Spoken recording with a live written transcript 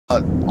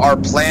Our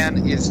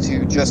plan is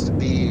to just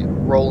be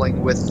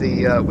rolling with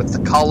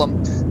the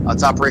column.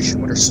 It's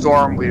Operation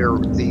Winterstorm.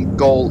 The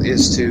goal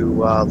is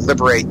to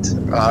liberate,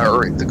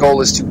 or the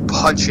goal is to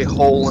punch a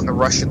hole in the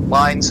Russian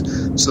lines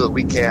so that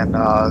we can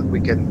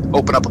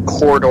open up a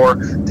corridor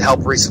to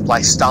help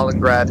resupply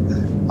Stalingrad.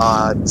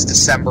 It's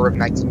December of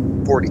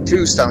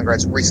 1942.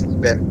 Stalingrad's recently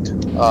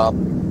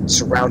been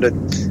surrounded,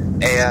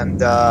 and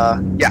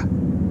yeah.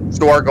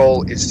 So our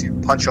goal is to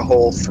punch a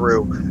hole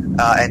through.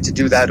 And to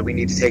do that, we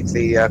need to take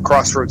the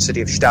crossroads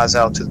city of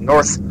Stasau to the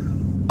north.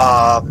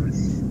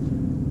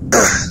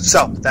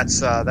 So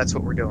that's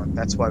what we're doing.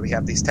 That's why we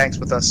have these tanks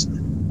with us.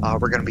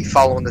 We're going to be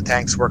following the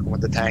tanks, working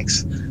with the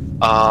tanks.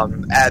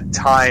 At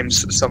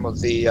times, some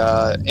of the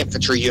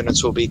infantry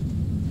units will be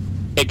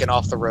taken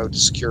off the road to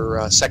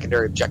secure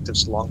secondary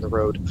objectives along the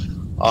road.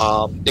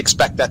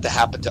 Expect that to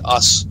happen to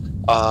us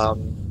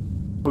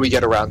when we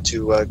get around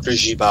to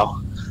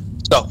Grzybał.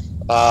 So,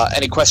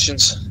 any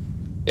questions?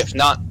 If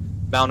not,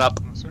 mount up.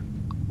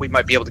 We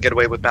might be able to get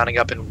away with mounting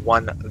up in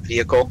one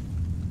vehicle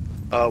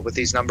with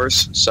these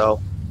numbers,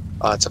 so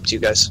it's up to you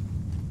guys.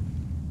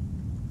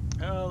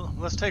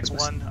 Let's take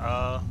one.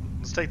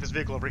 Let's take this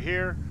vehicle over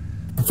here.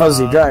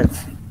 Fuzzy, drive.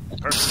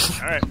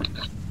 Alright.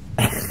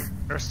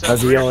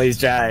 Fuzzy always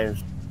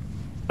drive.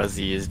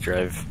 Fuzzy is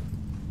drive.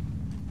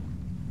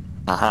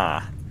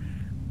 Aha.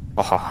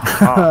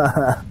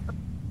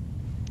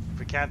 If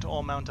we can't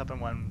all mount up in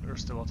one,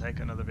 Ursta will take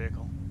another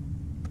vehicle.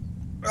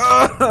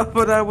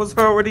 But I was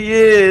already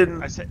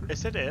in. I said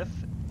if.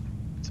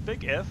 It's a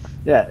big if.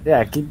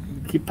 Yeah.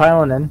 Keep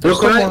piling in.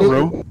 There's more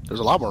room. There's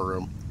a lot more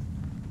room.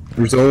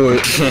 There's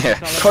always.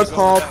 Cut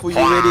off, you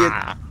idiot.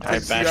 I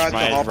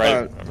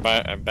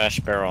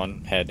bashed barrel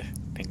on head.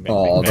 Ping, ping,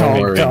 Oh, ping, don't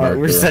ping, worry, ping. Mark.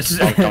 We're such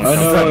I know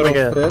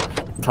it'll fit.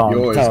 You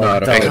always know how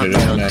to fit it in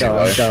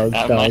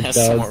anyway. Mine has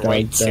some more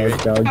weight to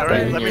it.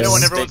 Alright, let me know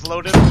when everyone's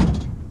loaded.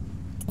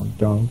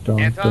 All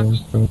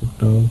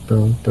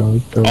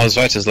the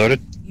whites is loaded.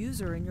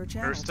 User in your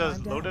channel.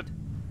 Ursta's loaded.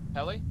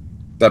 Pelly?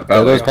 That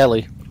Pelly?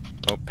 Pelly.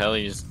 Oh,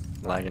 Pelly's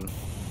lagging.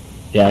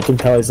 Yeah, I think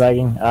Pelly's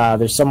lagging.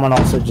 There's someone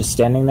also just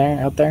standing there,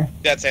 out there.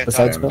 That's Anton.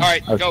 Besides Bill?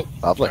 Alright, Okay. go.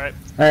 Lovely.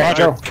 Alright,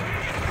 go.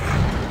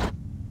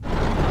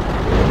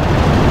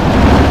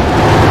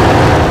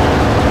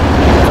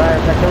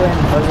 Alright, back in,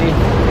 Fuzzy.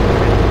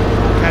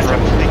 Catch up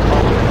to the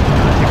column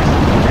and take us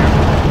from here.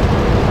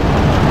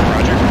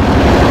 Roger.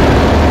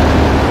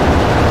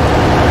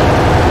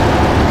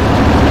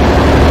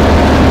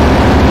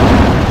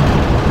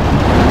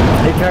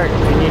 Hey, Kurt,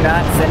 can you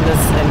not send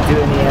us into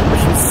any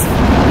ambushes?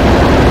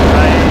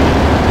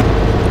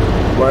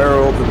 Why are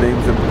all the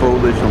names in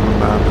Polish on the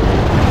map?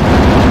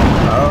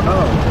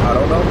 I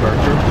don't know,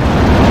 Berker.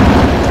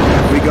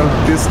 Have we got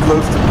this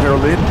close to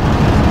Berlin?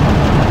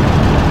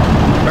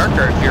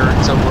 Berker, if you're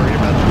so worried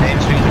about the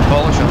names being in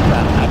Polish on the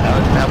map,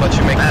 how about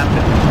you make that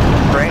happen?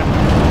 Great.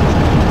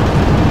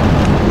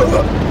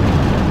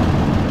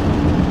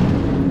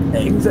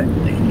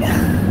 Exactly.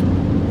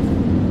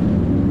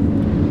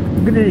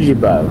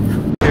 Grzybał.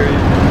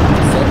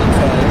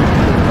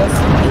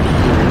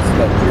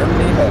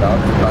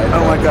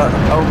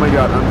 Oh my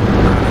god,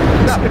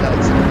 Not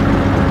Belgium.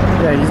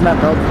 Yeah, he's not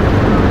Belgian.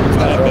 It's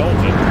not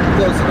Belgian.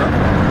 Close enough.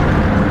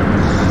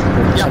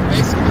 Yeah,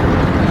 basically.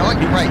 You know what?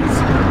 You're right.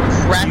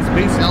 Crack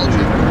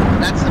Belgian.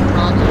 That's the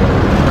problem.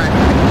 Crack.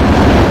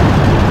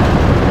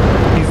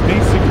 He's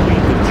basically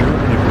the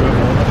German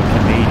equivalent of a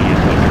Canadian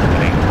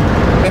living.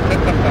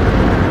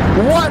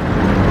 What?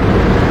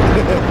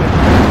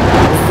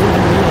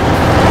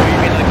 What do you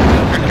mean, like,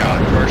 oh god,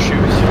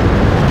 horseshoes?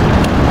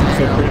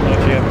 So pretty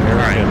much, yeah, American.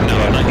 Alright, no,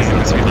 I'm not using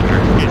the 300.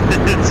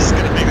 It's just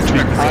gonna make the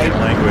truck Same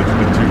language,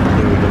 but two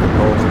completely different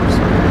cultures.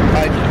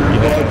 I'd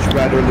much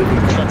rather live in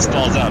truck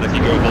stalls out if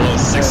you go below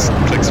 6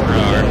 clicks per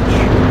hour.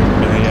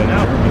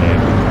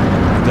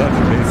 Dutch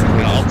are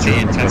basically I'll T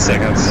in 10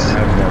 seconds.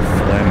 Have more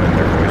phlegm in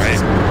their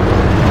voices.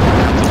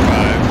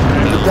 Right.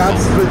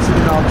 That's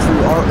literally not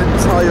true. Our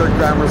entire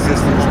grammar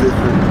system is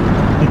different.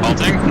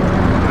 Halting.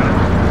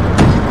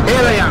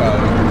 Here I am.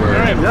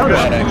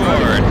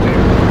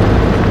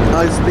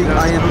 I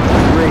am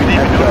great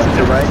at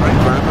the right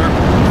grammar.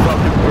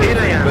 Here I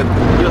am. But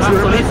You have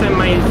to listen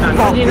my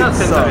fucking not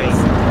sucks.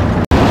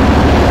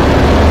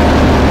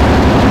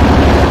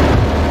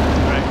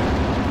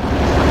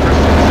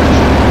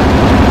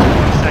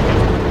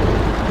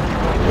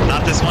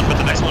 Not this one, but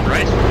the next one,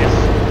 right? Yes.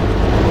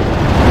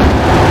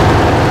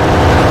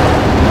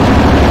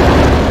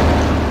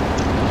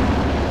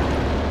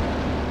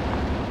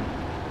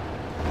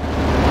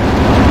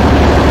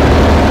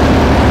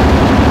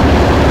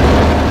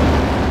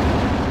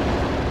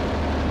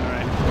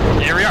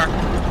 Here we are.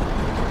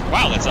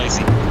 Wow, that's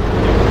icy.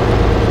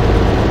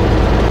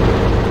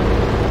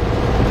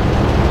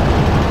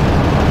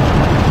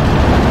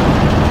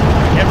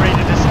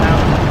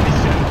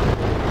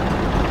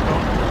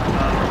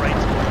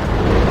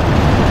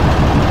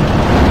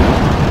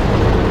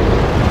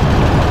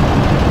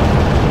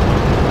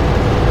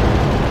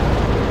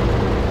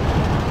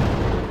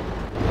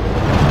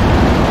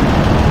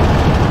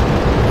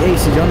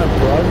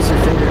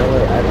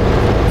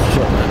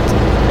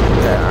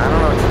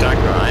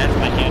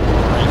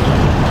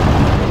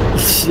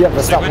 Yeah, but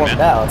it's not warm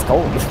now. It's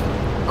cold.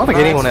 I don't think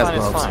anyone has It's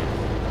gloves. fine.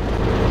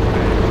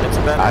 It's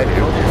about I do.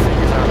 hold your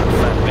fingers out of the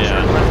left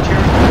Yeah. left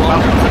here. About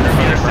 100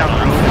 meters down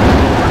the road.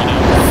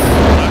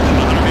 Left and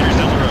 100 meters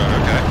down the road,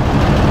 okay.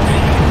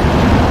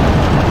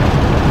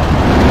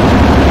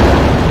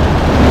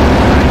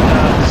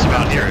 This is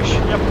about here-ish.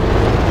 Yep.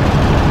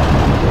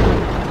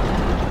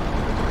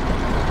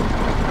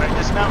 Alright,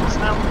 dismount.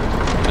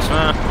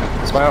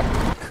 Smile.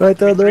 Right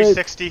down the right.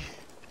 360.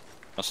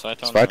 Spy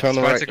on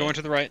the right. Going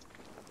to the right.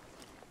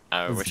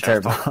 I This wish is I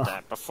had terrible. thought of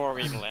that before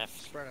we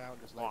left.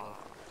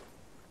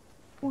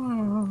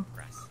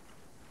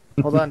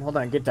 Hold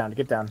on. Get down.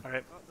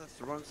 Alright. Oh, that's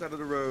the wrong side of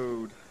the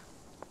road.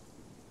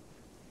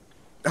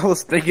 I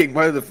was thinking,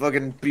 why are the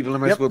fucking people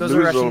in my Yep, squad those are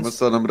lose all of a Russians.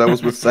 sudden, but I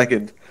was with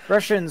second.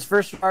 Russians,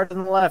 first fire to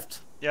the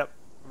left. Yep.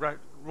 Right.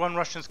 One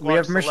Russian squad. We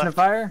have to the permission to left.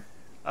 fire?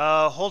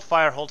 Hold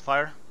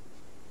fire.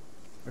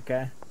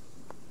 Okay.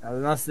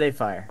 Unless they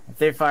fire. If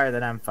they fire,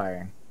 then I'm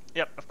firing.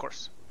 Yep, of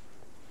course.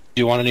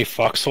 Do you want any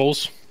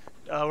foxholes?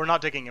 We're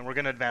not digging in. We're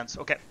going to advance.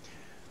 Okay.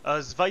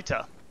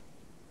 Zvita.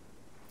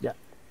 Yeah.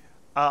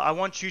 I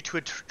want you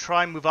to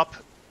try and move up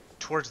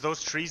towards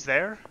those trees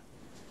there.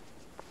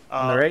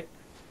 On the right?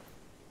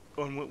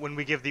 When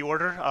we give the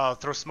order,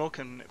 throw smoke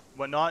and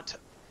whatnot.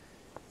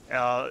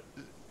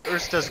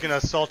 Ursta's going to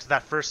assault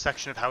that first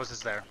section of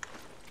houses there.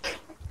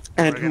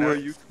 And We're who gonna- are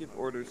you to give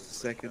orders to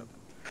second?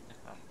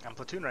 I'm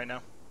platoon right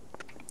now.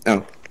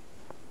 Oh.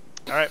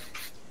 Alright.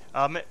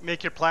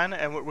 Make your plan,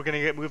 and we're going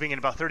to get moving in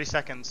about 30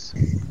 seconds.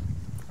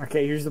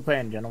 Okay, here's the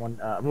plan, gentlemen.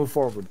 Move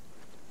forward.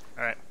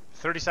 Alright.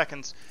 30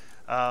 seconds.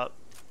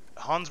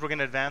 Hans, we're going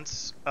to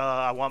advance.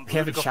 I want We Blue to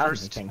haven't go shot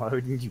first. anything. Why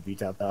wouldn't you beat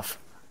that off?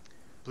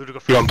 Blue to go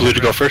first. You want blue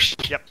to go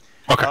first? Yep.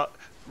 Okay.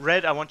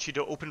 Red, I want you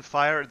to open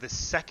fire the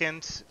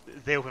second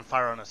they open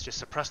fire on us. Just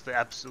suppress the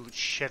absolute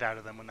shit out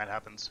of them when that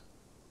happens.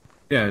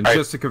 Yeah, and Alright.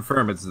 just to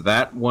confirm, it's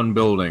that one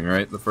building,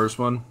 right? The first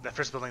one? That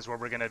first building is where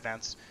we're going to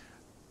advance.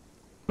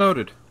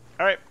 Noted.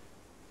 Alright.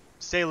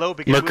 Stay low,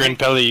 begin Merker moving. and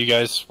Pelly, you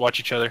guys watch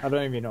each other. I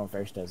don't even know if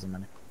First does a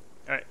minute.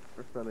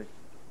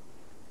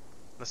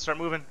 Let's start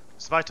moving.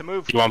 Spy to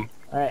move. You want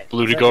Alright.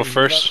 blue to so go move up,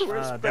 first? Be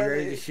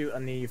ready to shoot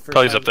on the first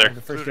Pelly's yard- up there. on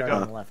the first Blue to yard go.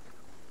 on the left.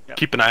 Yep.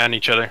 Keep an eye on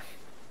each other.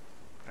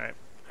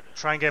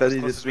 Try and get as That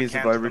close just as we means can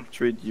if I to them.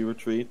 retreat, you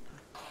retreat.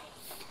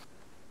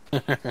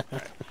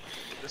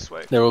 This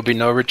way. There will be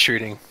no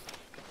retreating.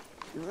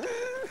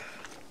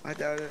 I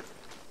doubt it.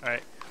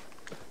 Alright.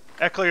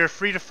 Echo, you're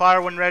free to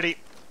fire when ready.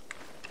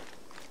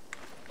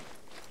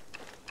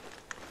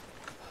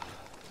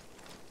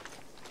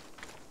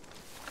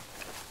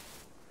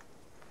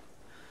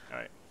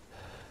 Alright.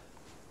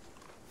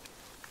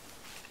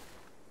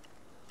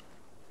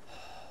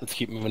 Let's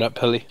keep moving up,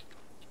 Pelly.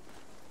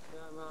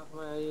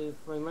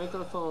 My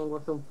microphone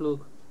was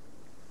unplugged.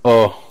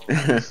 Oh, We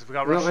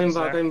got No, Russians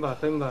there. I'm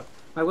back.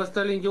 I was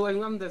telling you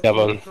I'm the Yeah,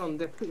 well. from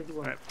the first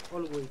one. Right.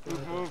 Always.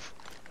 Move.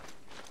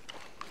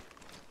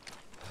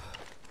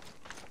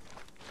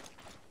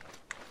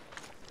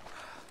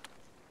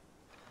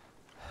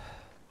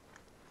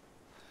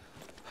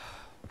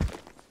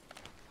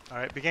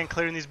 Alright, begin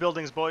clearing these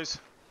buildings, boys.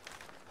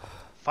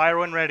 Fire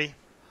when ready.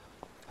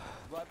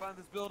 Right behind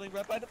this building,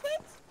 right by the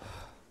fence.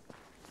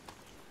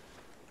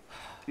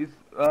 He's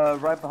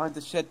right behind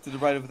the shed to the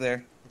right over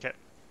there. Okay.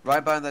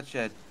 Right behind that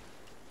shed.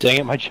 dang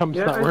it, my jump's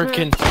Yeah, not I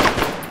working.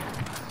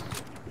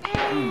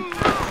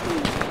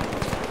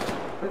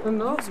 I don't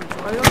know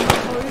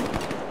how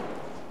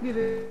it did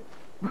it.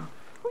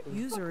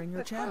 User in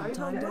your channel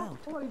timed out.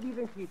 Oh, I didn't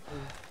hit him.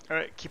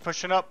 Alright, keep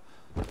pushing up.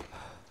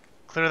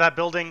 Clear that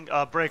building,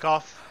 break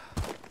off.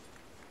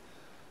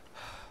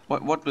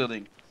 What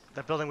building?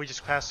 That building we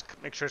just passed,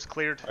 make sure it's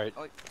cleared. Alright,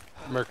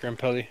 Merker and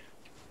Pelly.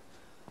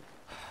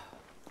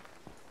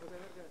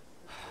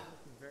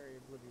 Very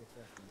oblivious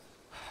Russians.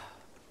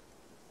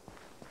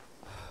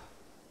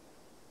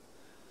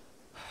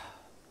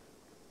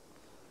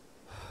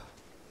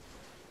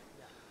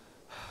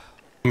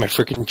 My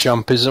freaking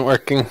jump isn't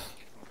working.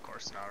 Of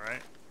course not,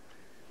 right?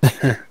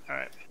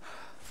 Alright.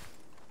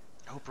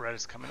 I hope red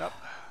is coming up.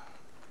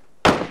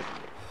 Alright,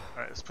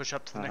 let's push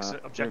up to the next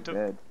objective.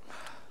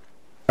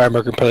 Alright,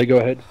 Merker and Pelly, go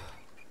ahead.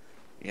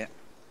 Yeah.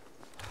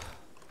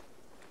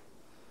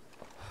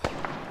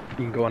 You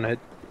can go on ahead.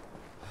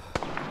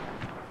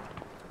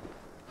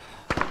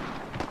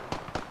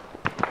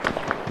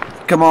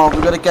 Come on,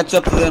 we gotta catch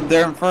up to them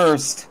there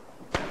first.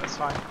 Yeah, that's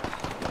fine.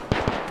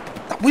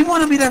 We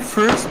wanna be there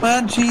first,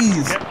 man.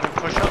 Jeez. Okay, then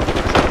push up.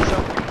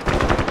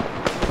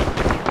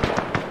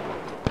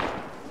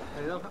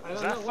 I don't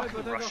Is know that why,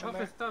 fucking but I Russian don't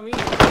there? have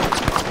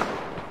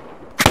stamina.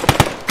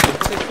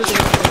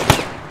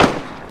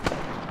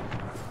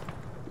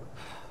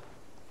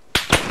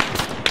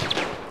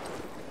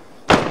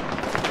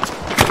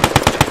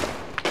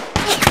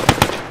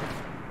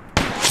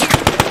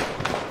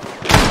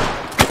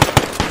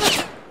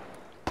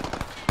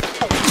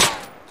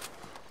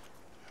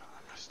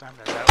 Stand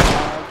there now.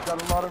 I've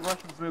got a lot of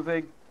Russians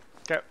moving.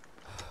 Okay.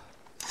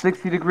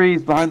 60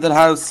 degrees behind that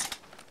house.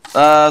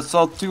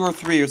 Saw 2 or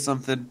 3 or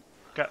something.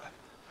 Okay.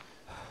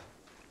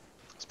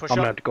 Let's push I'm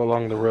gonna up. have to go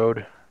along the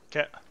road.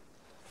 Okay.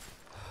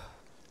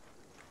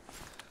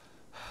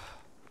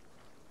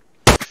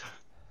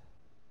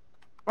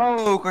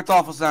 Oh,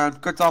 Kartoffel's down.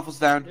 Kartoffel's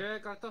down. Yeah,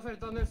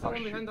 Kartoffel, there's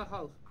someone behind the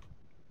house.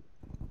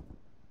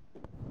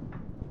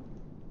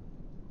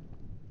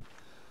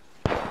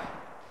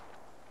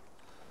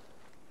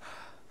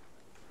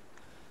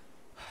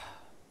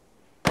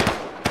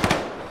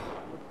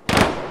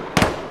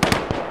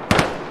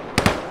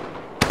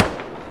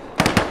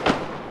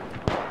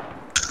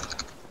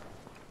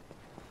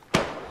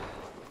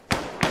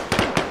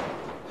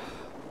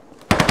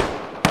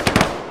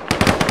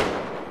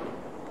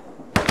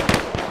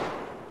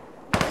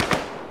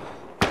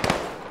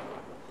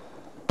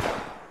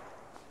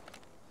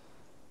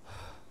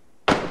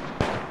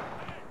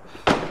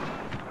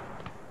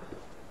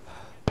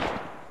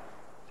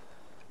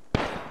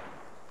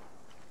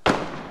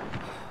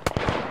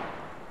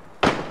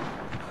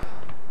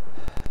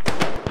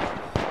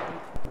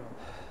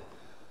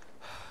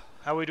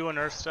 How we doing,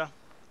 Ursta?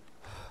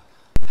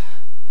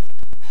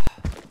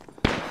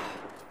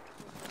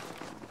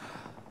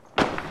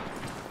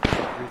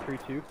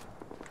 (332).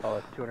 Oh,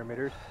 it's 200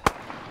 meters.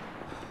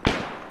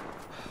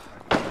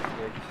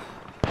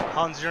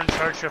 Hans, you're in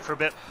charge here for a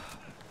bit.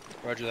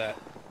 Roger that.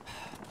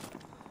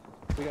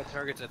 We got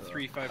targets at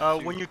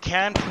 352. When you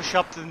can, push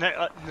up to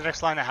the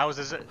next line of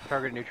houses.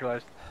 Target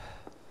neutralized.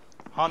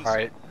 Hans.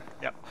 Alright.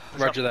 Yep.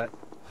 Roger that.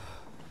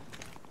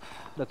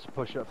 Let's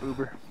push up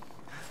Uber.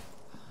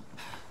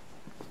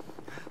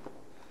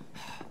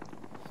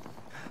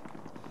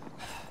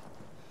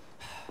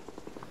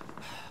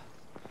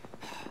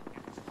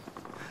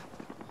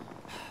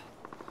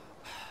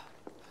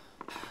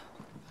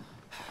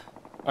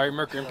 Alright,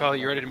 Mercury and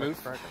Pally, you ready to move?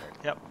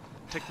 Yep.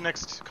 Take the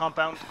next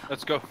compound.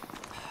 Let's go.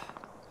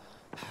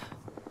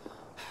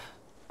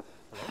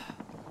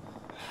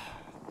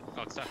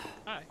 Oh, it's stuck.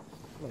 Hi.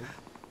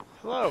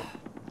 Hello.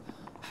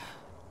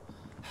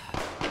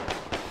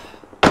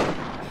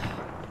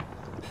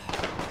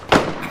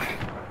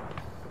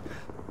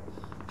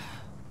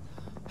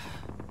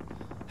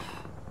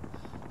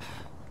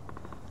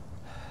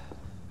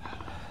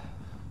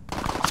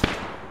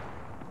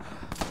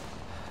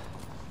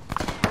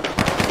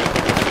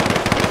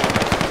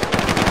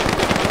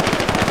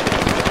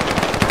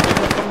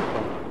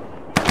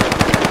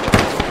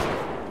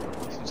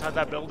 Inside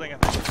that building, I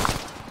think.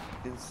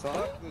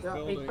 Inside this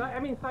building. Inside,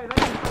 I'm inside,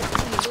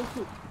 don't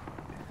shoot.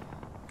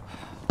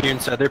 You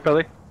inside there,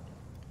 Pelly?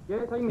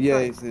 Yes, I'm inside.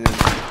 Yeah, he's in.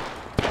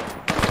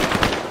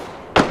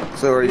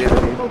 So are you.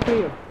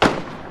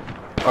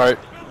 Alright.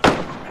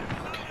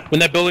 When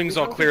that building's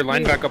all clear,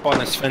 line back up on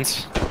this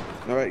fence.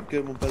 Alright,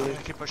 good one, Billy.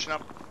 Keep pushing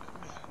up.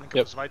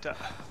 Yep. Weiter.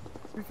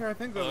 To be fair, I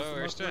think that was the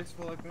most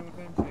graceful I've been with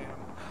MTM.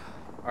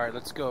 Alright,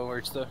 let's go.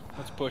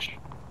 Let's push.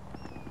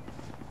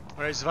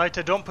 Alright,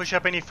 Zweite, don't push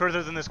up any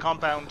further than this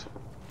compound.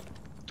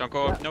 Don't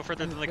go no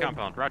further than the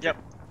compound. Roger. Yep.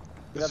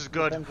 This is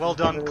good. Well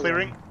done.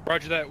 Clearing.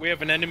 Roger that. We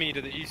have an enemy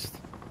to the east.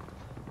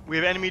 We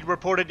have enemy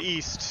reported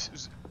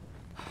east.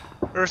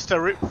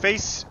 Ursta,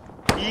 face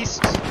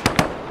east.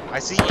 I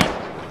see.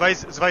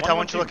 Zweite, I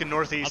want you looking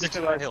northeast.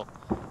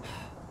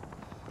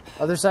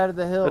 Other side of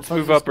the hill. Let's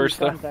move up,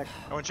 Ursta.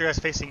 I want you guys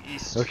facing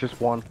east. There's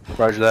just one.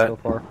 Roger that. So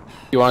far.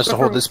 You want us to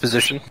hold this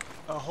position?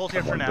 Hold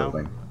here for now.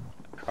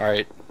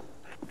 Alright.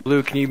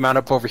 Blue, can you mount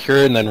up over here,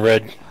 and then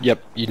red?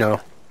 Yep, you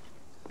know.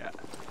 Yeah.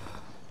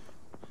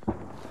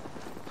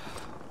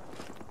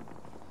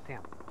 Damn.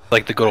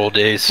 Like the good old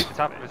days.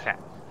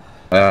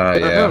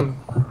 Yeah.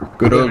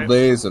 Good old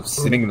days of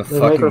sitting in the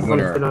fucking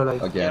winter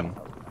again.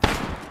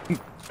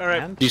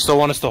 Alright. Do you still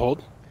want us to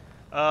hold?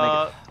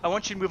 I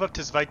want you to move up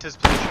to Zweite's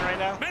position right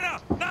now.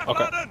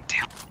 Okay.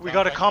 We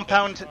got a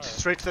compound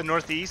straight to the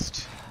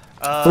northeast.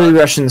 3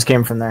 Russians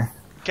came from there.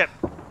 Okay.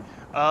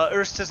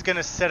 Ursta's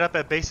gonna set up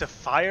a base of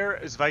fire.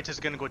 Zweite's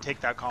gonna go take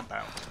that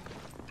compound.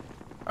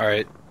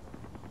 Alright.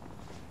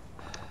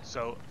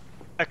 So,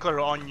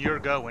 Eckler, on your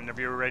go.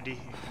 Whenever you're ready, you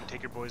can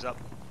take your boys up.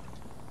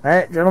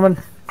 Alright, gentlemen.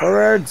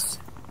 Forwards.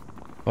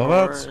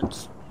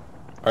 Forwards.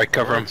 Alright,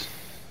 cover them.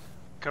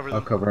 Cover them.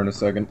 I'll cover in a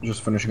second.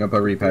 Just finishing up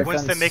a repack.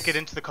 Once they make it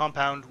into the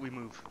compound, we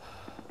move.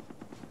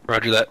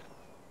 Roger that.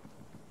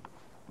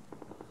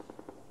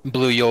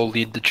 Blue, you'll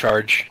lead the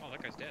charge. Oh,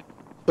 that guy's dead.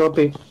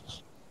 Copy.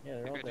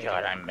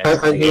 God, I'm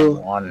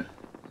missing one.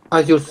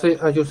 As you say,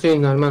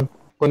 man.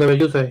 Whenever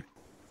you say.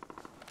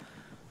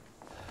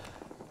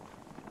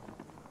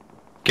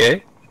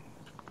 Okay.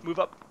 Move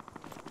up.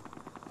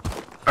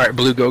 Alright,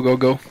 blue,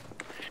 go.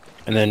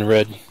 And then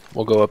red,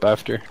 we'll go up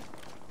after.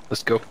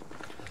 Let's go.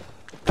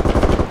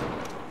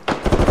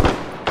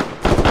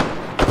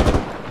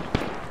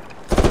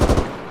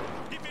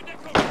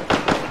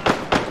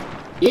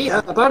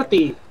 Yeah,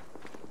 party!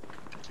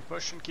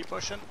 Keep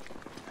pushing.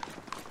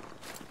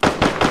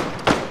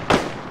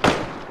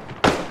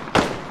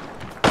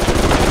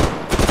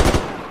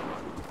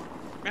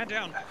 Man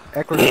down.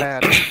 Eckler's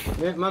bad.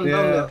 Yeah, man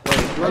down there.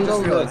 I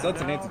just realized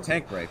that's an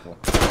anti-tank rifle.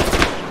 To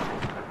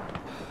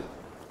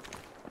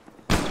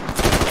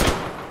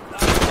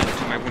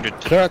my wounded.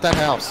 Clear out that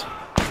house.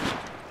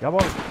 Come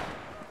on.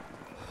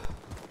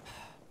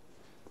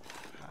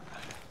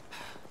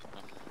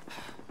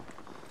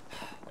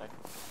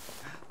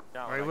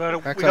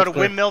 Alright, we got a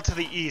windmill to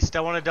the east.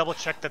 I want to double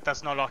check that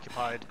that's not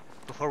occupied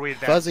before we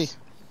advance. Fuzzy.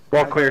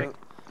 Wall clear.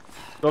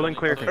 Building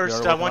clear. Okay,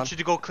 Erst, I want you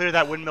to go clear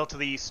that windmill to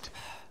the east.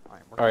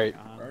 Alright,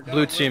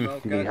 blue team.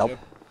 You need help?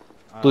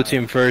 Blue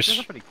team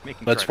first.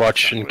 Let's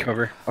watch and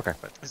cover. Okay.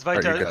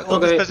 Zvita,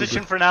 hold this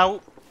position for now.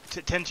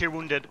 Tend to your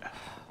wounded.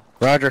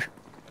 Roger.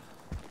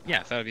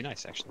 Yeah, that would be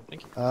nice, actually.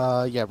 Thank you.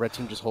 Yeah, red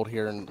team just hold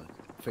here and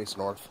face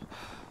north.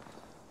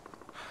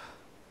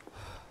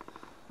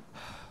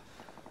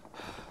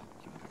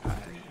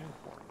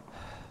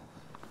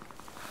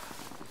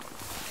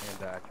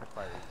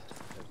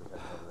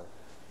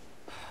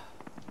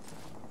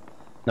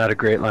 Not a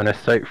great line of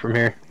sight from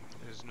here.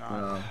 It is not.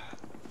 I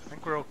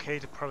think we're okay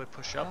to probably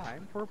push up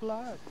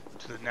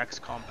to the next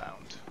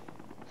compound.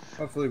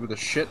 Hopefully with the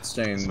shit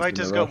stains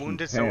Zvita's got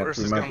wounded, so pants,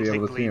 we Ursa's might gonna be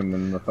able to take see lead. him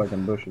in the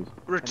fucking bushes.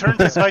 Return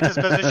to Zvita's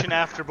position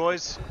after,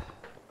 boys.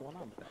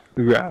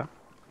 Yeah.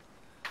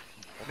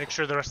 Make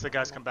sure the rest of the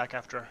guys come back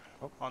after.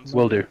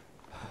 Will do.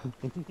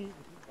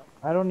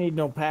 I don't need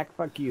no pack,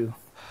 fuck you.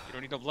 You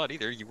don't need no blood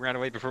either. You ran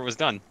away before it was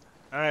done.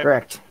 Alright.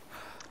 Correct.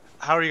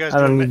 How are you guys I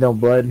doing? don't need no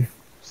blood.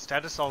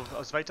 Status of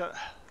Zvita?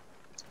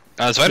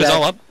 Zvita's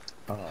all up.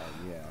 Oh,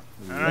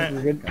 yeah. Alright.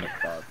 You're good.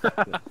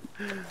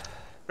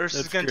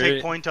 Ursa's gonna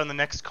take point on the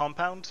next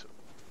compound.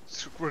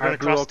 So we're gonna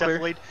cross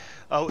Defilade.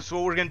 So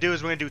what we're gonna do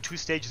is we're gonna do 2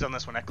 stages on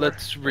this one, Eckler.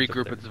 Let's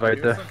regroup with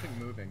Zvita.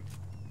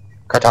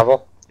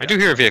 Cartavo? I do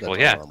hear a vehicle,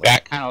 yeah.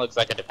 That kind of looks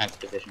like a defense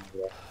position over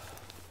there.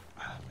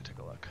 Let me take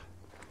a look.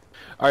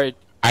 Alright,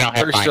 I don't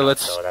have first finals,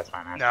 let's so that's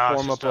fine.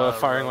 form up a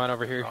firing line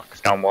over here.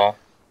 Stone wall.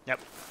 Yep.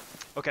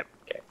 Okay.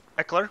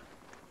 Eckler?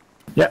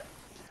 Yep.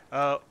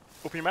 Open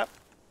your map.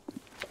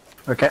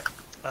 Okay.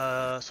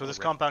 So this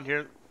compound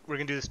here, we're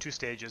gonna do this 2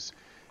 stages.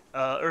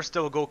 Ursta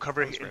will go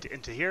cover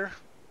into here.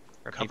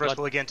 Cover us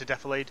will again to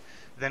Defilade,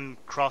 then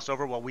cross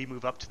over while we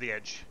move up to the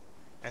edge.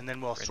 And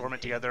then we'll storm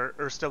it together.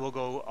 Ursta will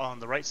go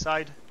on the right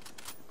side,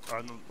 or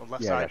on the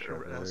left side,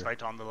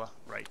 Zvita on the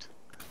right.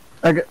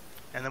 Okay.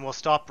 And then we'll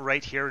stop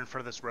right here in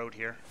front of this road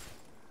here.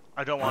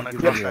 I don't want to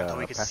cross that until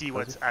we can see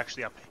what's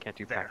actually up Can't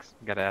do there. packs.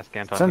 You gotta ask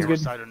Anton. Sounds here.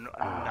 good. Side of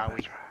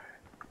Naui.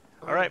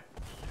 Alright.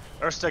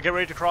 Ursta, get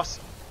ready to cross.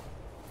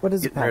 What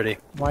is it? Getting ready.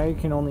 Why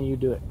can only you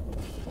do it?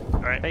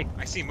 Alright. Hey,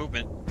 I see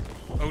movement.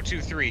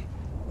 023.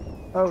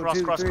 Oh, Cross,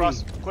 2, cross, 3.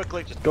 cross.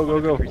 Quickly. Just Go, go,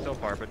 go. 3 so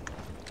far, but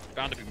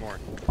bound to be more.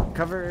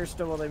 Cover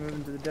Ursta while they move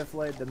into the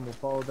Defilade, then we'll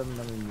follow them, and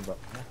then we move up.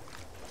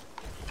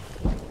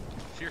 Yeah?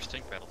 Fierce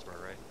tank battles were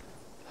right.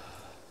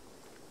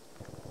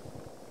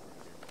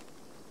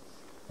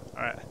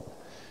 Alright.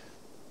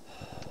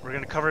 We're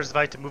gonna cover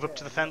Zvite to move up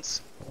to the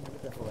fence.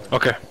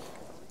 Okay.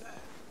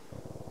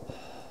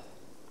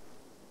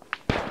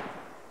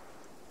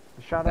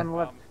 Shot on the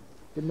left.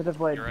 Get in the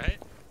Defilade. You right?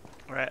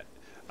 Alright.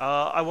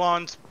 I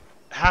want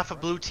half a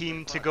blue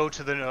team to go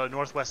to the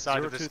northwest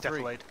side of this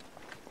Defilade.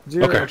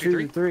 0, Okay.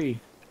 2, 3.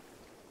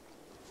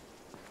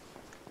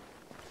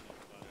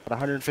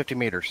 150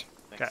 meters.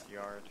 Okay.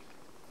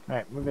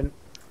 Alright, move in.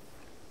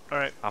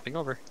 Alright. Hopping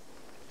over.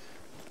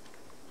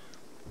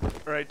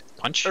 Alright.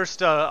 Punch.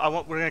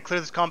 Ursta, we're gonna clear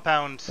this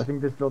compound. I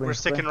think this building We're is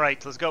sticking clear.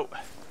 right. Let's go.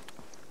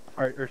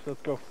 Alright, Ursa,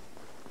 let's go.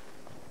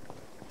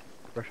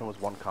 Russian was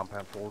 1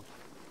 compound forward.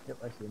 Yep,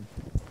 I see him.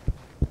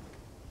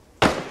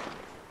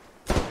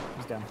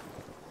 He's down.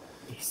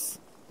 Ace.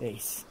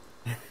 Ace.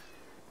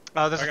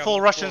 There's a full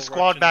Russian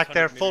squad back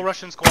there. Full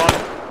Russian squad.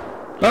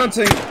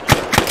 Mounting! They're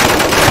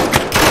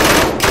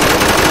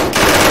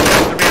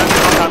behind the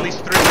compound, at least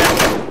 3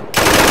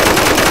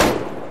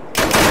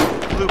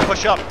 men. Blue,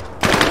 push up.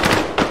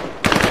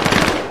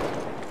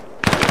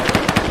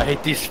 I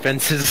hate these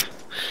fences.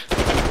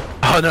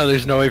 Oh no,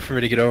 there's no way for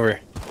me to get over.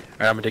 Alright,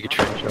 I'm gonna take a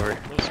trench over.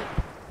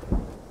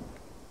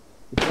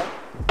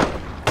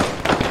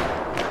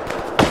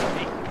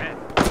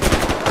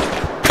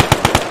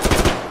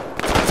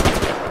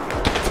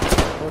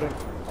 Loading.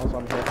 Also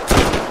on here. It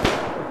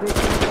takes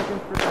 2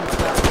 seconds for him to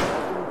stop.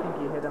 I think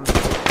you hit him.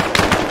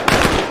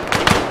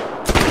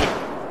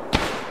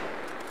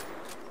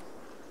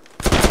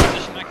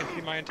 Position I can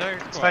see my entire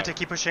squad. Zvite,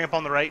 keep pushing up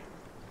on the right.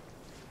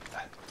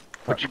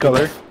 Which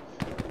color?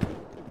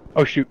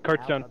 Oh shoot,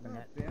 cart's down.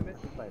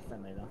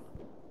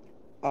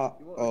 Oh.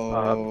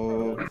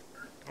 Oh,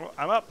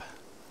 I'm up.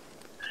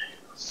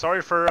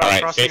 Sorry for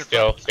Alright, crossing stay your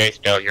still, stay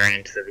still. You're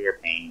in severe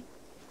pain.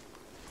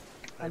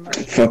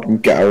 Fucking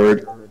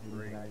coward.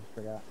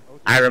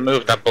 I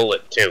removed a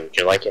bullet too. Would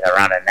you like it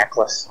around a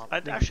necklace?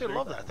 I'd actually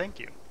love that, thank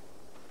you.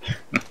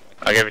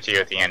 I'll give it to you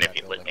at the end if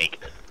you look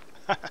naked.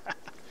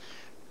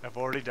 I've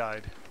already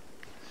died.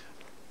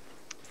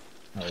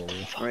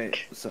 Right,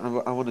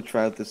 so I want to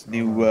try out this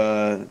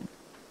new,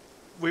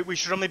 We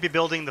should only be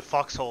building the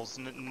foxholes,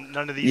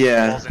 none of these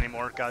Yeah. walls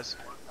anymore, guys.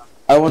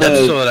 I want That's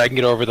to... so that I can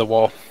get over the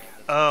wall.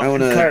 I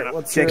want to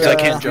check Because I out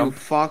can't this jump, new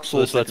foxhole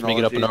so this lets me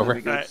get up and over.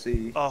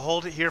 technology. Alright,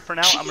 hold it here for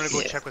now. I'm gonna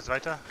go check with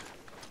Zvita.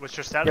 What's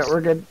your status? Yeah,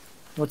 we're good.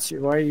 What's your?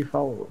 Why are you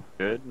following?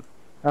 Good.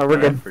 Oh, we're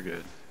good. We're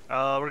good.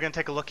 We're gonna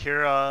take a look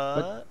here.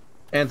 Anton,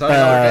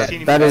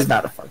 That is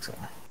not a foxhole.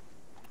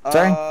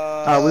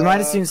 Sorry? We might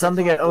have seen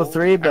something at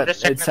 03,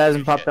 but it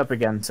hasn't popped up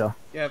again, so.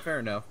 Yeah, fair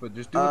enough, but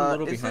just do it a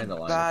little behind the Is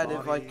it line. bad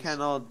if I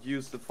cannot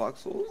use the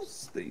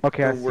foxholes? They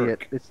Okay, I don't see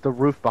work. it. It's the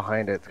roof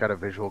behind it. It's got a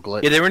visual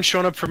glitch. Yeah, they weren't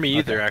showing up for me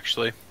either,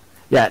 actually.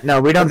 Yeah,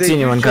 no, we don't see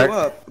anyone. They do show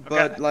up,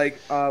 but like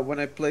when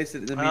I place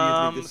it, it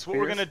immediately disappears. So what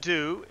we're gonna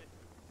do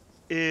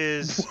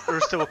is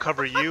Ursta will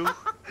cover you.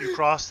 You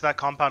cross that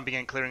compound,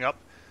 begin clearing up.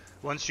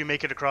 Once you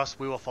make it across,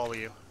 we will follow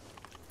you.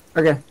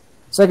 Okay.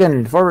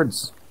 Second,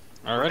 forwards.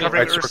 Alright,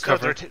 Covering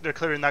Ursta, they're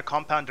clearing that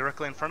compound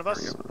directly in front of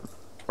us.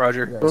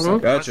 Roger.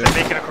 Once they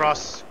make it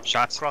across,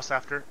 cross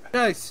after.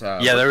 Nice.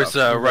 Yeah, there was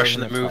a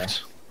Russian that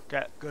moved.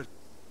 Okay, good.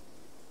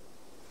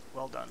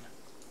 Well done.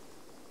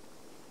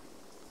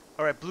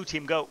 Alright, blue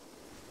team, go.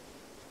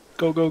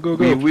 Go, go, go,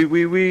 go.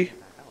 We.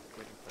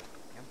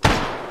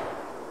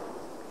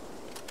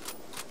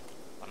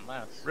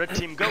 Red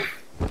team, go.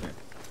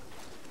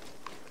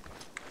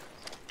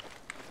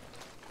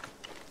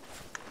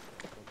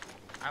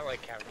 I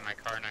like having my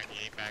car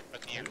 98 back,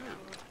 but the end.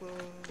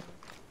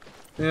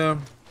 Yeah.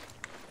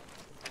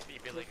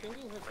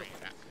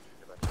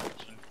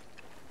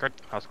 Good.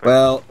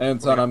 Well,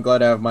 Anton, I'm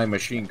glad I have my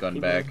machine gun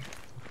back.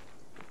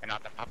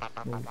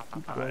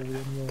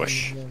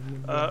 Bush.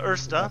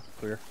 Ursta.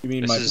 You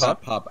mean my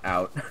pop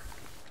out?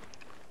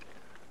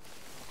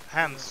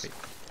 Hands.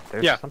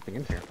 There's something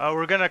in here.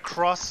 We're gonna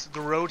cross the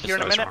road here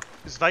in a minute.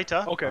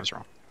 Zvita. Okay. I was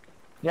wrong.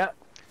 Yeah.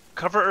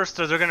 Cover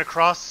Ursta, they're gonna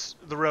cross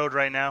the road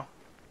right now.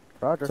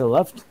 Roger. To the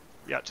left?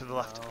 Yeah, to the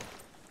left.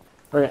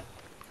 Okay.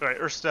 Alright,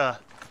 Ursta,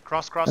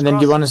 cross. And then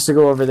do you want us to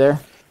go over there?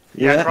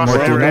 Yeah, cross more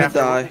there to after.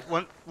 die.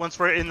 Once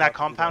we're in that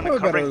compound and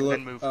covering,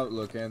 then move.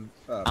 Outlook and.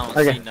 I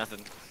don't see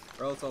nothing.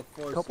 Or else I'll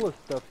force. A couple of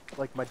stuff,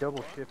 like my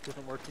double shift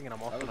isn't working, and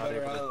I'm also not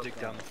able to dig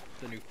down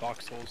the new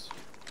foxholes.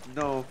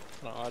 No.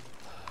 Kind of odd.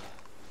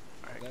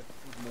 That's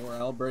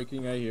morale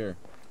breaking, I hear.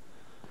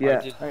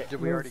 Yeah. Did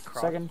we already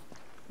cross? Second.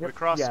 We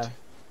crossed. Yeah.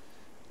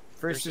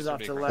 First is off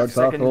to the left. Our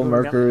Second foxhole moving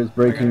up. marker is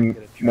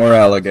breaking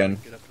morale again.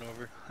 Get up and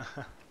over.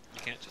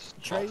 You can't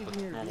just Try vault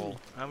with normal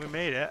We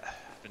made it.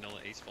 vanilla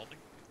ace vaulting.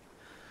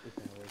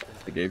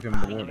 I gave him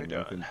the warning.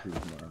 Don't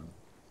improve morale.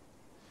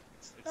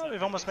 Oh,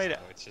 we've almost made it.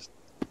 It's just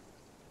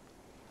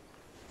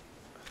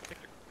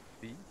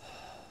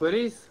Where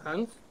is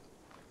Hans?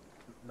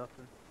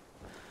 Nothing.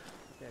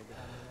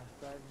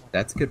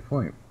 That's a good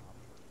point.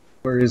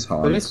 Where is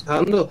Hans? Where is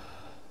Hando?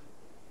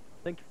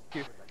 Thank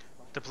you.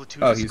 The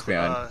platoon Oh, has he's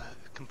behind.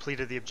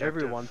 completed the objective.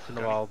 Every once in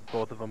a while,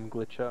 both of them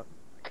glitch up.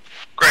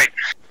 Great.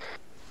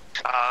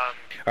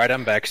 Alright,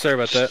 I'm back. Sorry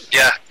about that.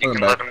 Yeah, you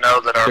can let them know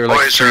that our There were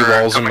like boys 3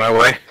 are walls in coming my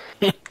way.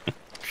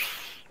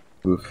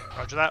 Oof.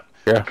 Roger that.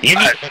 Yeah. you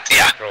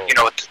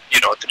know what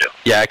to do.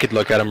 Yeah, I could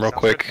look at him real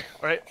quick.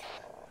 Alright.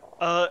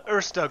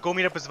 Ursta, go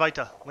meet up with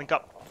Zvita. Link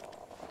up.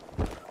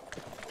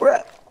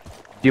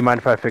 Do you mind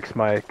if I fix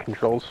my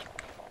controls?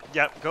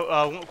 Yeah,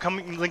 go. Come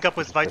link up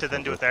with Zvita,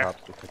 then do it there.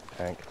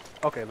 Tank.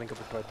 Okay, link up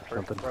with Zvita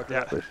first.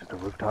 Yeah. This is the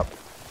rooftop.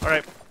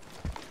 Alright.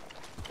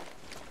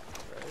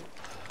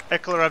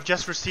 Eckler, I've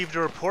just received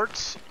a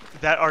report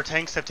that our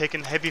tanks have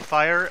taken heavy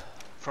fire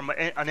from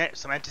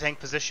some anti-tank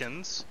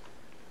positions.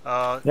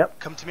 Yep.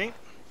 Come to me.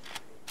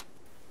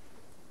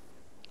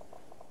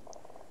 I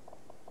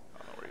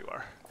don't know where you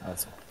are.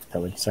 That's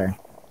Kelly. Sorry.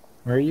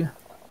 Where are you?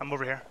 I'm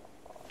over here.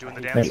 Doing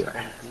the dance.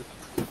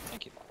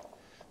 thank you.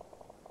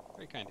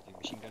 Very kind of you,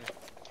 machine gunner.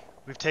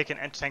 We've taken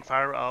anti-tank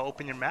fire.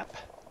 Open your map.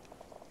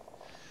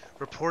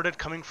 Reported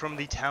coming from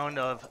the town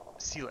of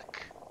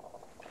Selik.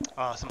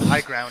 Some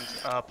high ground,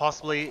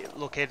 possibly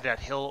located at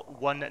Hill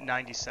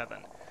 197.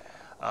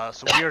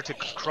 So we are to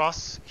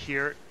cross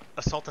here,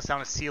 assault the town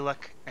of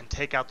Selik, and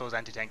take out those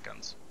anti-tank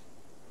guns.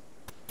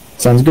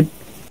 Sounds good.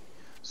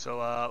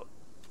 So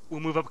we'll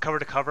move up cover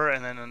to cover,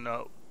 and then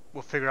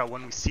we'll figure out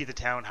when we see the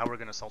town how we're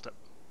going to assault it.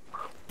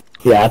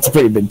 Yeah, it's a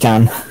pretty big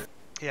town.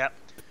 Yeah.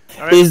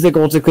 All right. Is the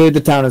goal to clear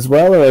the town as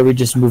well, or are we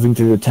just moving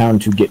through the town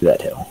to get to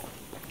that hill?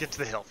 Get to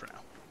the hill for now.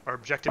 Our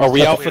objective Are is we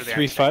to Alpha clear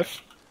the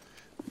 3-5?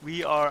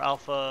 We are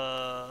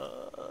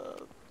Alpha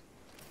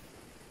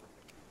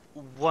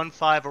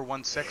 1-5 or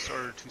 1-6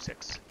 or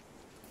 2-6.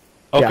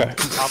 Okay.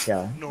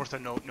 Yeah. North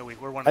of Noe.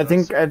 We're one I of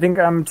those. think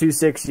I'm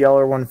 2-6, y'all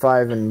are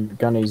 1-5, and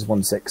Gunny's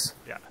 1-6.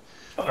 Yeah.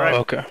 Oh, All right.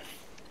 okay.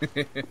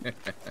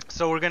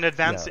 So we're going to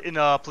advance in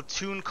a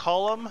platoon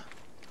column.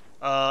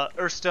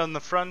 Ursta in the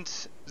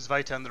front,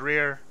 Zvita in the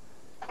rear.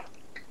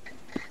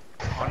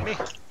 On me.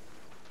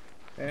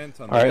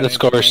 Alright, let's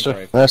go,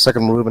 Ursta.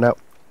 Second, we're moving out.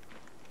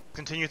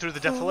 Continue through the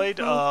defilade.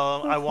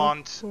 I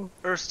want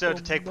Ursta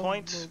to take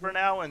point for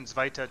now, and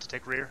Zvita to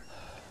take rear.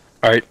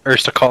 Alright,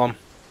 Ursta, call him.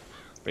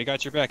 We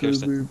got your back,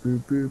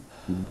 Ursta.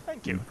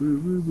 Thank you.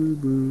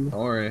 Don't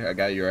worry, I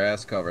got your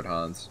ass covered,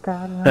 Hans.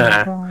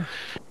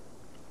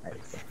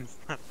 It's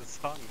not the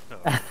song,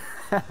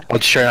 though.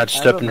 Let's try not to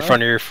step in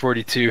front of your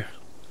 42.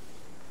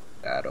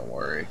 Ah, don't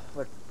worry.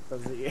 What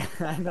does he?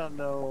 I don't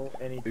know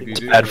anything.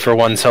 It's bad for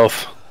one's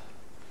health.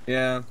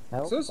 Yeah.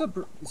 So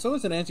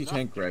is an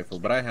anti-tank rifle,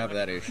 but I have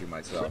that issue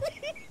myself.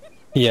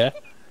 Yeah.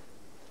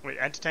 Wait,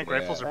 anti-tank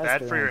rifles are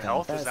bad for your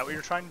health? Is that what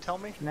you're trying to tell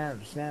me? No,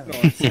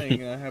 I'm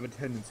saying I have a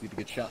tendency to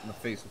get shot in the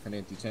face with an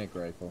anti-tank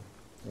rifle,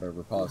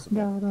 whatever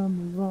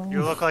possible.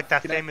 You look like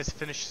that famous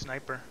Finnish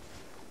sniper.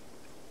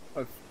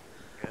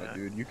 Yeah.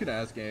 Dude, you could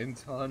ask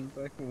Anton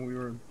back when we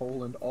were in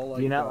Poland. All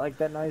Do you not like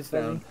that noise,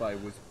 found by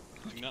was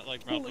do not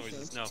like mouth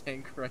noises, no.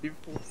 tank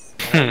rifles.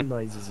 All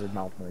noises are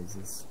mouth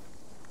noises.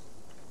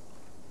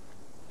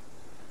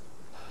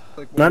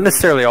 Like Not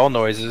necessarily all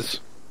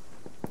noises.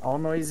 All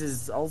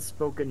noises, all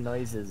spoken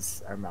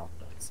noises are mouth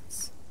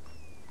noises.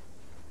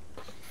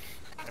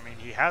 I mean,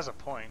 he has a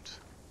point.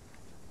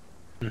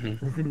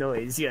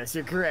 Noise, yes,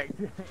 you're correct.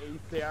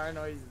 They are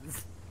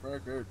noises.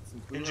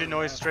 Engine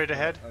noise straight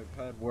ahead.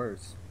 I've had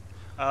worse.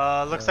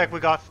 Looks like we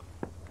got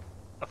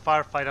a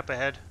firefight up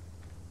ahead.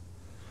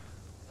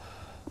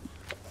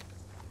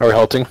 Are we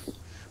halting?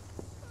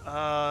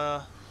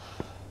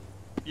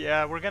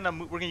 Yeah, we're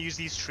gonna use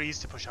these trees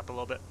to push up a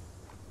little bit.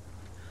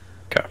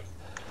 Okay.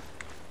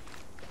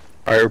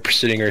 Alright, we're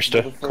proceeding,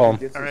 Ursta. Calm.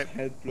 Alright.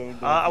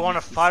 I want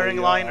a firing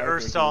line,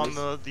 Ursta on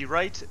the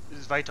right,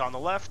 Zvita on the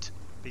left.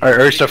 Alright,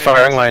 Ursta,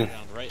 firing line.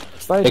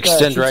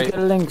 Extend right.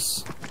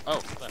 Links. Oh,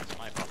 that's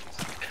my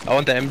apologies. I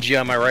want the MG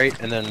on my right,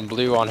 and then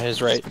blue on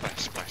his right.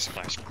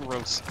 Splash.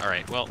 Gross.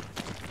 Alright, well.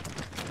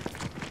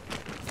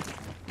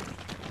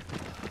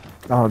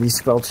 Oh, these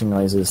squelching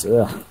noises,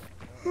 ugh.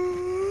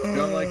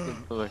 Don't like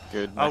them. Look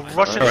good.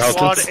 Russian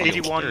squad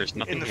 81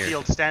 in the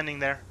field, standing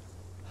there.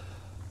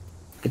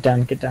 Get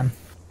down.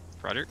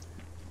 Roger.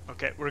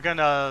 Okay, we're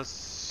gonna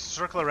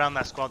circle around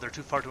that squad. They're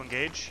too far to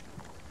engage.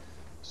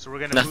 So we're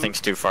gonna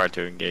Nothing's too far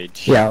to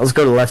engage. Yeah, let's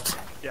go to the left.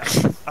 Yeah,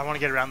 I want to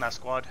get around that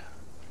squad.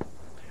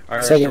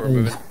 Alright, Second, so we're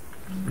moving.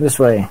 This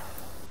way.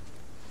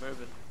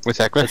 With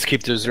Eckler? Let's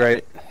keep those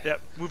right. Yeah,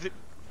 move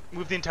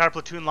the entire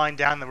platoon line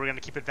down, then we're gonna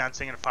keep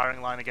advancing in a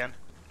firing line again.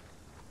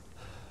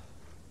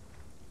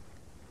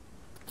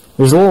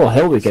 There's a little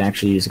hill we can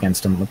actually use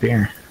against them up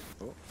here.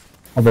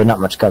 Although not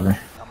much cover.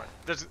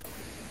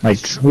 Like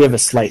we have a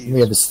slight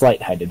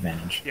height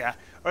advantage. Yeah.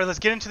 All right, let's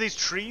get into these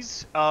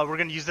trees. We're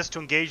gonna use this to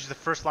engage the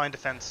first line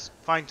defense.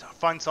 Find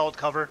solid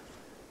cover.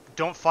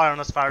 Don't fire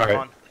unless fired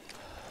upon.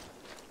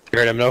 You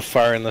heard him. No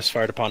fire unless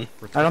fired upon.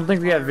 I don't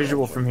think we have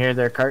visual from here.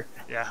 There, Cart.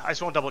 Yeah, I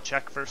just want to double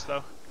check first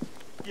though.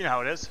 You know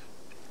how it is.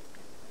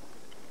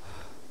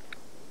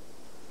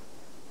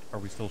 Are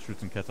we still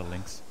shooting kettle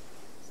links?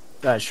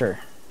 Sure.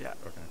 Yeah.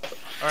 Okay.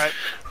 All right,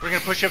 we're gonna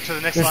push up to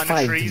the next There's line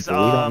 5 of trees.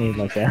 people. We don't need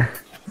like a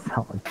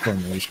solid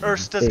formation.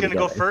 Ursta's gonna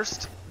go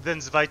first, then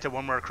Zvita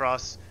when we're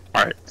across.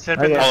 All right. Set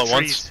up in all the at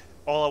trees,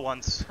 all at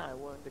once. All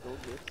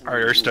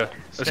right, Ursta,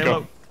 let's Stay go.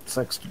 low.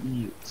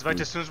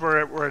 Zvita, as soon as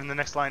we're in the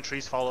next line of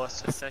trees, follow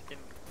us. A second.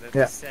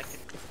 Yeah. Second.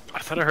 I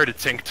thought I heard a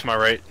tank to my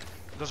right.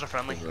 Those are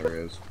friendly.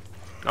 There is.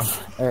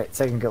 Oh. All right,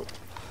 second go.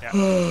 Yeah.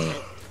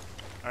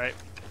 All right.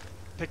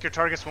 Pick your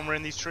targets when we're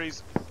in these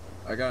trees.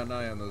 I got an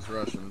eye on those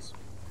Russians.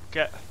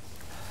 Okay.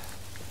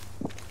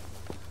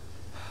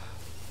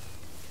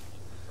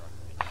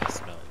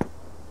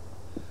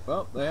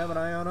 Well, they have an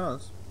eye on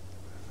us.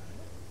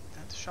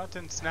 That shot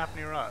didn't snap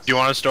near us. You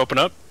want us to open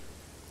up?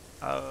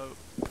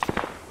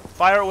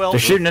 Fire will. They're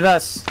shooting at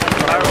us.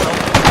 Fire will.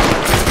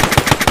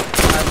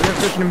 We're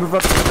pushing to move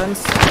up to the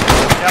fence.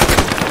 Yep.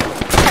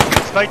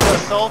 Zvita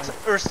assault,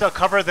 Ursta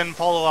cover, then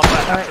follow up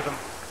after them.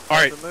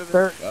 Alright.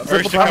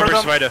 Ursta cover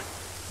Zvita.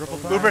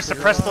 Uber,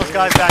 suppress those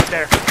guys back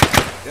there.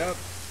 Yep.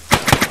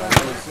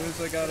 As soon as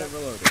I got it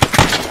reloaded.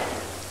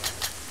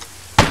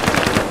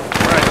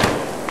 Alright.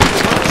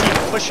 Blue team,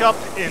 push up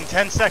in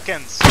 10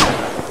 seconds.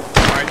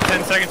 Alright,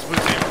 10 seconds, blue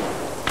team.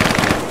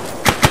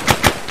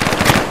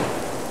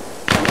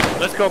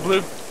 Let's go, blue.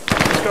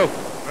 Let's go.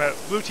 Alright,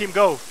 blue team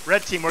go.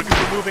 Red team, we're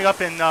moving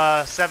up in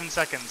 7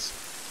 seconds.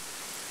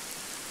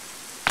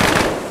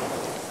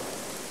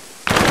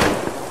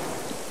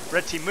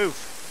 Red team,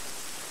 move.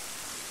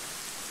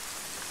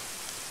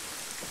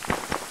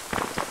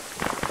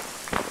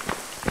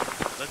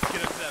 Let's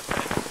get up to that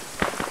fence.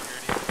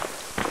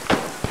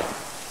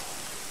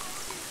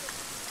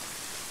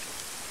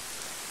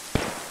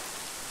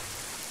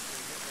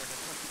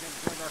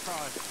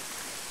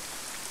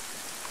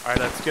 Alright,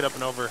 let's get up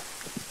and over.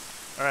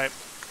 Alright.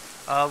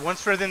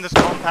 Once we're in this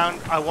compound,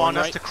 I want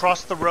us to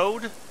cross the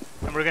road,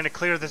 and we're gonna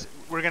clear this.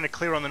 We're gonna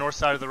clear on the north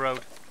side of the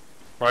road.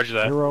 Roger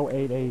that.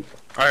 088.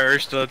 Alright,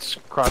 Ursta, let's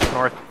cross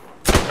north.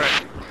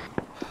 Alright.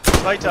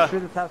 Zvita.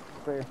 Through this house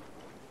is clear.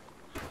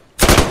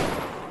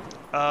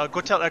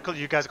 Go tell Echo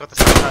you guys got the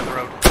south side of the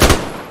road.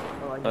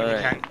 Oh,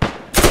 Alright.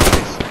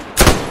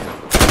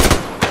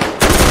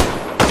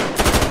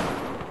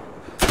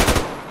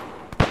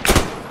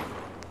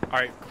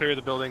 Alright, clear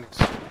the buildings.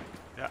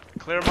 Yeah,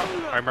 clear them up.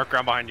 Alright, mark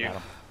ground behind you.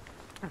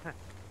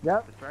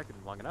 Yep. Distracted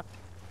him long enough.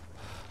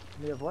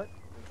 We have what?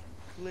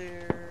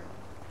 Clear.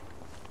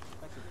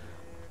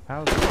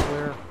 House is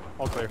clear.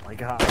 All clear. Oh my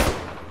god.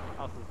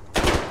 House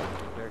is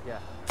clear, yeah.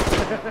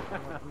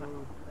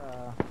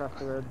 Cross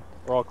the road.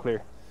 We're all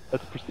clear.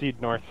 Let's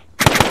proceed north.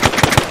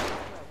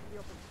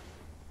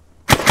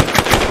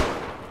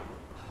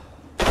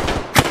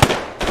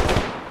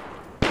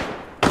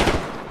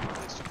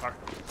 It's too far.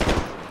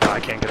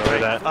 can't get over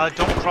that.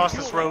 Don't cross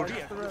this road.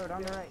 The road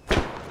on the right.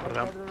 Hold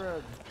on. Side of the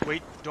road.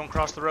 Wait, don't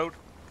cross the road.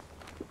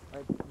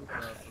 Right, you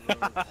cross the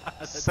road.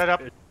 Set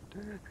up.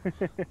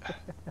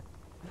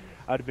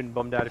 I'd have been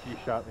bummed out if you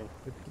shot me.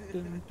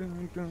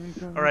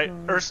 Alright,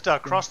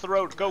 Ersta, cross the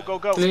road. Go, go,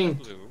 go.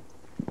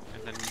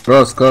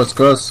 Cross.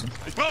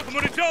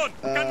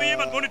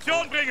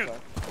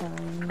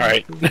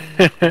 Alright.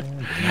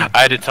 I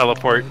had to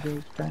teleport.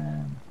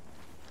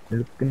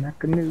 Looking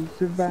like a new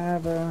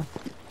survivor.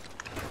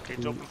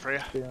 Gate's open for you.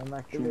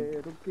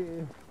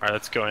 Alright,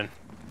 let's go in.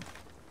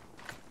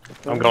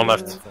 I'm going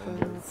left.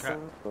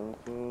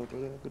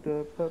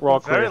 We're all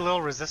clear. Very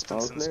little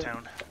resistance in this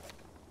town.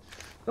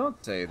 Don't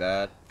say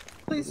that.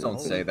 Please don't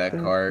say that,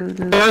 Cart.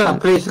 Yeah,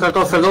 please,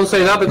 Kartoffel, don't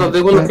say that because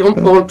they're gonna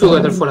come all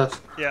together for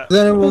us. Yeah.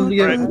 Then it will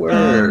get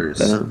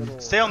worse.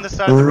 Stay on this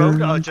side of the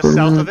road, just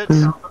south of it,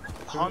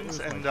 Hans,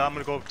 and I'm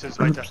gonna go up to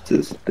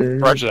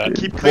Zvita. Roger that.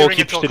 Keep clearing we'll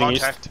keep until sitting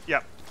contact. east.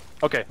 Yep.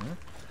 Okay.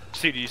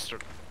 See the east, or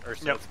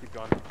so let's keep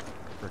going.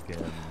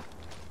 Frickin'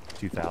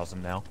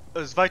 2,000 now.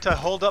 Zvita,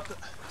 hold up.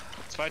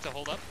 Zvita,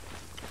 hold up.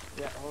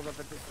 Yeah, hold up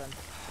at this fence.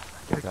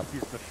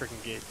 Use the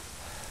freaking gate.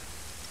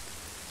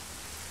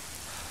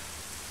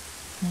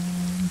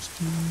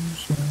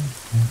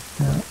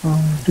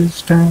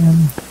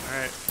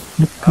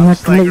 Alright.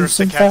 Slangers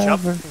to catch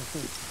up.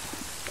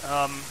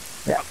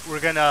 We're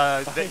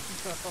gonna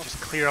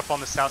just clear up on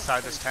the south side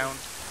of this town.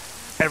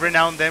 Every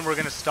now and then we're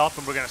gonna stop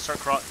and we're gonna start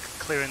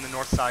clearing the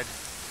north side.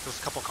 Those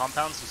couple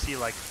compounds, you see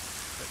like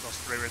those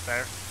three right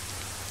there.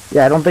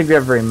 Yeah, I don't think we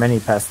have very many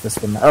past this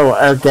one. Oh,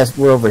 I guess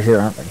we're over here,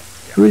 aren't we?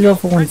 Who's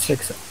Alpha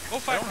 1-6?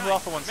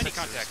 Many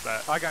contact.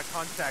 I got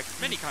contact.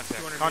 Many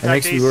contact. That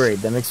makes me worried.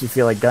 That makes me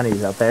feel like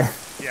Gunny's out there.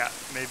 Yeah,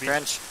 maybe.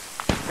 Trench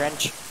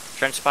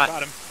spot.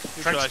 Got him.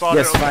 Trench spot.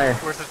 Yes, fire.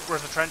 Where's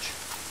the trench?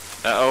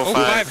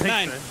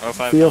 059.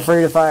 059. Feel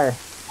free to fire.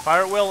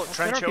 Fire at will.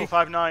 Trench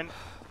 059.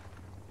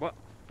 What?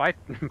 Bye.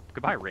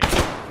 Goodbye, Ray.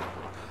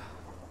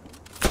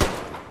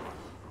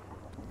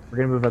 We're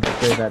gonna move up to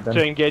clear that then.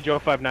 So engage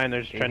 059,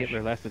 there's a trench.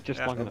 Get less, it's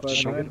just long enough to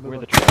show where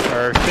the trench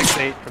or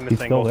 6-8 from the He's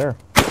single. still there.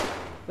 Is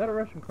that a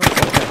Russian car?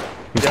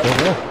 He's still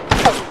there.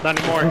 Not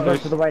anymore. Go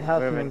to the White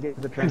House and then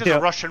get the trench. There's a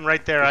Russian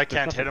right there, I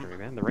can't hit him.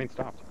 Man, the rain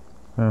stopped.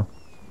 Oh.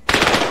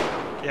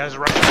 Yeah, there's a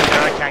Russian right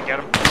there, I can't get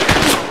him.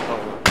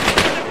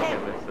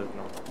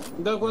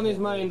 That one is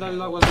mine, that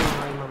one is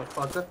mine,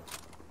 motherfucker.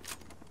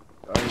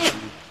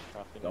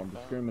 Don't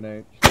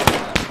discriminate.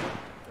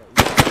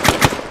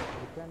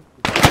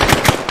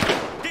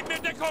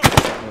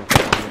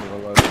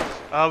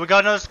 We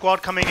got another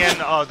squad coming in.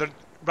 They're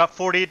about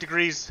 48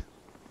 degrees.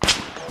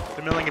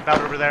 They're milling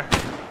about over there.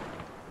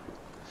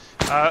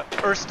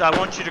 Erst, I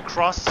want you to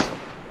cross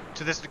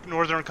to this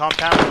northern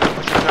compound.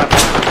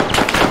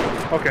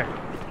 Okay.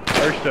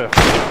 Erst,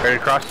 ready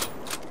to cross?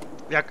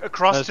 Yeah,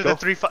 cross to the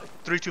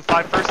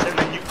 325 first, and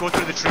then you go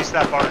through the trees to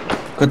that barn.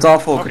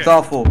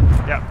 Kartoffel.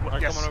 Yeah,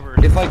 yes.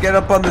 If I get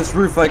up on this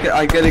roof, I get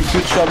a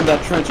good shot in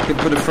that trench. I can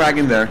put a frag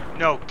in there.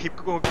 No, keep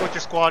going with your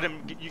squad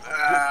and you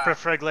put a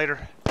frag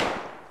later.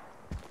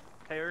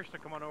 Hey, Ersta,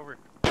 come on over.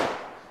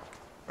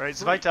 Alright,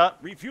 Zvita.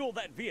 Refuel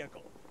that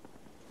vehicle.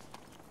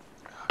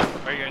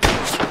 Where are you guys?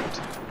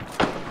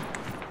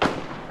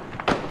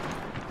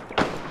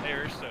 Hey,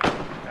 Ersta.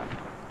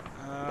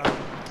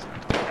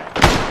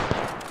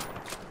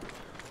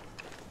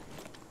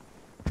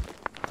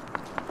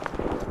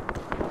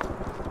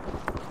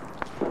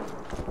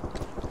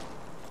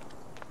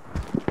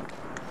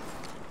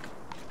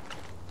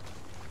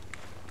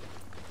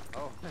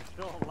 There's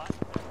still a lot.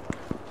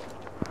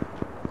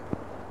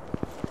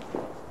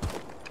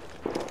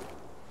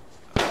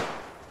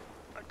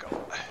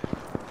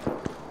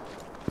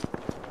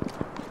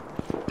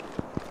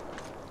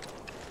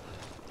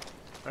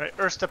 Alright,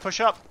 Ersta, push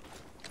up.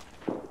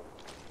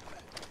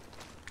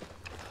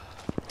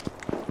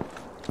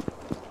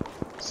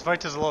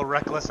 Svita's a little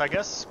reckless, I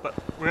guess, but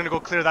we're gonna go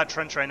clear that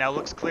trench right now.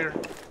 Looks clear.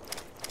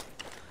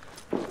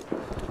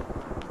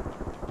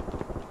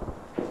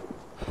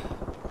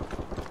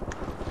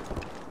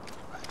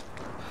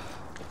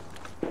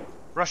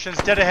 Russians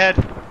dead ahead.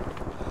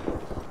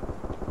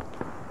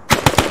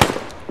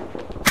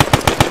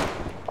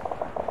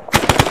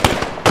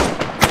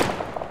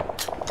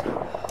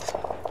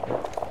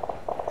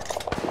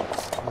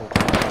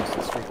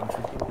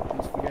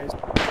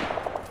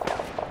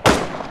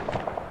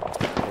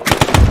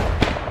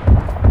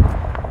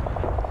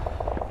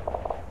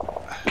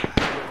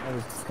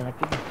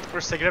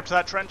 First, take it up to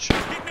that trench.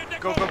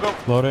 Go, go, go.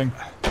 Loading.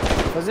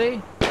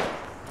 Fuzzy?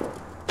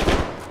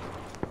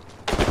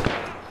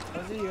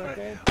 You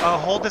okay?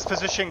 Hold this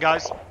position,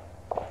 guys.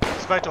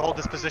 It's about to hold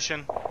this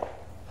position.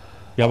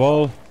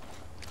 Jawohl.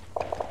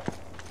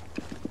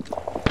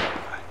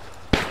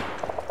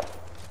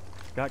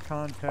 Got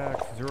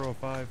contact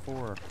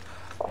 054.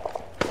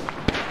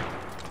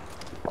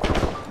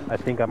 I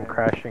think I'm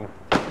crashing.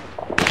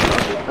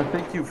 I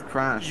think you've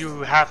crashed.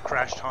 You have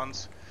crashed,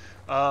 Hans.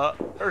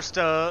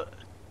 Ersta,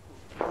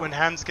 when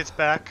Hans gets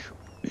back,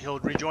 he'll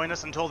rejoin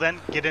us. Until then,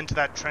 get into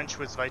that trench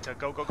with Zvita.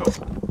 Go, go, go.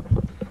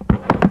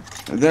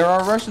 There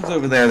are Russians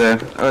over there,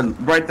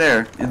 right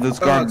there, in those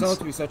gardens.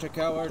 Don't be such a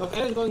coward.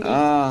 Okay, going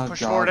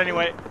Push forward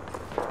anyway.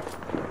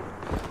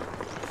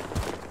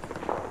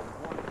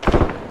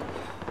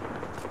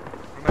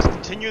 We must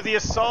continue the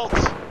assault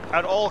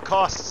at all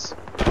costs.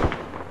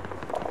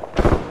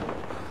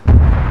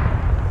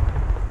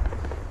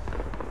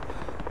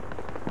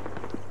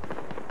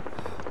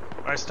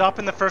 Alright, stop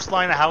in the first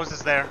line of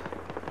houses there.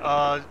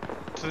 To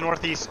the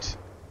northeast.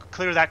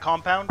 Clear that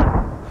compound.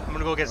 I'm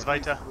gonna go get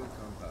Zvita.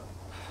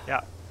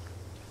 Yeah.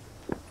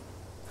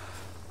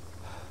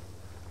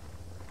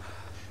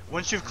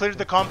 Once you've cleared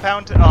the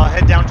compound,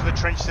 head down to the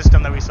trench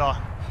system that we saw.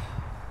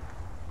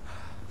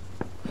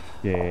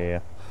 Yeah.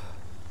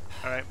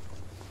 Alright.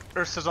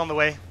 Ursa's on the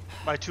way.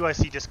 My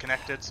 2IC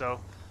disconnected, so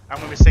I'm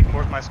gonna be sticking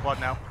more with my squad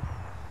now.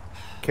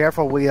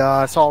 Careful, we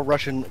saw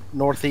Russian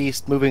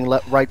northeast moving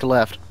right to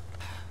left.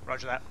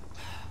 Roger that.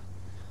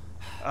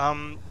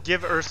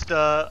 Give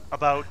Ursta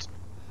about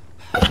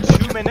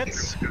 2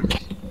 minutes,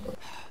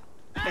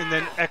 and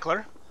then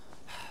Eckler.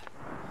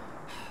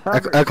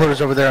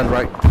 Eckler's over there on the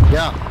right.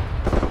 Yeah.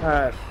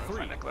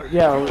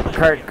 Yeah,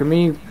 Cart, can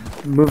we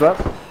move up?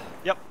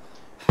 Yep.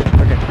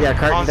 Okay, yeah,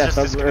 Cart and Just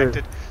Death.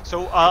 disconnected.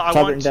 So I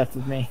want Death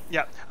with me.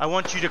 Yeah, I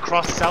want you to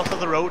cross south of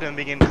the road and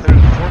begin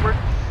clearing forward.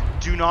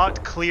 Do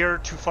not clear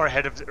too far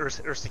ahead of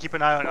Ursa. Keep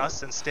an eye on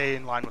us and stay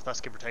in line with us,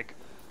 give or take.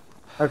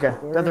 Okay,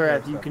 Death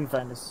Rat, you can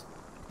find us.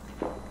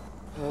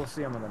 We'll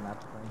see them on the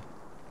map.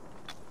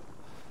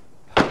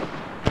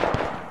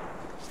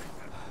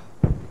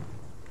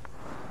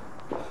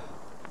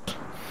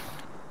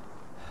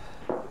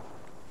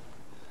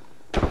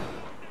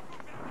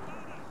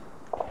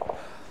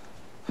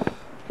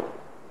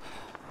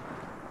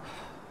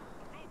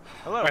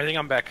 Hello. I think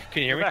I'm back.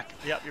 Can you hear me? Back.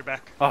 Yep, you're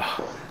back.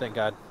 Oh, thank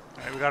God.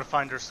 Alright, we gotta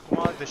find our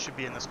squad. They should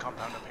be in this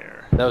compound up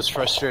here. That was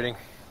frustrating.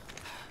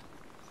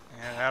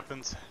 Yeah, it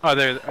happens. Oh,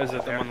 there. Is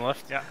it them on the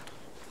left? Yeah.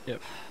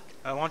 Yep.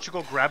 Why don't you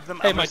go grab them?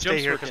 Hey, I'm my gonna stay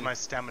jump's here because working. my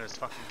stamina is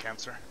fucking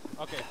cancer.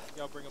 Okay,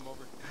 yeah, I'll bring them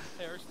over.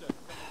 Hey, Ursta, come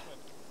this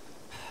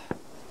way.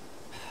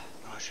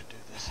 Oh, I should do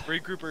this.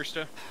 Regroup,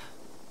 Ursta.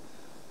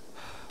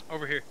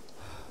 Over here.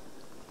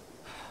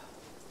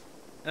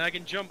 And I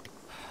can jump.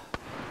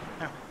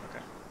 Oh,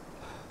 okay.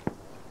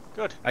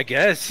 Good. I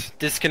guess.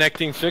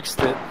 Disconnecting fixed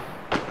it.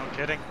 No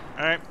kidding.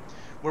 Alright.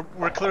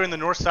 We're clearing the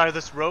north side of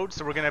this road,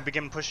 so we're gonna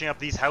begin pushing up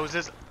these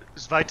houses.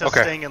 Zvita's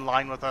Okay. staying in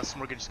line with us,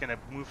 and we're just gonna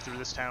move through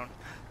this town.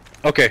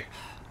 Okay.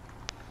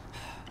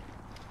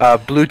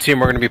 Blue team,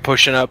 we're gonna be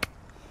pushing up.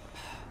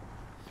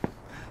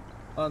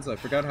 Hans, I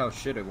forgot how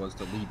shit it was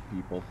to lead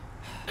people.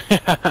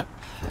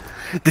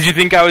 Did you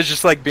think I was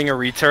just like being a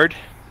retard?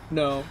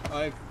 No,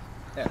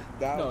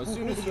 no, as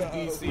soon as you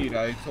DC'd,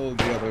 I told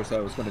the others I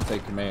was going to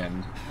take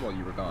command while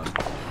you were gone.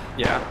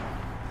 Yeah.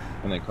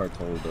 And then Cart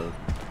told to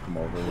come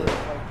over.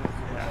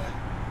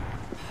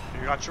 Yeah.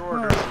 You got your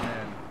orders,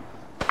 man.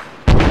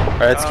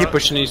 Alright, let's keep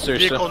pushing east, Ursta.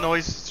 Vehicle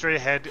noise straight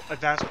ahead.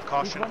 Advance with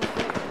caution.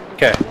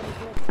 Okay.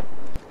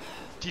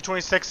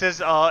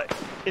 T-26s,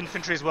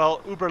 infantry as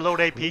well. Uber load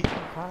AP.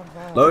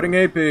 Loading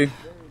AP.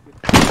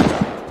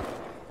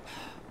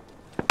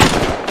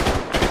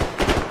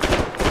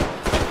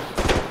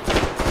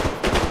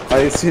 I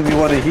assume you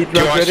want a heat Do you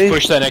drop want us ready? to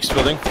push that next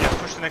building? Yeah,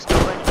 push the next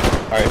building.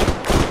 Alright.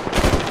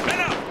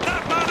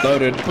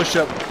 Loaded. Push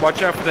up.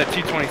 Watch out for that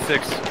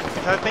T-26.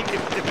 I think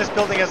if this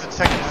building has a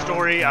second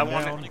story, I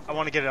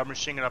want to get a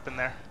machine gun up in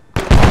there.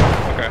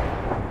 Okay.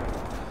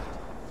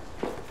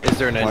 Is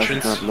there an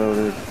entrance? Not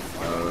loaded.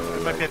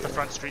 It might be at the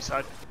front street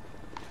side.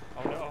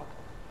 Oh no.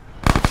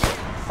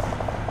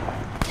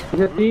 Is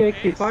it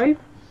DXT5?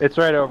 It's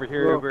right over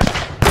here, Uber.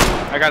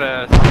 I got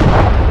a...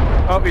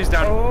 Oh, he's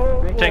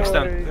down. Tank's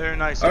down. Very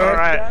nice.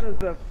 Alright. Alright. That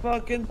is a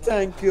fucking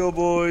tank kill,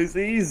 boys.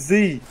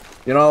 Easy.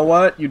 You know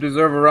what? You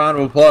deserve a round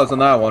of applause on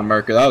that one,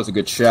 Merker. That was a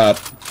good shot.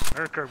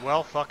 Merker,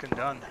 well fucking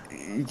done.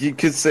 You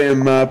could say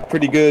I'm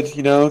pretty good,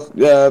 you know.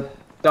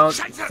 Don't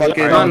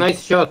fucking. Oh,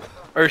 nice shot.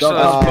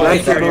 Ursula's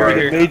nice I'm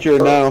already major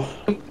now.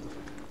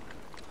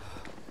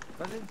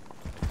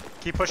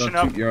 Keep pushing Don't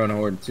up. toot your own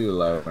horn too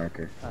loud,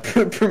 Merker.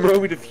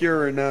 Promote me to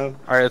Fuhrer now.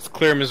 Alright, let's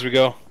clear him as we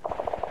go.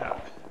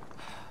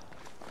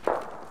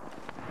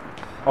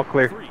 All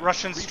clear.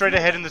 Russians straight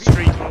ahead in the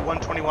street.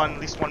 121, at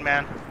least one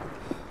man.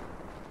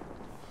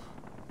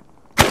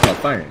 Oh,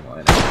 firing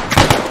line.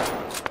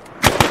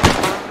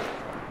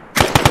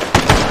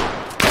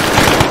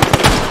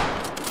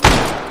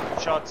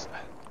 Shots.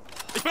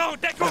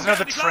 There's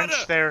another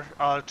trench there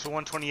to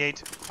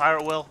 128. Fire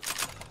at will.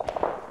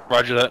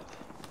 Roger that.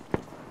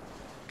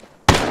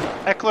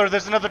 Eckler,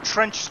 there's another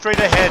trench straight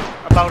ahead,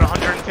 about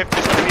 150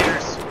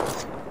 meters.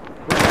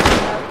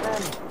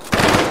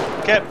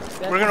 Okay,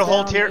 we're gonna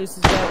hold here.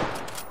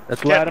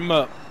 Let's light him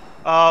up.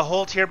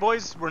 Hold here,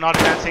 boys. We're not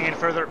advancing any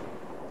further.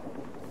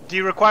 Do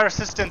you require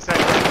assistance,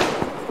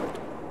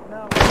 Eckler?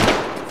 No.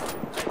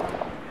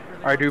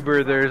 Alright,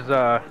 Uber, there's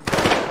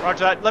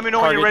Roger that. Let me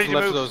know when you're ready to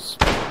left move. of those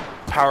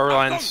power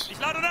lines. We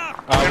got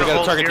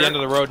a target at the end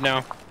of the road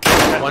now.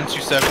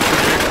 127.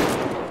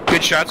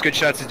 Good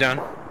shots, he's down.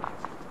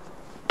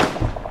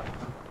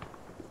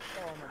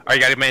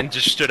 Alright, you got a man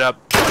just stood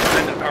up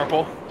behind the power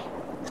pole.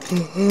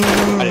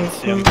 I didn't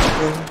see him.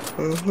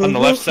 On the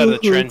left side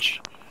of the trench.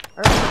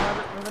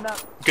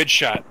 Good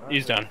shot.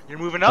 He's done. You're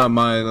moving up?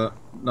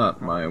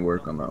 Not my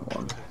work on that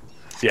one.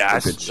 Yeah,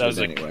 that was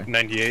like anyway.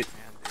 98.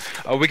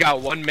 We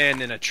got one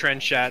man in a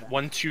trench at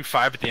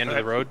 125 at the end of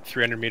the road,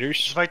 300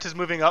 meters. Zvita's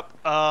moving up.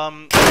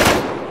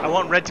 I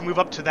want red to move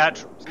up to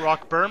that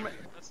rock berm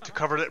to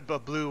cover the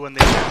blue when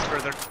they advance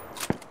further.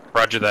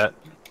 Roger that.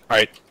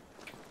 Alright.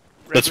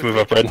 Let's move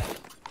up, red.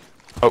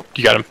 Oh,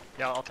 you got him.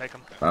 Yeah, I'll take him.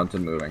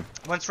 Mountain moving.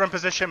 Once we're in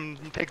position,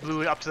 take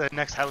blue up to the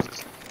next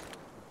houses.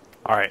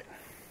 Alright.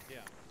 Yeah.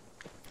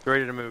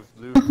 Ready to move,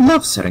 blue. I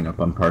love setting up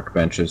on park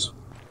benches.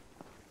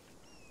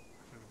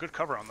 Good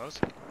cover on those.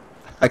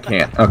 I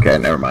can't. Okay,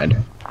 never mind.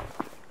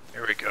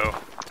 There we go.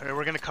 Alright,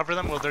 we're gonna cover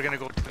them. Well, they're gonna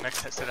go to the next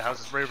set of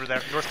houses right over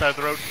there, north side of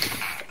the road.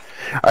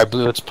 Alright,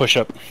 blue, let's push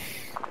up.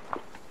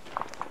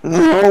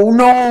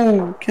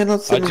 No,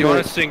 cannot sing. Do you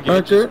want to sing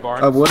Gage's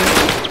Barn? I wouldn't.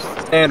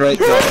 Stand right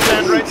there.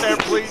 Stand right there,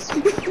 please.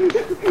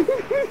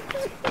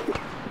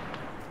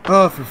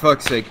 Oh, for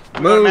fuck's sake.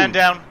 Move! One man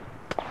down.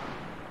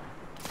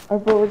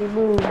 I've already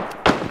moved.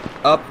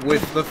 Up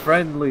with the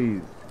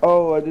friendlies.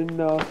 Oh, I didn't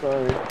know,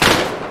 sorry.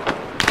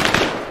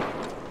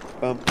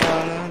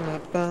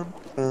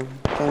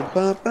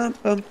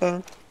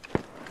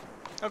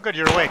 Oh good,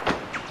 you're awake.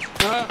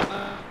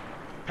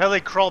 Pele,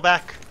 crawl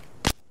back.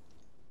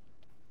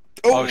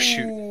 Oh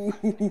shoot.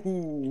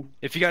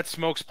 If you got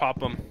smokes, pop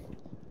them.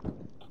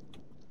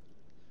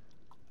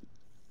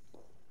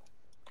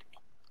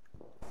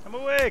 I'm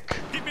awake.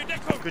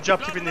 Good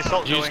job keeping the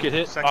assault Did you going. just get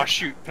hit? Second. Oh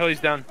shoot, Pele's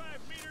down.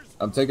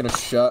 I'm taking a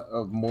shot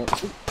of more.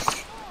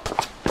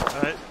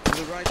 Alright. To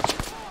the right.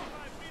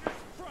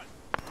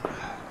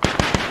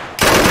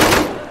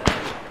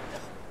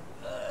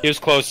 He was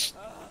close.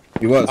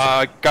 He was.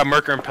 Got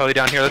Merker and Pele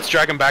down here. Let's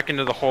drag him back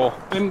into the hole.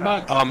 I'm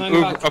back.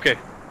 Okay.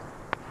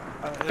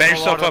 Band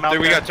yourself up. There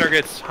we got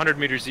targets 100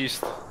 meters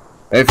east.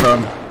 Hey,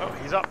 from. Oh,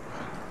 he's up.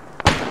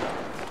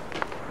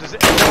 Does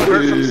anyone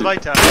hurt from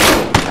Zvita?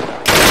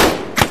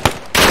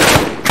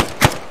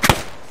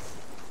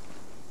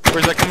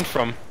 Where's that coming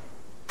from?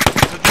 So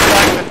just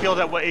back in the field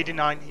at what,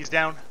 89. He's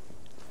down.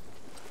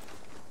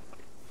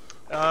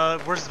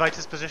 Where's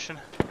Zvita's position?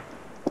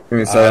 Give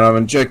me a second, I'm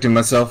injecting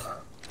myself.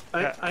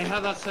 I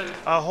had that set.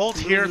 Hold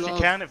here if you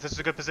can, if this is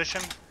a good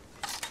position.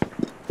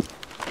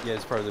 Yeah,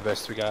 it's probably the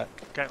best we got.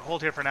 Okay,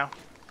 hold here for now.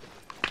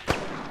 That's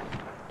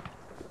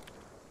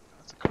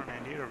a car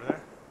 98 over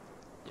there.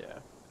 Yeah.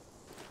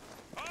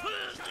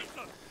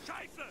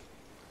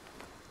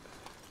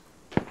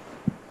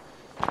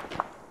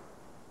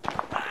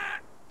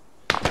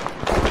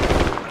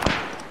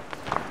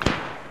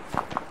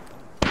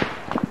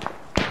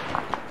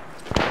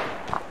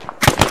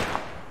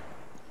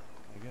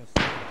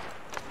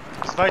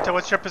 Zvita,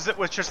 what's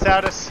your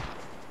status?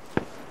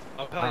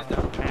 Oh, Pele's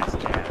down.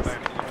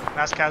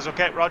 Maskaz,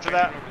 okay, roger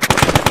that.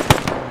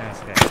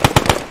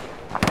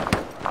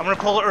 I'm gonna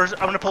pull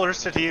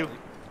Ursta to you.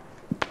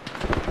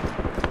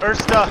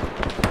 Ursta!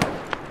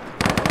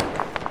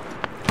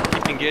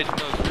 Keep engaging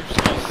those roof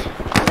skis.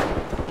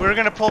 We're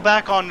gonna pull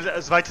back on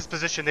Zvita's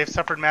position. They've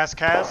suffered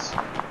Maskaz.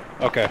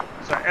 Okay.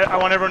 So I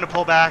want everyone to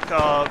pull back.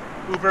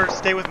 Uber,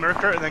 stay with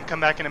Merker, and then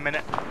come back in a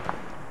minute.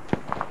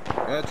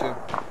 Gotcha.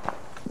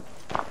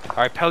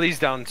 Alright, Pele's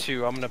down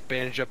too. I'm gonna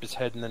bandage up his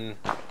head and then...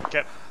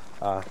 Okay.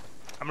 I'm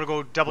gonna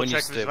go double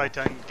check with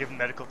Zvita and give him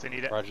medical if they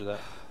need it. Roger that.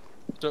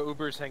 So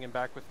Uber's hanging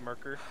back with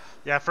Merker?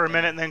 Yeah, for a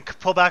minute, and then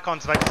pull back on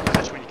Zvita's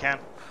position when you can.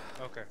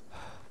 Okay.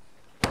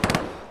 The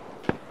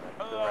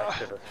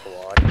rest of the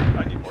squad.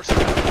 I need more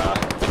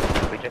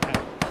stuff. We just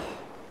have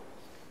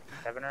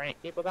 7 or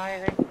 8 people die, I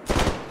think.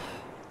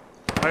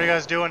 How are you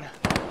guys doing?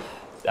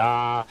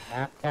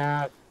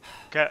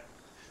 Okay.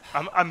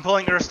 I'm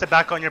pulling Ursta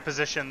back on your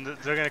position.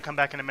 They're gonna come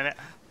back in a minute.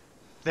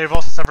 They've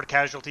also suffered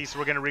casualties, so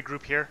we're gonna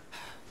regroup here.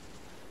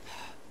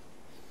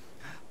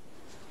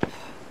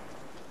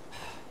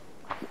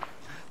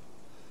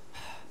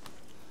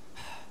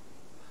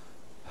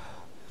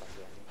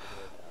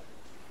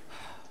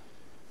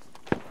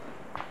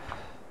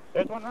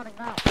 There's one running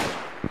now.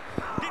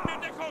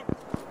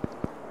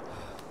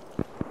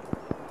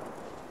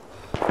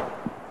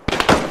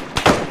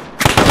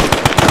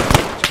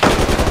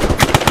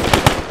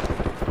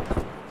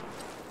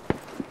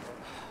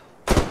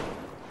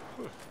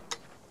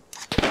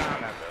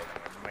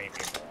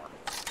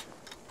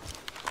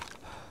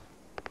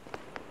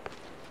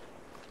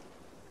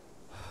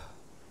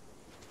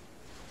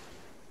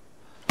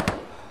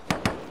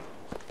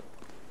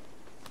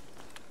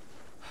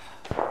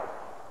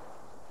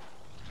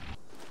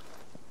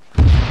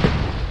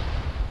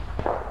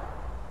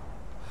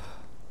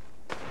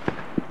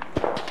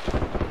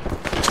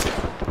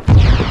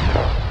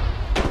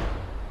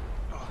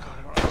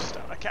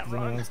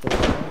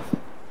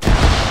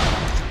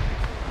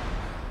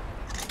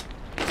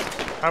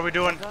 How are we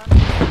doing?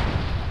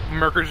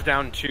 Merker's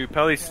down too.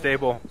 Pele's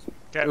stable.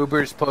 Okay.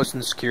 Uber's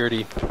posting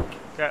security.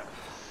 Okay.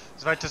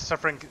 Zvita's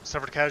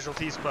suffered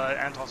casualties, but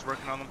Anton's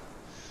working on them.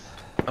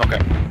 Okay.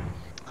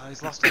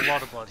 He's lost a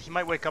lot of blood. He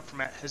might wake up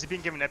from it. Has he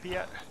been given epi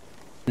yet?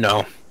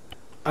 No.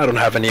 I don't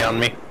have any on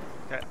me.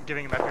 Okay, I'm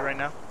giving him epi right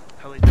now.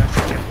 Hell, he's dead.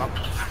 Get him up.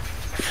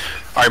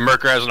 Alright,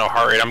 Merker has no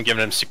heart rate. I'm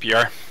giving him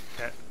CPR.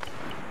 Okay.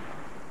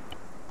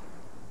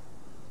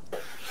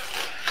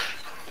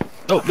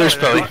 Oh, there's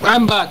Pelly.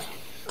 I'm back.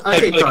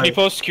 Hey, can you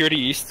post security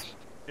east?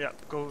 Yeah,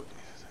 go.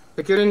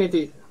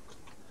 Security.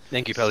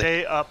 Thank you, Pelly.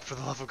 Stay up, for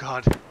the love of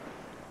God.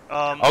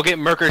 I'll get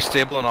Merker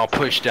stable and I'll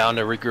push down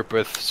to regroup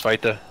with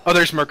Svita. Oh,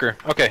 there's Merker.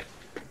 Okay.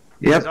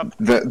 Yep,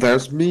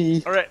 there's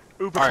me. Alright,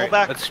 Uber, pull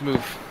back. Let's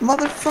move.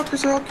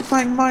 Motherfuckers are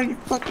occupying my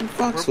fucking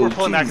foxhole. We're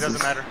pulling back, it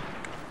doesn't matter.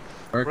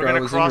 Merker, We're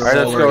gonna cross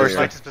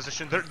Svita's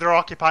position. They're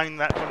occupying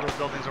that one of those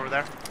buildings over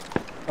there.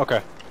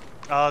 Okay.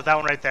 That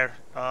one right there.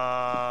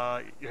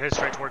 You're headed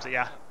straight towards it,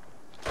 yeah.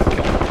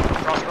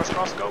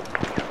 Cross, go.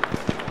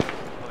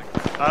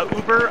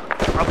 Uber,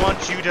 I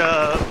want you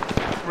to...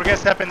 We're gonna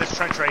step in this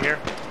trench right here.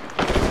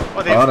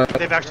 Oh,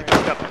 they've actually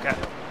moved up, okay.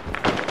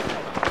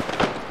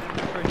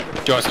 Do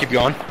you want us to keep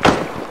going?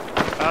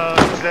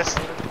 Who's this?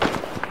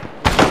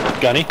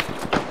 Gunny?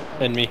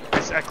 And me.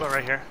 It's Eckler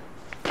right here.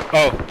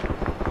 Oh.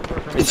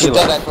 It's a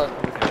dead Eckler.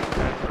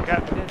 Okay.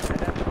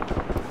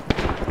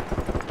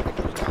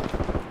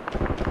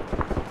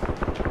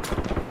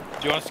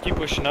 Do you want us to keep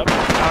pushing up?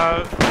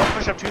 Don't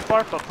push up too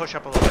far, but push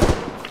up a little bit.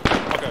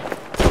 Okay.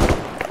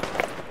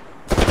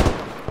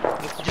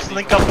 Just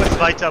link up with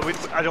Vita.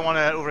 I don't want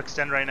to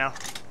overextend right now.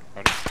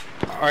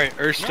 Alright,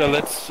 Ursta,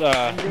 let's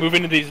move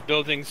into these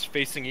buildings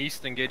facing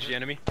east, engage the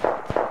enemy.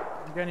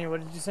 Gunny, what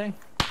did you say?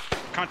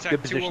 Contact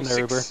Good position there,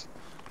 Uber.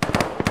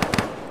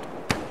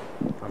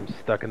 I'm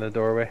stuck in the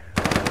doorway.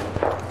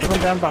 Someone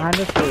down behind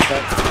us, or is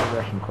that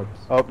Russian corpse?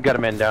 Oh, got a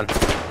man down. No,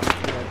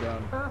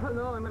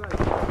 I'm alive.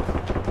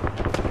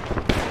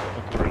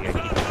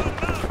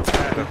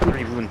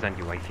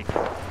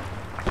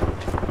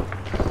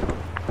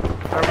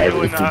 I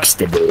will fix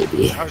the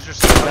baby. How's your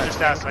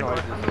stats,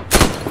 Eckler?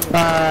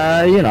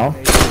 You know,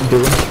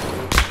 doing.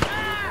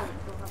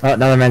 Oh,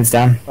 another man's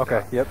down.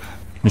 Okay, yep.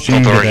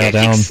 Machine gun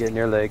down. Get in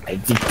your leg. I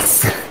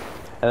fix.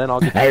 And then I'll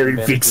get I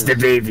will fix the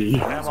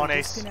baby. I'm on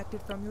ace.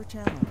 Disconnected from your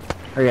channel.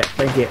 Okay,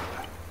 thank you.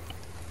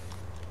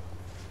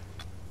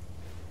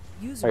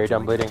 User Are you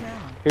done joined your bleeding?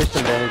 channel. Here's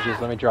some bandages,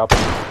 let me drop them.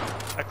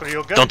 Eckler,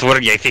 you good? Don't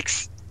worry, I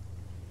fix.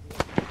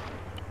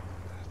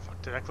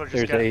 Fuck, did Eckler just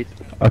There's get 8.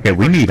 Okay,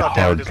 we Eckler need just got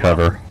downed hard as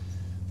cover. well.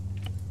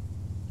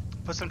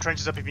 Put some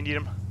trenches up if you need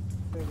them.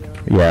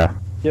 Yeah.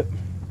 Yep.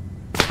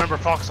 Remember,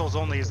 foxholes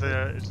only is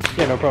the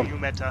Yeah, no problem. new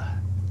meta.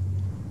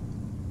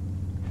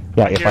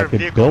 Yeah, I if hear I a could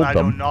vehicle build and I do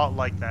them. not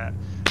like that.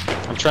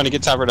 I'm trying to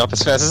get Tyrant up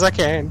as fast as I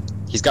can.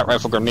 He's got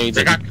rifle grenades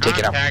We and got he can take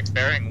it out. contact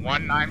bearing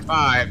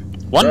 195.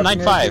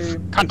 195.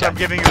 I'm Contact.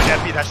 giving you an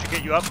epi, that should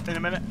get you up in a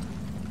minute.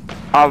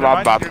 You're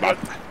good.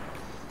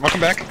 Welcome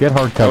back. Get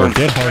hard cover.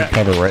 Get hard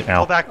cover right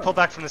now. Pull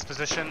back from this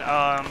position.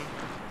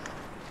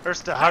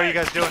 Ursta, how are you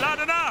guys doing?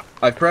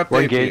 I prepped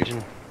We're AP.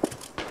 engaging.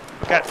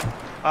 Okay.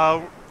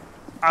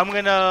 I'm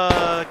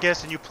gonna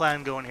guess a new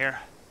plan going here.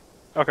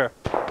 Okay.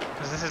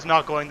 Because this is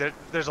not going there.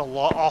 There's a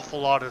awful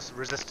lot of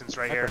resistance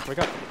right here. We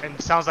got. And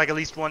it sounds like at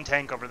least one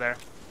tank over there.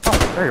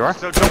 Oh, there you are.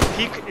 So don't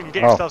peek and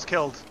get yourselves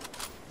killed.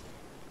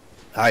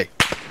 Hi.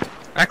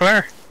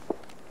 Eckler.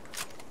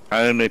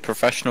 I'm a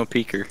professional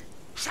peeker.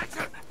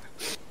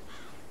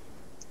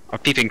 I'm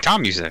peeping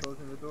Tom music.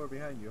 Closing the door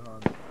behind you,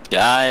 Han.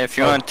 Yeah, if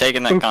you want to take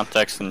in that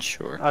context, then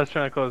sure. I was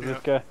trying to close this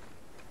guy.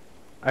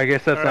 I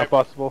guess that's Alright.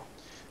 not possible.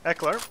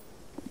 Eckler,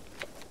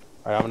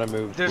 Alright, I'm gonna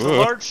move. there's a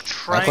large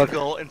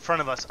triangle in front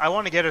of us. I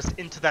want to get us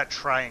into that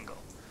triangle.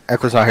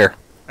 Eckler's not here.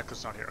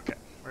 Eckler's not here. Okay.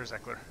 Where's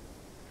Eckler?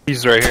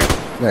 He's right here.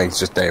 Yeah, he's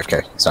just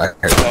AFK. He's not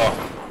here.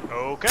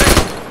 Oh. Okay.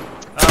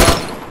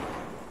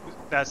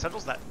 That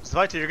settles that.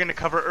 Zvita, you're going to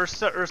cover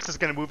Ursa. Ursa's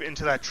going to move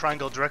into that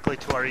triangle directly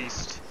to our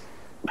east.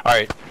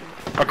 Alright.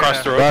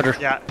 Across the road. Roger.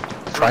 Yeah.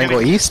 So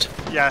Triangle east?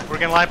 Yeah, we're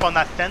going to line up on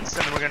that fence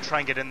and then we're going to try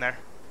and get in there.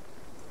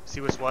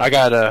 See what's what. I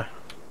got a...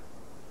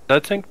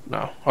 That tank?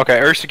 No. Okay,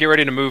 Ursa, get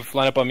ready to move.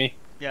 Line up on me.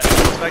 Yeah,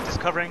 Zvita's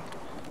covering.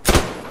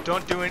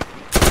 Don't do it.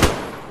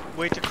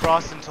 Wait to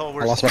cross until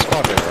we're... I lost my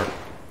spot there.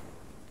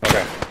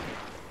 Okay.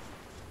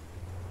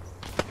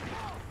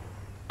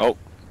 Oh.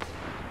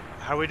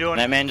 How are we doing?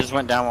 That man just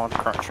went down while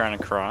trying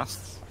to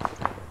cross.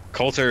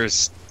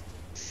 Coulter's...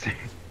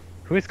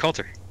 Who is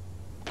Coulter?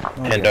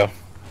 Hendo.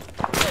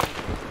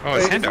 Oh,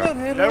 it's Hendo.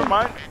 Never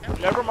mind.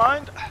 Never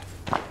mind.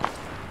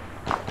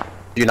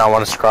 Do you not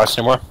want us to cross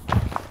anymore?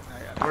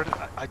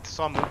 I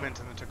saw movement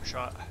and then took a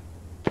shot.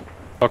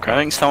 Okay. I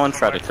think someone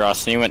tried to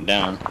cross and he went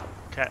down.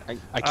 Okay.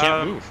 I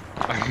can't move.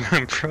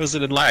 I'm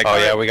frozen in lag. Oh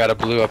yeah, we got a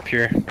blue up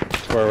here.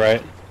 To our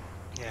right.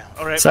 Yeah.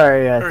 Alright.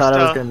 Sorry, I thought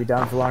I was going to be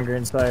down for longer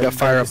inside. Got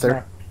fire up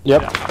there.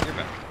 Yep.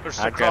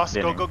 Ursa, cross.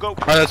 Go, go, go.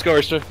 Alright, let's go,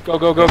 Ursa. Go,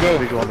 go, go, go.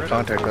 We go under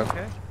contact though.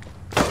 Okay.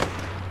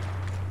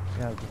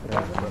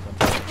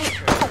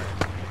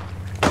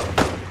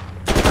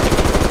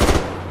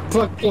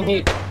 Fucking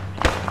hate.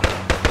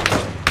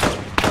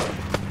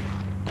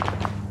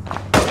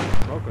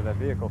 Smoke with that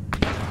vehicle.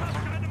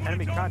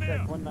 Enemy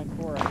contact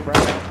 194 on the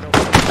ground.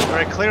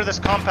 Alright, clear this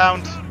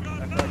compound.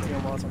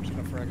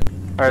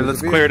 Alright,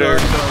 let's clear it.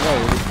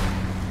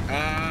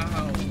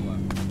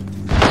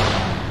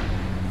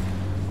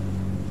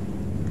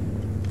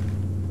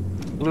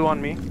 Blue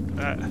on me.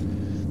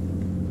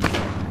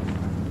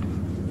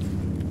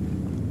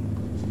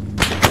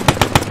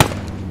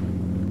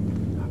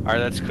 Alright,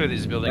 let's clear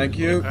these buildings. Thank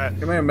you.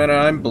 Give me a minute,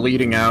 I'm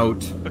bleeding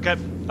out. Okay,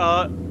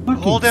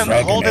 hold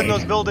in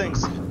those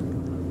buildings.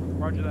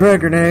 Frag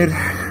grenade.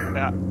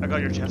 Yeah, I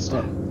got your chest.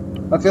 I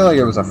feel like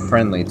it was a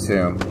friendly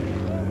too.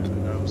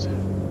 Who knows?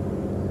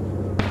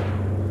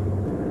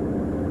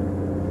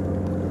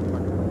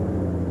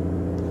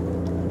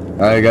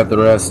 I got the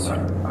rest. Okay.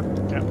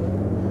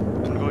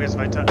 I'm gonna go get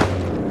Svita.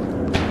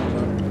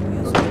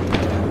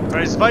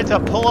 Alright, Svita,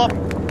 pull up!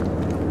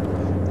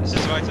 This is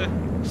Svita.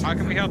 How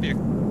can we help you?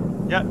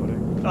 Yeah,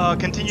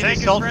 continue to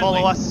assault,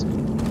 follow us.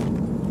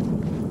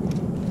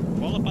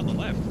 Fall up on the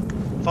left.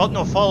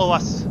 Follow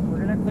us. We're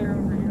gonna clear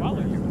over here.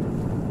 Follow you.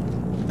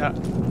 Yeah.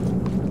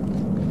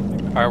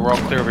 Alright, we're all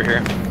clear over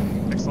here.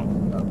 Excellent.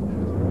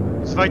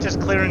 Svita's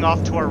clearing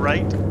off to our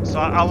right, so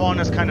I want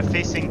us kind of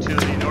facing to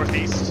the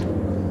northeast.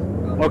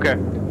 Okay.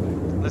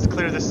 Let's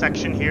clear this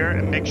section here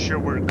and make sure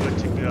we're good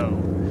to go.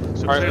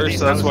 So Alright,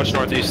 first let's watch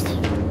northeast.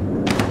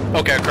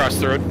 Okay, across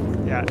the road.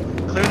 Yeah,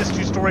 clear this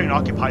 2-story and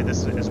occupy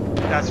this.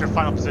 That's your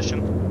final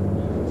position.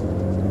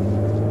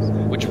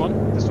 Which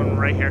one? This one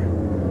right here.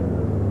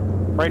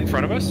 Right in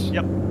front of us?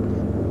 Yep.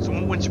 So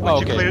once you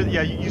okay. clear,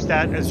 yeah, you use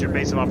that as your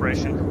base of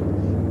operation.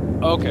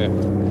 Okay.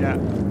 Yeah.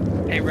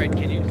 Hey, Red,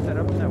 can you set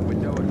up in that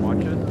window and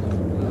watch us?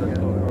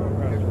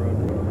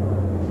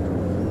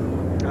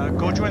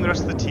 Go join the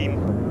rest of the team.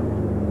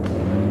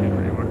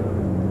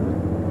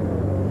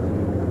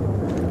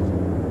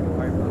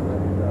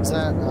 Is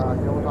that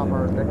hilltop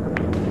our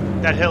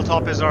objective? That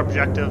hilltop is our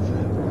objective.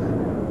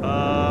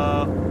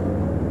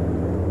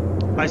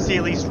 I see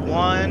at least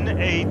one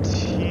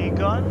AT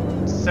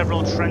gun,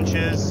 several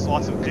trenches,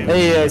 lots of dudes.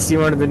 Hey, I see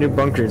one of the new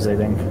bunkers, I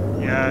think.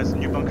 Yeah,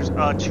 new bunkers.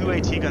 2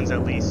 AT guns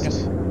at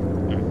least.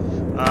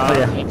 Oh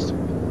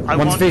yeah.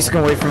 One's facing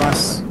away from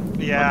us.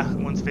 Yeah,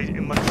 one's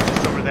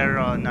just over there,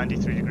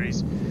 93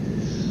 degrees.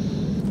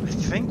 I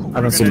think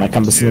I don't see my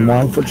compass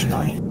anymore,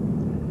 unfortunately.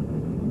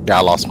 Yeah,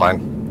 I lost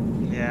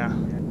mine. Yeah.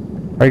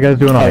 How are you guys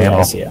doing on the I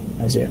hill? see it.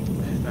 I see it.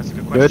 That's a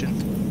good question.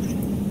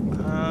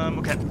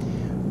 Okay.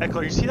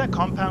 Eckler, you see that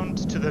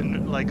compound to the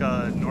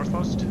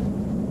northmost?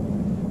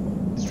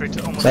 Straight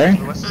to almost to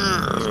the west.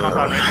 This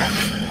compound right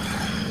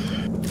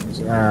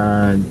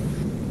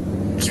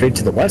here. Straight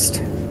to the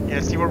west.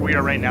 Yeah, see where we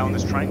are right now in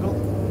this triangle?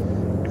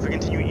 If we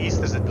continue east,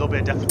 there's a little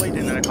bit of defilade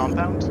and then a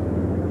compound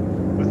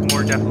with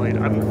more defilade.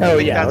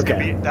 That's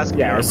gonna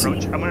be our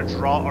approach. I'm gonna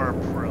draw our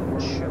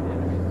approach.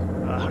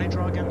 How do you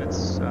draw again?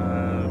 It's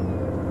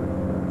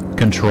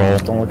Control.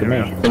 Don't look at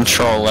me.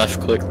 Control left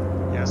click.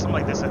 yeah, something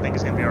like this. I think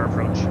is gonna be our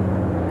approach.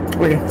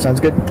 Okay, sounds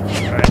good.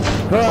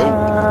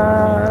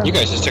 Alright. You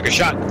guys just took a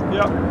shot.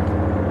 Yep.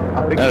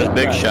 That was a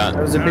big shot.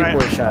 That was a big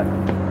boy shot.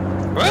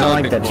 I don't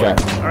like that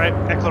shot. Alright,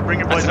 Eckler, bring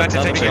your boys up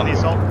to begin the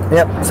assault.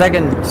 Yep,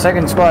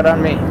 second squad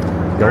on me.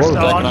 First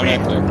on me.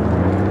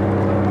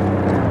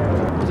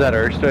 Is that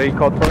Ersta you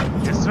called for?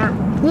 Yes, sir.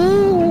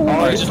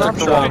 Oh, just took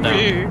the wall down.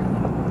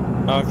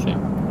 Okay.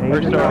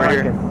 Ersta over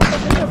here. I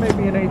think that may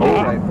be an AT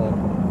rifle.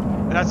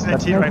 That's an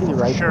AT rifle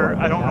for sure.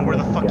 I don't know where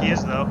the fuck he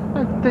is though.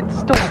 That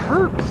still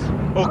hurts.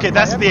 Okay,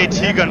 that's the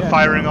AT gun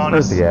firing on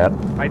us. Where's he at?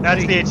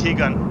 That's the AT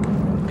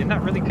gun. You're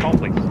not really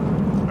complex.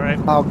 Alright.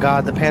 Oh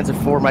god, the Panzer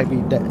IV might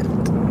be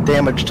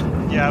damaged.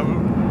 Yeah,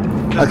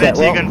 there's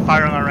the AT gun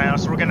firing around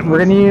us, so we're gonna move.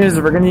 We're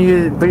gonna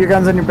use. Put your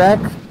guns on your back,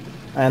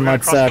 and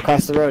let's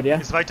cross the road. Yeah.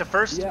 Is Vita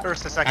first, or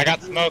Ersta second? I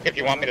got smoke if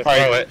you want me to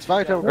throw it.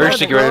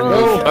 Ersta, get ready to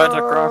move.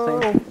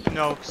 Crossing.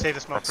 No, save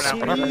the smoke for now.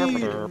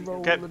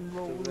 Okay.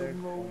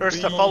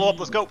 Ersta, follow up.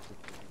 Let's go.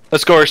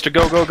 Let's go, Ersta.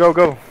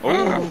 Go.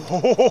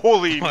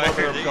 Holy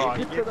mother of God.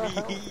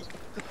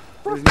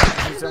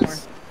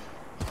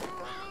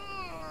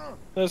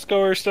 Let's go,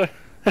 Ersta.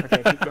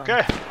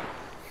 Okay.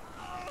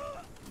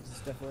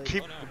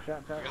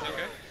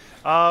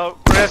 We're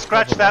gonna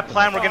scratch that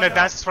plan. We're gonna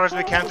advance as far as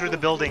we can through the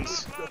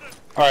buildings.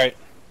 Alright.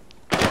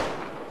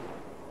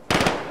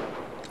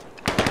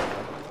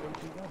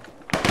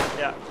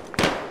 Yeah.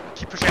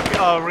 Keep pushing. We're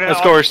gonna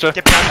Let's go, Ersta.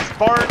 Get behind this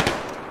barn.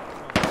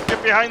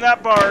 Get behind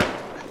that barn.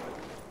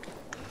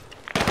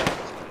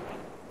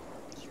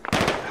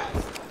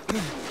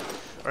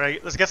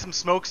 Alright, let's get some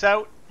smokes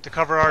out to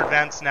cover our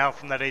advance now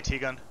from that AT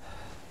gun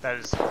that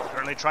is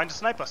currently trying to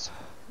snipe us.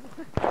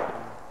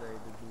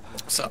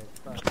 What's up?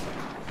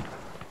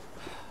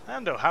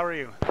 Ando, how are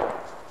you?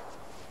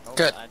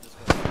 Good.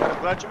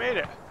 Glad you made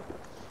it.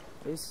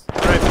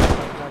 Alright,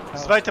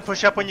 Svite to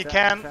push up when you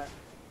can.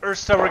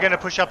 Ersta, we're gonna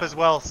push up as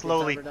well,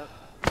 slowly.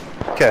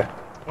 Okay.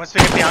 Once we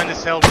get behind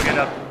this hill, we're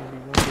gonna...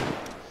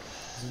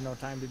 There's no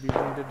time to be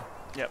wounded.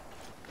 Yep.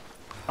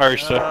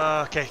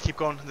 Ersta. Okay, keep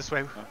going this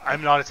way.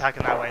 I'm not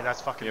attacking that way,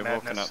 that's fucking You're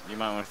madness. woken up. You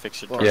might want to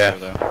fix your torso, yeah.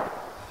 though.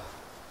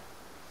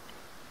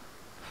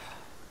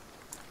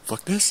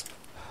 Fuck this.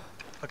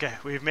 Okay,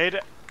 we've made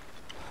it.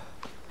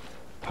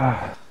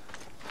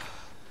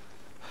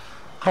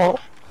 Oh.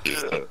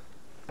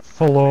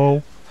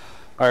 Hello.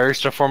 Alright,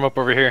 Ursta, form up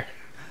over here.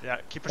 Yeah,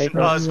 keep pushing.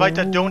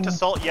 Svita, don't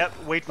assault yet.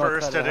 Wait for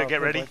Ursta to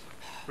get ready.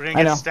 We're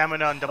gonna get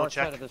stamina and double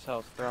check. Of this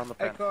house. They're on the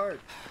pen.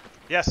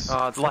 Yes.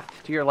 It's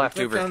left. To your left,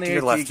 Uber. down the To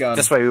your left. gun.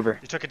 This way, Uber.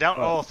 You took it down?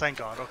 Oh, thank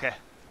God. Okay.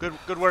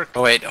 Good work.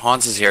 Oh wait,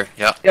 Hans is here.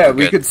 Yeah. Yeah,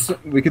 we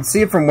could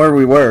see it from where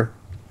we were.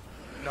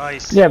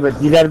 Nice. Yeah,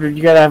 but you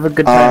gotta have a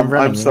good time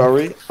running. I'm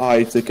sorry,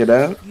 I took it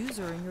out.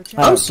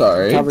 I'm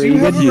sorry. Do you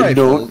have a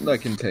rifle that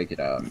can take it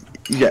out?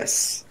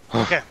 Yes.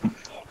 Okay.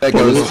 That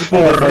goes.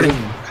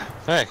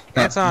 Hey,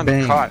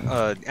 Anton caught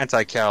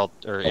anti-cal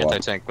or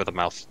anti-tank with a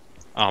mouth.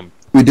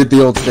 We did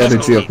the old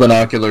strategy of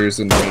binoculars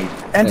and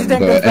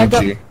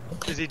MG.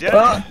 Is he dead?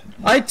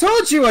 I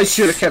told you I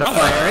should have kept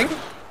firing.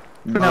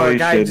 No, a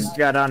guy just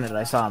got on it.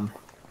 I saw him.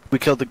 We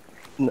killed the.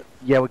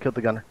 Yeah, we killed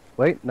the gunner.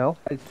 Wait, no.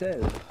 I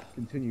said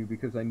continue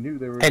because I knew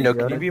they were. Hey, no,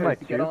 gonna can you be my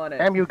get on it.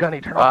 Damn you,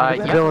 Gunny! Turn off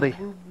Yeah. visibility.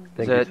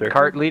 Is it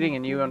cart leading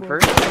and you on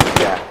first?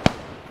 Yeah.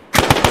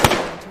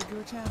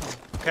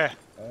 Okay.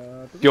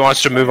 Do you want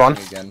us to move on?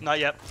 Not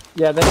yet.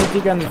 Yeah, the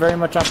AT gun's very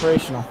much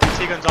operational.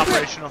 AT gun's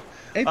operational.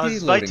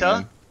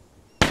 Svita.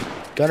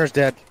 Gunner's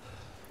dead.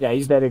 Yeah,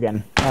 he's dead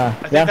again. I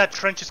think that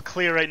trench is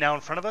clear right now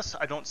in front of us.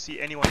 I don't see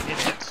anyone in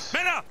it.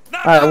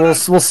 Alright, we'll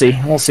see.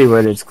 We'll see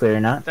whether it's clear or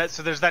not.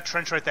 So there's that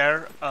trench right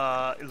there.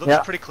 It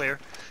looks pretty clear.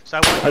 So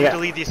I want you to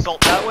lead the assault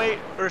that way.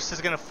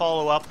 Ursa's gonna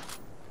follow up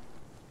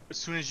as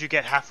soon as you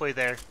get halfway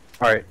there.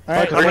 Alright.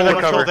 Cover them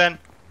until then.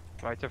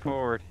 Right to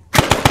forward.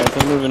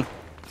 I'm moving.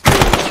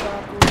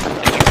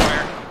 Taking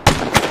fire.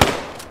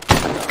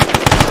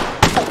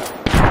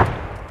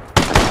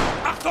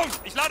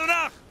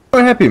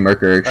 I'm happy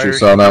Merker actually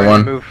saw that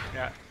one. Move.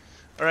 Yeah.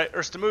 Alright,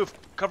 Ursa, move.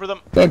 Cover them.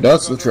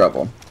 That's the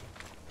trouble.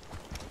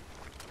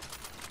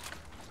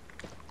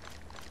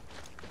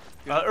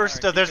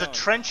 Ursa, there's a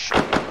trench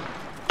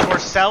to our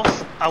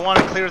south. I want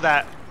to clear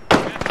that.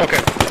 Okay.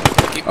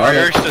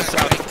 Alright. Ursa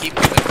south. Keep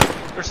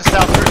moving. Ursa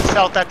south.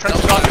 That trench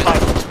is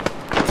occupied.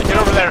 Get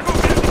over there.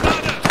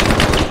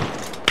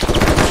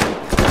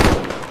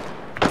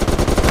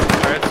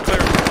 Alright, it's clear.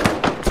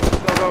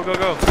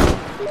 Go.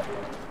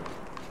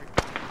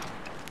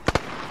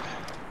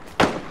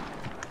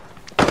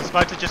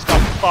 Svita just got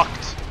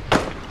fucked.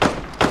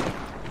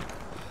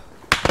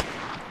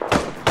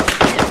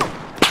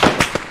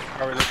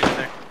 How are we looking in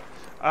there?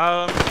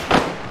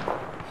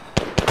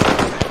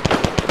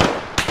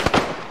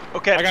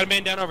 Okay. I got a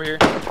man down over here.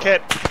 Okay.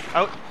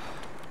 Out.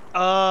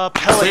 Pellet.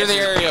 Clear the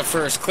area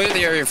first.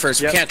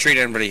 Yep. We can't treat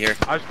anybody here.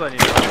 I was letting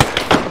you know.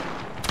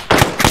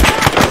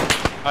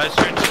 This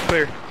trench is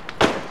clear.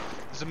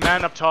 There's a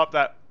man up top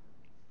that.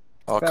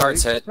 Oh,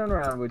 cart's hit. Turn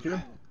around, would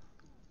you?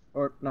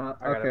 Or not?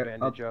 I got a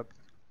bandage up.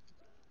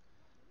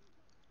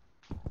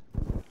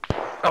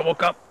 I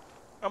woke up.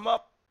 I'm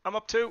up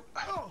too.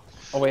 Oh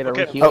wait, are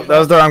we Oh, healing? that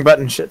was the wrong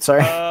button. Shit,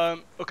 sorry.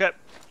 Okay.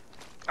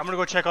 I'm gonna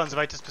go check on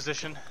Zvita's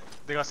position.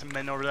 They got some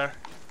men over there.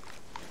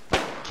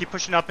 Keep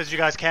pushing up as you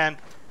guys can.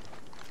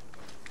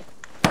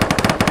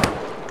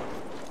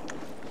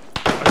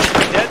 Are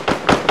you dead?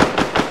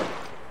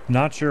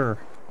 Not sure.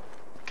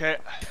 Okay.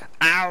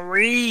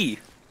 Owie!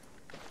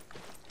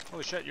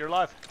 Holy shit, you're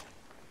alive.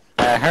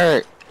 That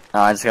hurt. Oh,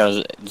 I just got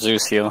a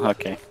Zeus heal.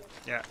 Okay.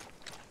 Yeah.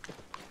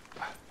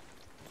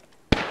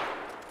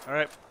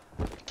 Alright.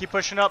 Keep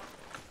pushing up.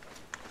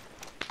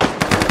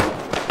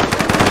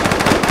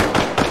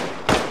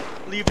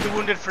 Leave the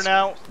wounded for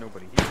now.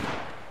 Nobody here.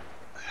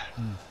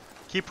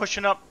 Keep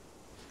pushing up.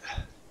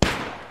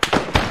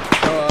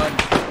 Go on.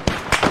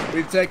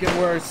 We've taken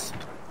worse.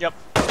 Yep.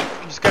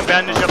 I'm just gonna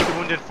bandage up the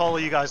wounded, follow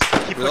you guys.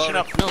 Keep pushing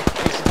up. No.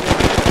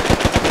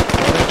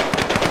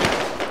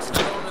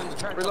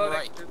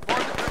 Reloading.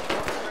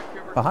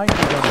 Behind you,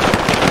 Gunner.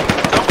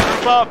 Don't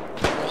move up.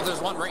 Well,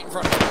 there's one right in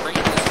front of you. Right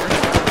in this room.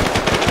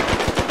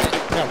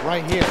 Yeah,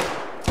 right here.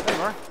 There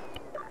you are.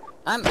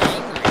 I'm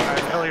angry.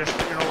 Alright, hell, you're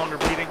no longer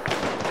bleeding.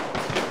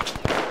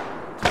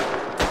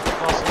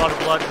 Lost a lot of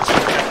blood. Just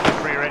protecting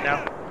free right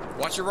now.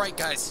 Watch your right,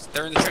 guys.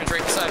 They're in the trench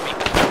right beside me.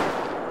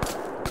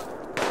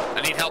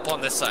 I need help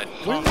on this side.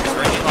 Hans is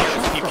right in here.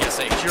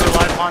 PPSH. If you're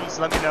alive, Hans,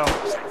 let me know.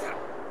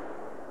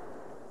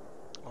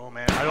 Oh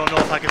man, I don't know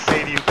if I can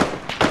save you.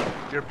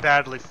 You're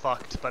badly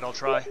fucked, but I'll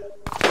try.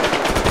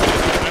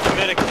 I'm a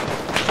medic. You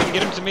can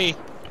get him to me.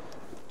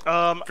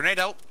 Grenade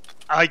out.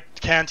 I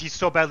can't. He's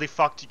so badly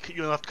fucked.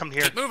 You'll have to come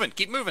here. Keep moving.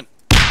 Keep moving.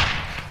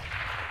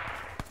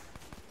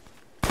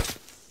 I'm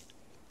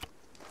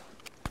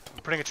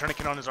putting a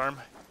tourniquet on his arm.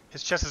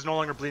 His chest is no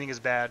longer bleeding as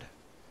bad.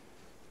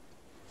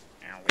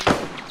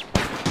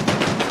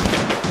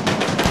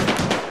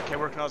 Okay,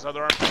 working on his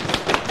other arm.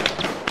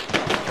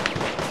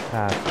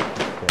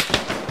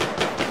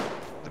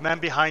 The man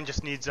behind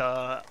just needs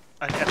an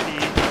FE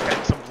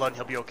and some blood.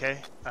 He'll be okay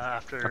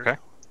after. Okay.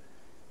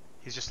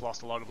 He's just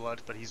lost a lot of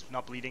blood, but he's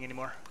not bleeding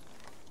anymore.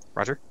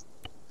 Roger.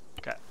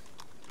 Okay.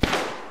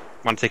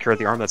 Want to take care of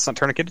the arm that's not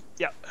tourniqueted?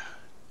 Yeah.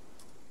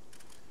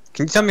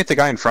 Can you tell me if the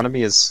guy in front of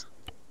me is...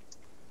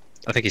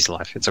 I think he's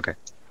alive. It's okay.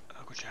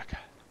 I'll go check.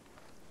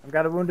 I've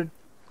got a wounded.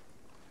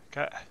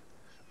 Okay.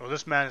 Oh,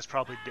 this man is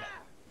probably dead.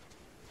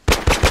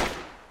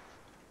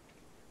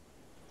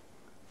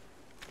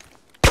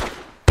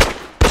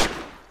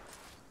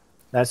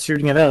 That's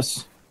shooting at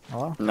us.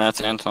 Hello? And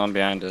that's Anton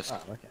behind us.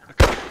 Oh, okay.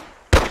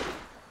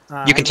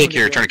 You can take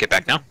your tourniquet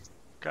back now.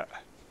 Okay.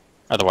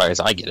 Otherwise,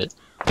 I get it.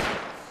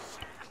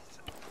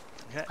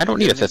 Okay. I don't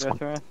need a fifth one.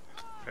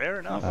 Fair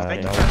enough.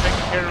 Thank you for taking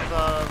care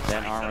of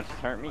that armor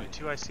hurt me.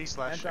 2IC /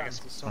 I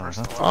guess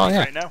Oh yeah.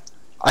 right now.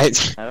 I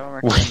don't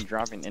recommend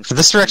dropping For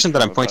this direction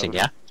that I'm pointing,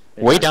 yeah?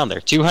 Way down there,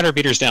 200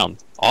 meters down,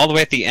 all the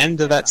way at the end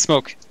of that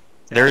smoke,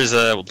 there is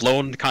a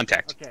lone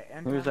contact. Okay,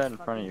 who's that in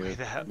front of you?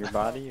 Your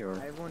body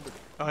or?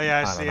 Oh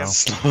yeah, I see him.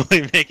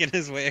 Slowly making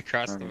his way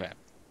across the map.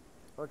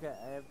 Okay,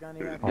 I have gone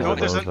here. No,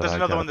 there's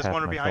another one. There's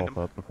one behind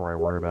him. Before I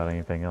worry about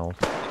anything else.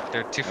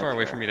 They're too far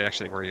away for me to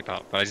actually worry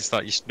about, but I just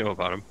thought you should know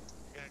about them.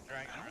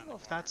 I don't know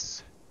if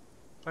that's...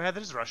 Oh yeah,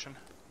 that is Russian.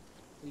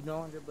 You no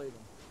longer bleeding.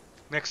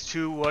 Next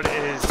to what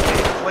is a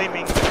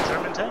flaming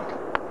German tank.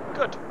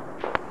 Good.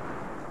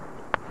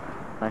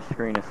 My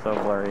screen is so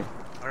blurry.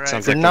 Alright.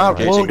 If you're not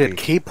wounded,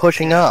 keep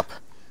pushing up.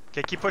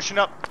 Okay, keep pushing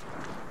up.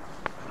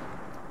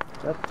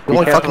 The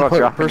only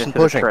fucking person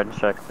pushing.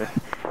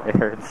 It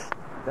hurts.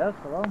 That's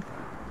hello.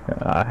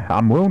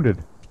 I'm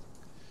wounded.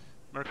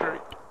 Mercury,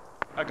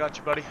 I got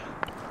you, buddy. I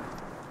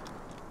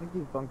think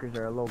these bunkers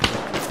are a little bit.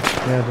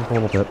 Yeah, just a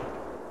little bit.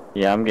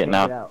 Yeah, I'm getting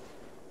out.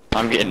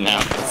 I'm getting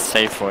out.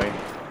 Safeway.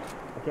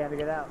 I can't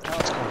get out. No.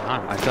 What's going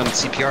on? I've done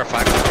CPR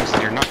 5 times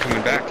and you're not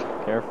coming back.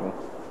 Careful.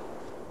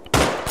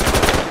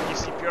 You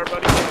CPR,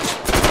 buddy.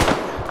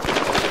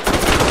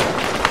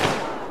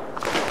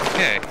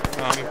 Okay,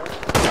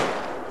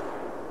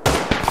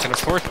 gonna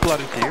force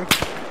blood into you.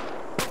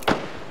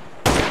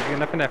 Getting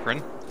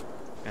epinephrine.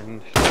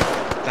 And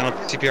down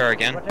with CPR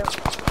again.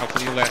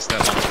 Hopefully you last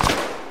that long.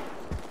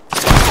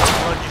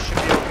 Blood, you should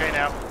be okay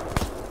now.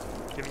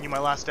 Giving you my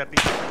last epi.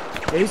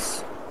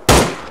 Ace?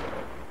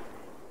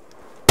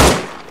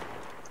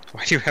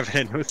 Why do you have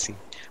adenosine?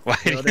 Why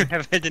do you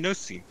have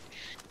adenosine?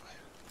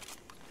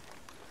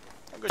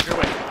 I'm good your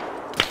way.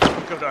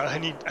 Good, I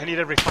need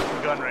every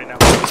fucking gun right now.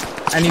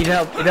 I need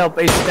help. Need help.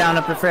 Ace is down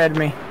up Fred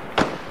me.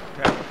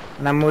 Okay.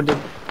 And I'm wounded.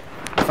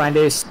 Find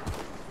Ace.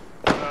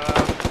 I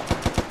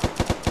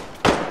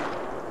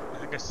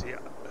think I see it.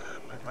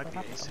 Might be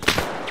Ace.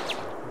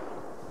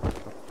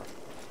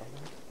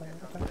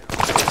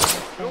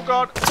 Oh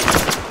god!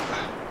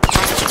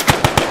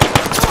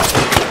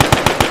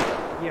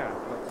 Yeah.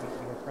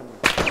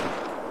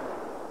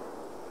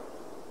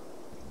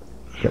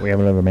 Shit, we have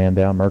another man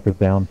down. Merker's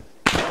down.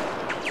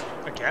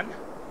 Again?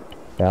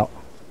 Yeah.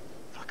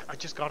 Fuck, I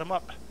just got him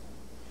up.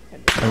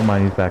 Never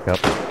mind, he's back up.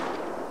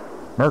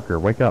 Merker,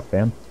 wake up,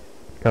 man.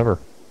 Cover.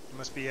 He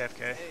must be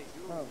AFK.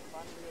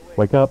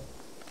 Wake up.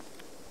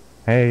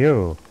 Hey,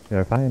 you.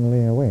 You're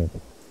finally awake.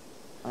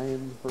 I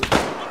am.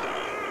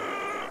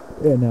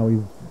 Yeah, now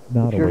he's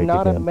not awake. If you're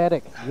not again. a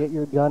medic, get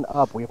your gun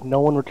up. We have no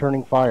one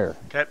returning fire.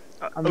 Okay.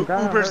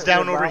 Uber's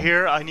down over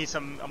here. I need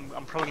some.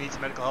 I'm probably gonna need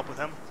some medical help with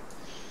him.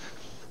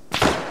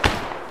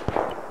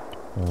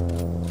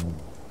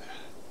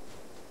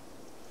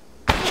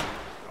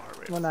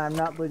 When I'm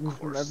not bleeding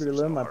from every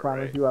limb, I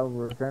promise you I will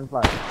return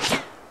fire.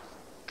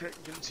 Okay,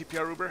 getting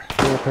CPR Uber.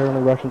 So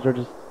apparently Russians are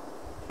just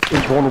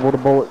invulnerable to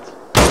bullets.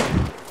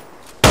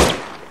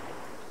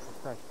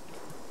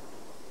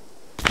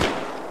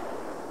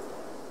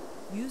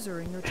 User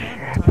in your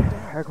channel timed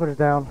out. Headquarters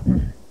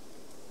down.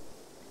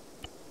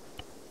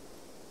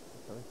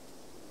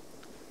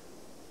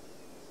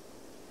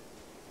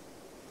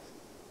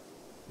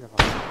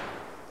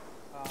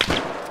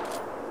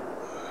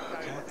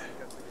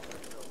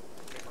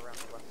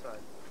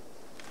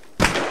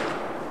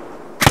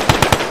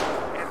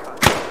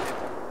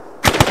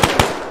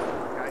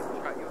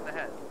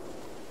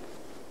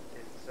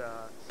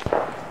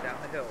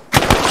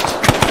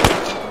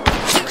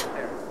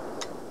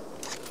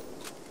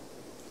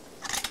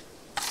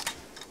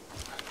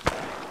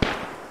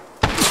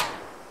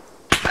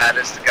 That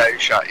is the guy who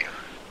shot you.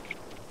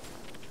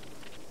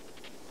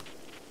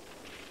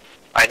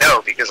 I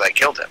know because I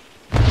killed him.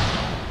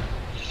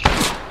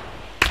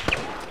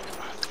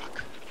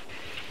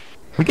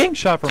 We're getting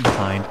shot from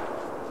behind.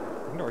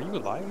 No, are you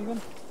alive even?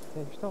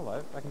 Yeah, you're still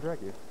alive. I can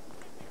drag you.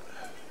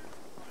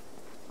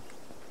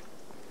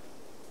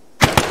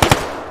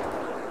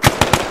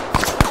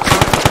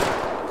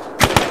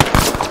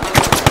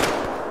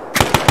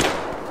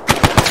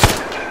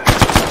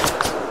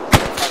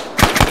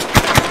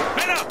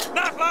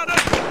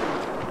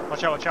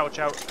 Watch out, watch out, watch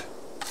out.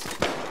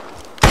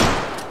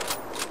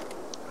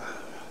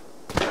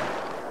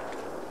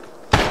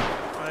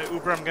 Alright,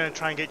 Uber, I'm gonna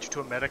try and get you to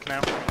a medic now.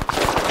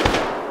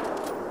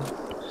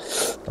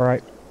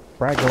 Alright,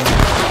 frag going.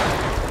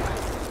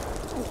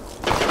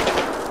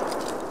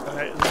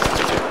 Alright,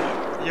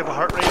 you have a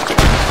heart rate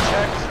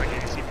check, so I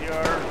give you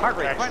CPR. Heart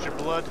rate, extra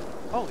blood.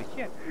 Holy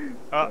shit.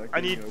 I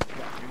need...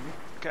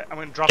 Okay, I'm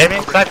gonna drop Get it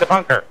inside the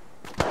bunker.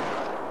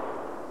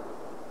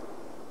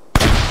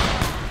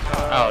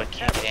 Oh,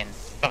 get in.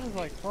 That was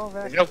like 12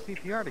 active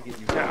CPR to get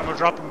you. Yeah, I'm gonna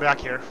drop him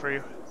back here for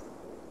you.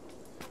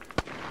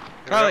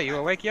 Charlie, you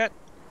awake yet?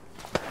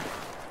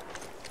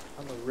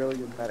 I'm a really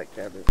good medic,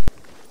 Cabot.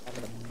 I'm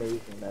an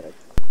amazing medic.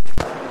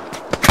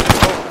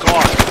 Oh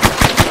god!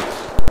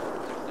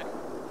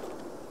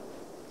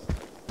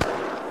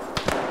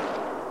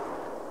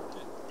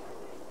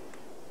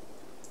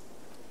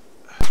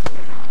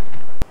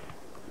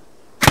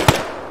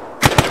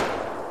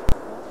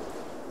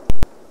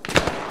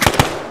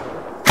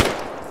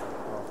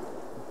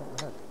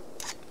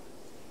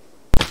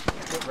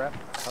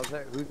 How's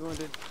that? Who's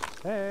wounded?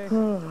 Hey.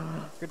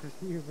 Good to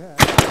see you back.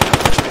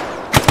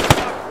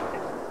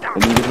 I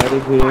need a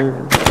medic here.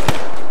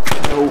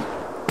 Nope.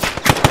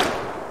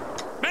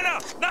 Männer,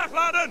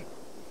 nachladen!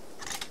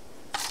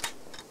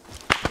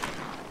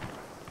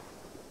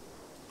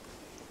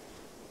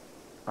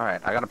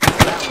 Alright, I gotta pick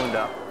that wound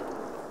up.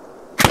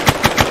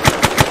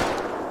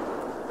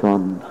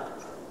 Gone.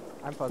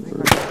 I'm fuzzy.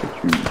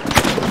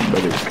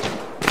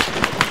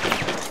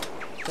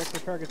 Check the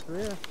target's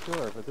rear?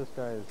 Sure, but this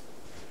guy is...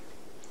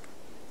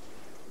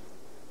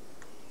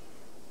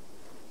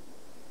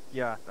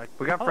 Yeah,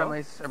 We got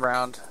friendlies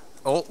around.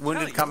 Oh,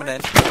 wounded coming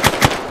in.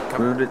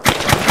 Wounded.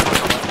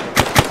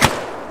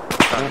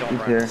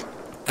 He's here.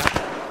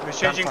 We're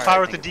changing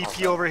fire with the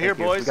DP over here,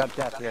 boys. We got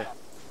death here.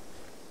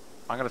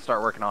 I'm gonna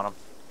start working on him.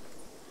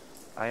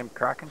 I am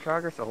cracking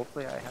Trogger, so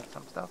hopefully I have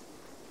some stuff.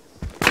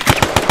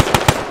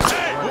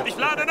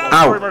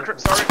 Sorry, Merker,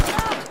 sorry.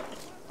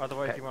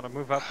 Otherwise, you want to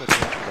move up with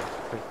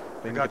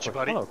the... I got you,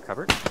 buddy. Hello,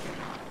 covered.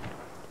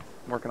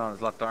 I'm working on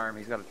his left arm.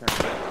 He's got to turn his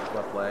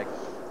left leg.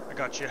 I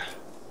got you.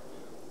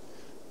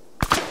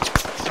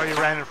 Sorry you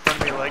ran in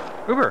front of me like...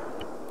 Uber!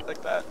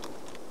 Like that.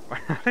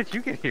 How did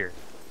you get here?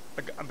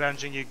 I'm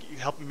bandaging you. You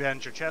help me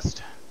bandage your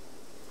chest.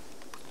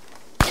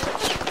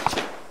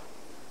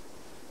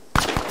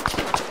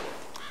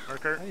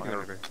 Merker,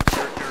 you're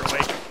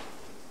awake.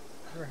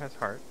 Uber has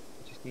heart.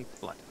 He just needs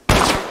blood.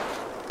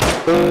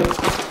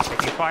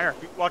 Taking fire.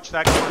 Watch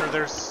that corner.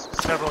 There's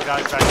several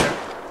guys back there.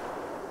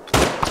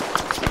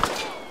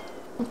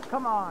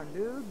 Come on,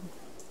 dude.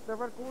 The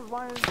red gold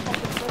line is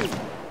fucking safe.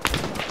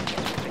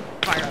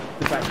 Fire.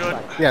 Good.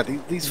 Yeah,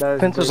 these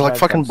fences are like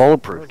fucking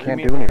bulletproof.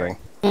 Can't do anything.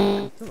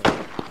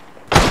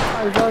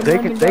 They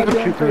can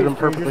shoot through them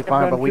perfectly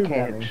fine, but we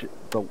can't.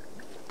 So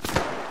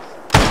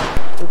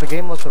the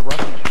game lets the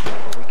Russians shoot,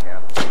 but we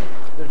can't.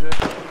 There's a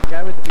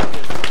guy with the DP.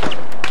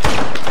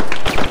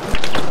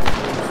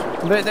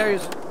 There he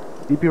is.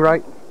 DP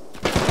right.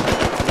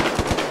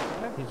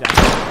 He's down.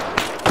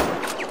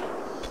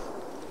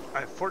 I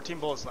have 14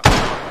 bullets left.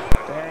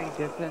 Dang,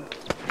 distant.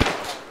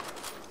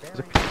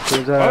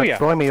 There's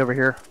throwing me over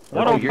here.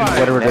 105.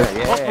 Whatever it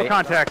is. Multiple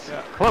contacts.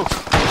 Yeah. Close.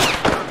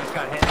 Just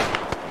got hit.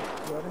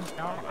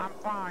 No, I'm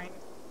fine.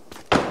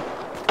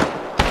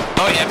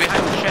 Oh yeah,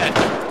 behind the shed.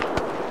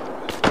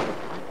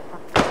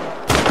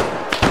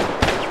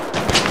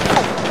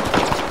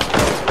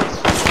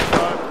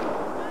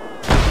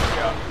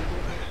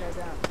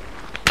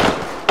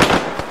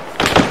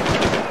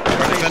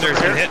 Our defender's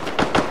been hit.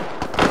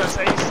 That's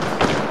ace.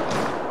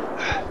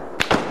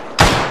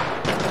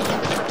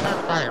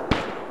 Fire.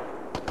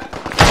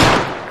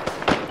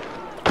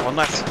 One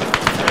left.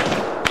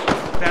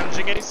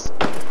 Bandaging ace.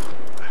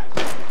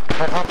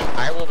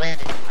 I will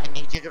bandage. I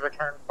need you to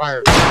return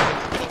fire.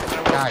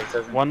 Guys,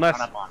 One left.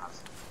 run up on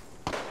us.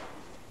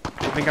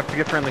 Moving up to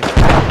get friendly.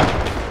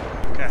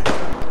 Okay.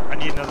 I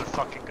need another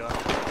fucking gun.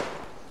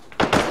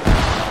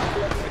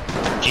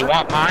 Do you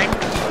want mine?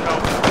 No.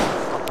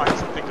 I'll find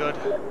something good.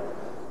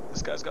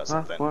 This guy's got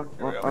something. What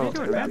Here we go. What are you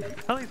doing, man?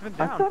 Kelly's been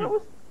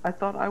down. I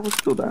thought I was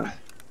still down.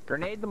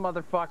 Grenade the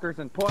motherfuckers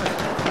and push.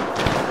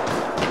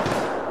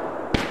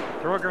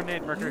 Throw a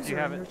grenade, Merker, if you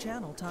have it.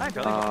 Hi,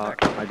 Kelly.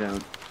 I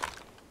don't.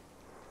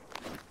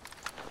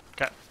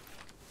 Okay.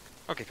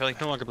 Okay, Philly,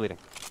 no longer bleeding.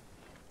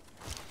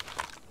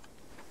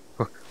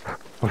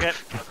 Okay.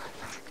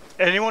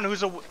 Anyone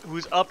who's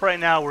up right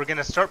now, we're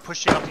gonna start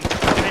pushing up and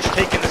finish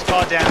taking this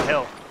goddamn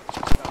hill.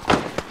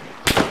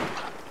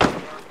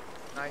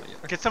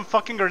 Get some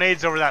fucking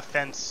grenades over that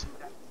fence.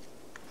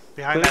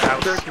 Behind that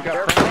house.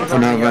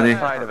 No, buddy.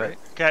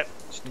 Okay.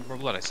 Just need more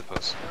blood, I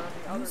suppose.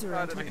 User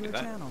entered your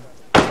channel.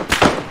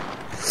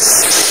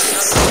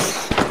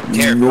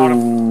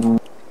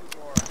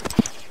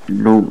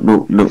 No,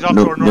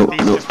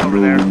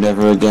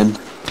 never again.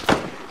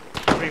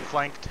 Being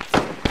flanked.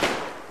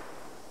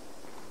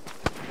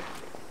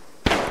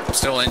 I'm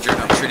still injured.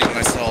 I'm treating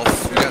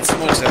myself. We got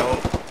smokes out.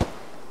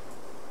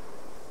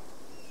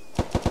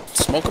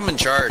 Smoke them in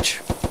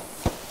charge.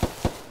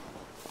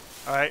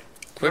 Alright.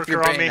 Equip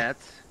your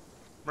bayonets.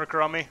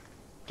 Merker on me.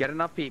 Get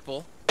enough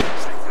people.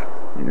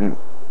 Yeah.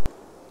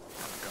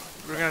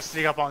 We're gonna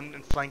sneak up on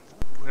and flank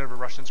whatever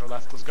Russians are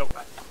left. Let's go.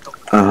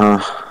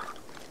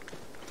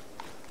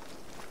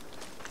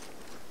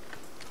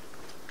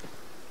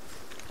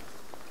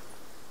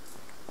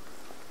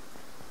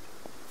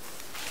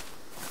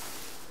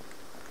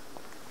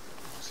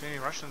 See any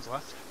Russians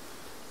left?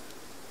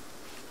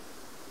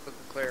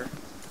 Looking clear.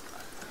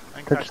 I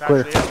think Pitch that's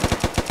clear. actually it.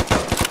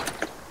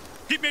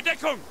 Gib mir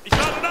Deckung! Ich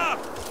lade nach!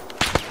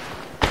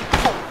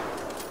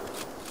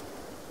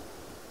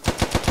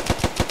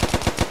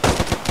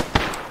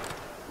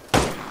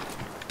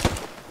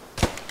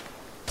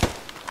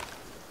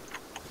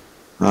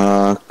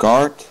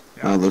 Guard?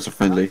 Yeah. Those are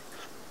friendly.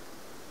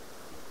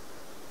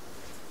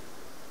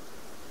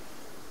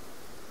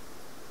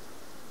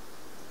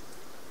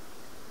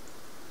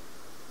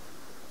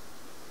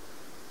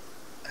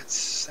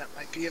 That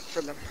might be it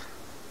for them.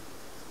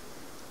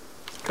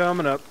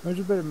 Coming up. There's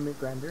a bit of meat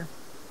grinder.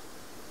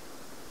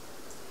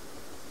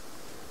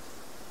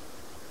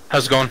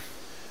 How's it going?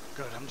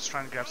 Good, I'm just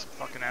trying to grab some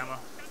fucking ammo.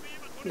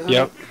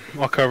 Yep,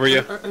 I'll cover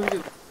you.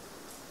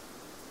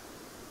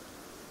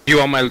 You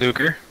want my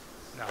Luger?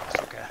 No,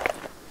 it's okay.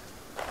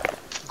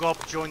 Go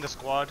up, join the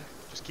squad.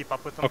 Just keep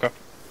up with them. Okay.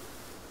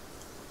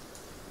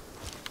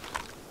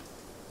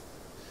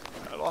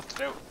 Got a lot to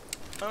do.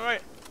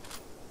 Alright.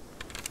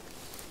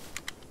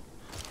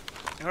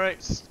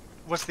 Alright,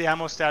 what's the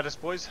ammo status,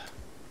 boys?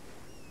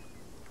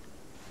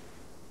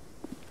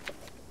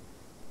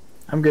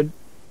 I'm good.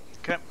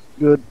 Okay.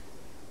 Good.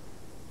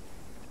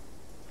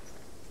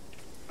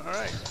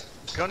 Alright.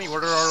 Gunny,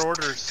 what are our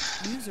orders?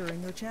 User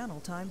in your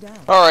channel timed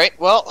out. Alright,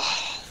 well,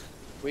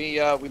 we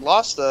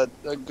lost a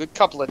good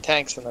couple of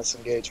tanks in this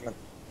engagement.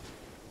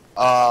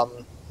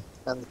 And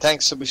the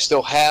tanks that we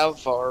still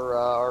have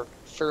are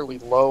fairly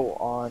low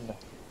on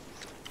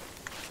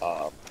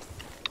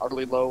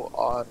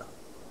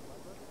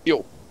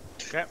fuel.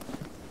 Okay.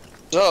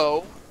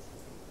 So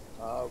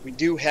we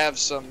do have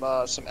some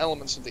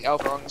elements of the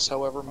outrungs,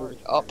 however, moving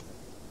up.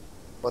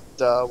 But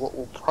what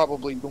we'll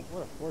probably do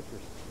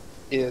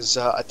is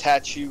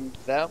attach you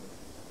them,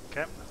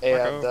 okay,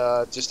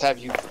 and just have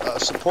you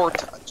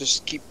support.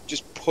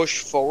 Just push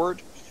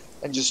forward,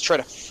 and just try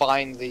to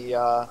find the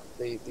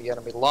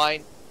enemy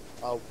line.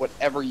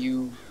 Whatever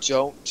you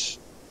don't,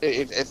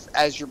 if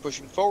as you're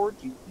pushing forward,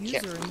 you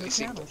can't really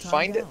seem to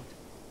find it.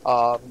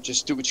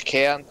 Just do what you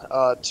can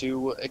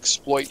to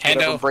exploit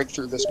whatever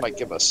breakthrough this might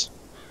give us.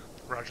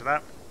 Roger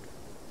that.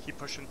 Keep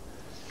pushing.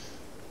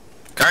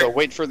 So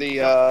wait for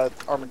the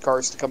armored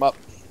cars to come up.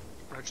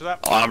 Roger that.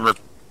 I'm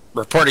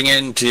reporting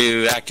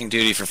into acting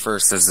duty for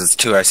first, as it's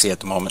 2 I see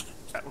at the moment.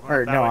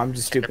 Or no, I'm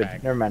just stupid.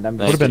 Never mind. I'm.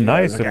 Would have been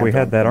nice if we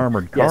had that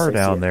armored car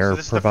down there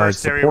So provide this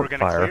is the first area we're support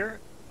gonna fire. clear.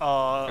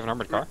 Have an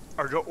armored car?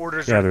 Our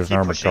orders Yeah, are there's keep an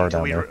armored pushing car until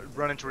down we there.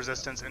 run into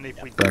resistance, and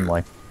if we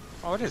Friendly.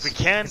 Oh, it is. If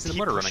we can, It's the keep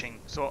motor pushing.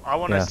 running. So I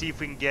want to Yeah. see if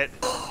we can get.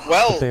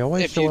 Well, They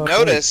always if show you up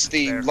notice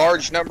late. the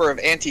large number of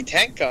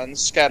anti-tank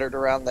guns scattered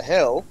around the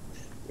hill,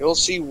 you'll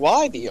see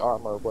why the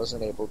armor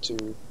wasn't able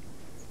to.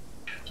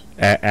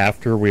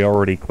 After we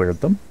already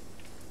cleared them?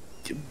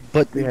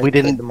 But we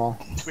didn't. them all.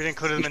 We didn't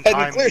clear them in Hadn't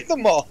time. cleared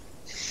them all.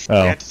 The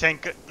Oh.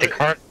 anti-tank.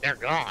 They're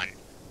gone.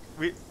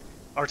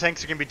 Our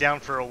tanks are gonna be down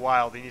for a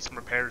while. They need some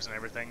repairs and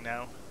everything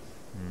now.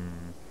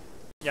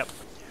 Yep.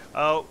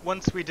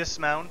 Once we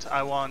dismount,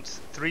 I want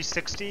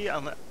 360.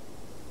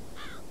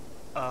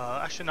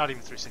 Actually, not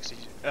even 360.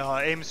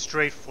 Aim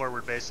straight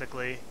forward,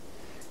 basically.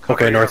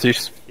 Okay,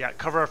 northeast. Yeah,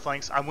 cover our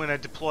flanks. I'm gonna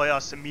deploy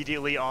us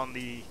immediately on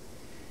the.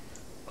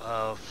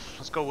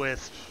 Let's go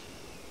with.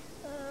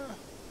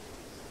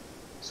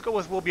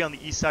 We'll be on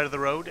the east side of the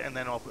road, and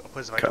then I'll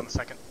put us back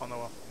on the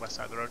west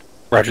side of the road.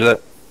 Roger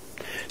that.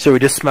 So we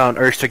dismount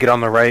Ursh to get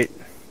on the right.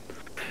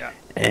 Yeah.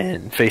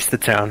 And face the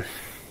town.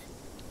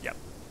 Yep.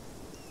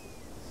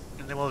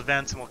 And then we'll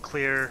advance and we'll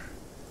clear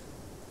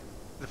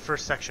the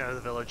first section of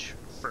the village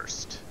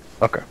first.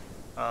 Okay.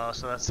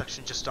 So that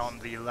section just on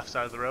the left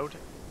side of the road,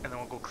 and then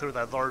we'll go clear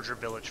that larger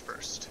village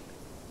first.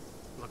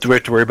 Do we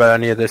have to worry about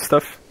any of this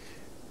stuff?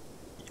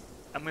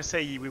 I'm gonna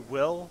say we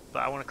will,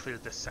 but I want to clear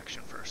this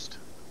section first.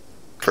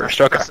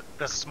 First, okay.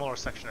 That's a smaller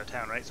section of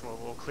town, right? So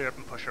we'll clear up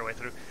and push our way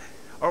through.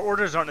 Our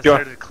orders aren't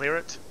necessarily to clear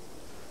it.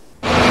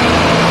 Alright.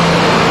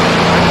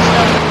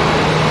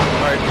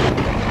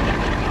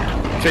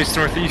 Face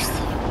northeast.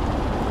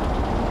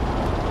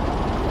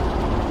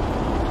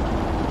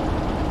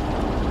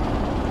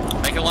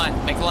 Make a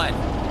line, make a line.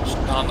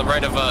 On the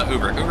right of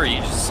Uber. Uber, you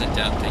just sit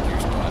down, take your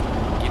spot.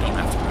 You don't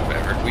have to move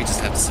ever. We just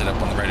have to sit up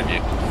on the right of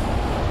you.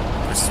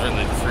 There's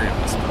certainly the three of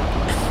us.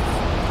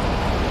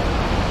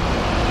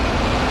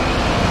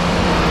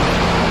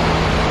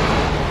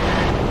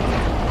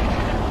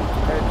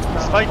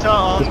 Spita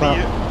on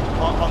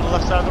the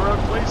left side of the road,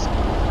 please.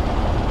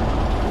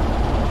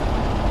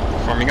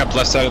 Forming up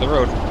left side of the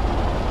road.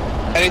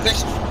 Anything?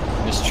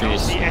 There's Don't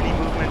trees. see any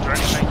movement or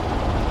anything.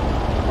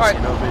 Alright.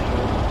 No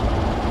visual.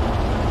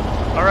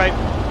 Alright.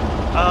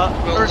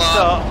 We'll First,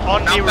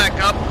 on mount me. back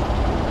up.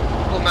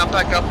 We'll mount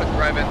back up and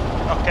drive in.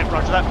 Okay,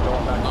 roger that.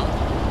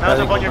 Mount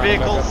up on your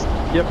vehicles.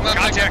 Yep.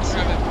 Contacts.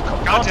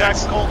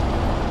 Contacts, Colt.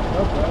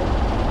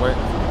 Wait.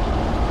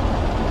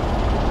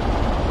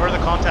 Where are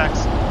the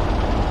contacts?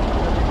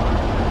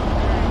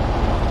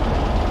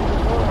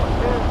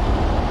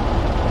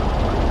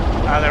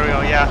 Ah, there we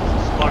go, yeah.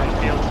 Squad in the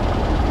field.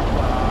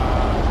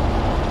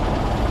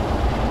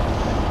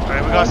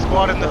 Alright, we got a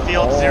squad in the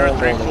field,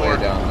 034.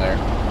 Down there.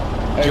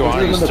 Do you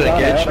want us to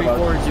engage?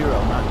 340,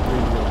 not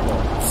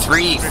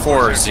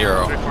 304. 340.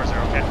 340,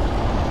 okay.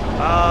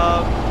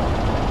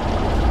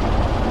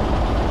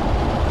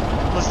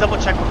 Let's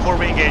double check before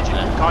we engage.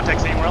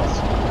 Contacts anywhere else?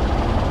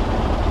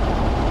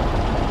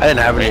 I didn't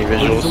have any Who's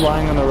visuals.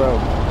 lying on the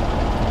road?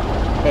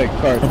 Hey,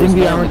 Cart, I think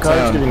the armored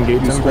cars could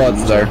engage them.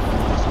 squads there.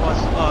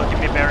 Give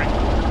me a bearing.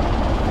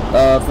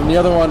 From the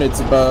other one, it's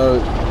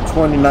about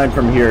 29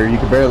 from here. You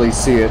can barely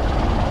see it.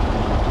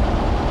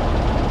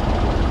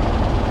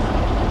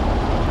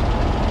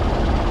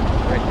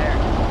 Right there.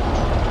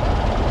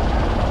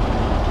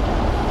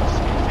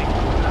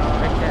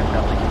 Right there,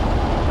 Belly.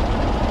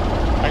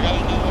 I got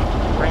another.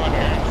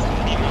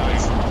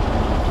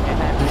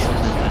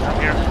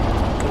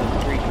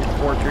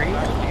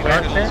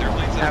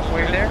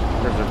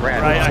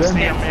 good? see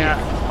them, yeah.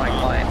 My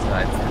client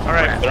side.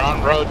 Alright. They're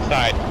on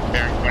roadside,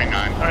 bearing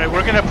 29. Alright,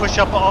 we're gonna push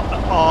up on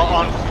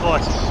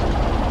foot.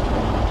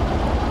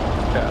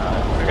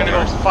 We're gonna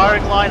go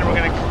firing line and we're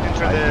gonna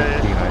enter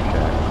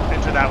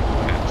that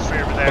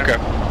straight over there. Okay.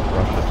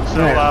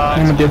 So,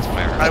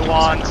 I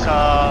want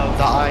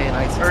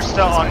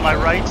Ursta on my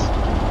right,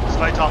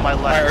 Svite on my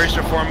left. Alright,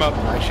 Ursta, form up.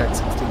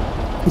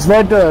 It's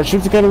right there.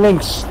 Shoot the Keta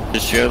Lynx.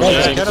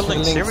 Keta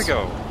Lynx, here we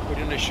go. We're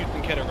gonna shoot the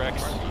Keta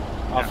Rex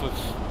off of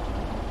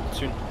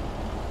soon.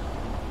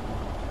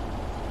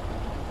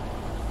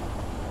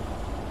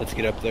 Let's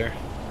get up there.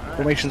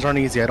 Formations aren't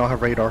easy. I don't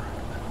have radar.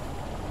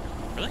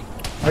 Really?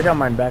 I got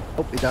mine back.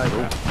 Oh, he died.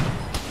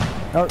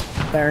 Oh,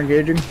 they're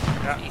engaging.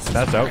 Yeah.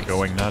 That's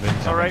outgoing, not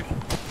incoming. Alright.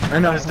 I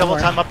know. There's double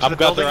time up to the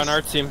got there buildings. on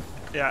our team.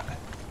 Yeah.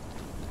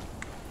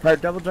 Right,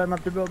 double time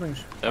up the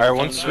buildings. Alright,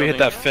 once we hit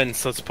that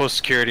fence, let's post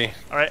security.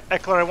 Alright,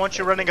 Eckler, I want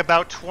you running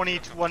about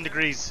 21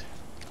 degrees.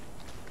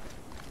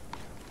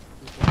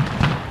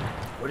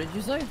 What did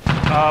you say?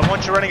 I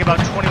want you running about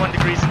 21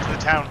 degrees into the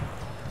town.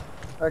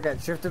 Okay,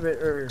 shift a bit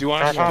earlier. Do you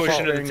want us to push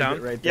into the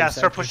town? Yeah,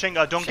 start pushing.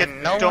 Don't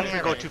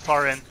go too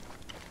far in.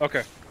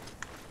 Okay.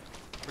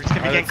 We're just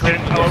gonna begin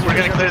clearing. We're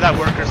gonna clear that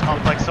workers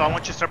complex. So I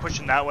want you to start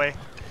pushing that way.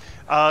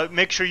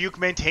 Make sure you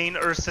maintain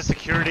Ursa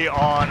security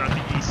on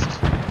the east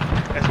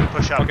as we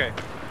push up. Okay.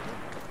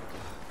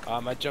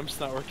 My jump's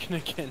not working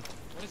again.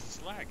 What is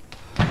this lag?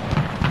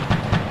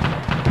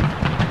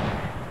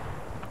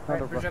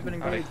 Alright, push up and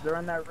engage. They're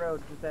on that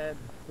road. Just ahead.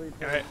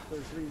 Alright.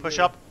 Push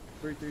up.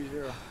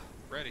 330.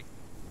 Ready.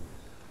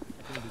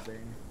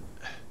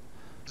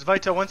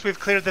 Zvita, once we've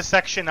cleared this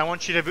section, I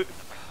want you to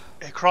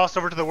cross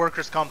over to the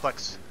workers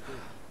complex.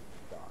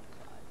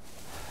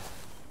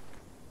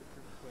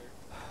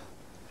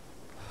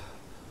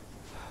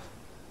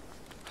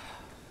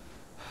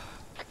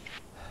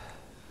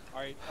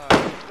 Alright,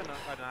 keep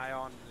an eye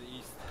on the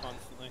east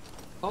constantly.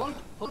 Hold,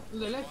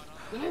 the left.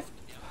 Get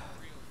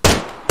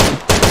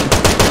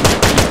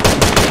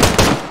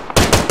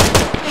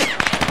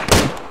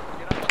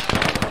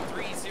up on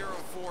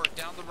 304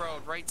 down the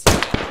road, right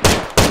side.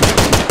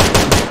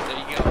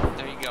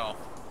 There you go.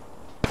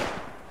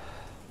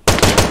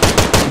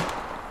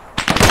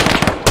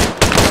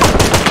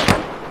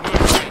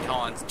 Move right,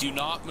 Hans. Do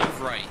not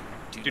move right.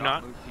 Do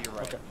not move to your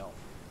right. Okay. No.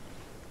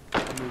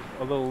 I'll move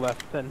a little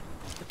left then.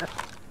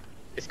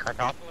 Is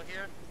Cartoffel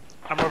here?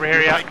 I'm over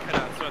here, yeah.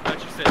 So I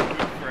thought you said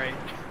move right.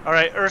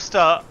 Alright,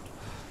 Ursta,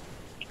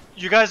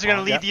 you guys are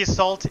gonna lead the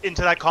assault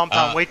into that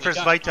compound. Wait for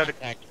Zvita to...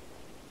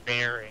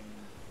 Bearing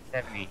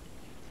 70.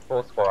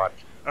 Full squad.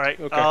 Alright,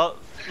 okay.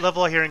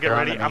 level here and get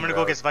ready. I'm gonna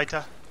go get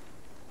Zvita.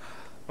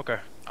 Okay.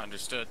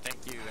 Understood.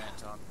 Thank you,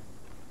 Anton.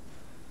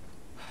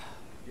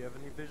 Do you have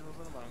any visuals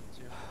on about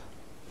you?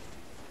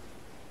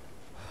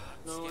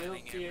 No, I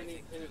don't see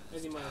any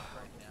miles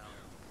right now.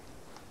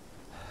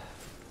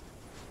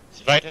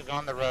 Svita's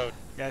on the road.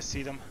 Yeah, I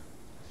see them.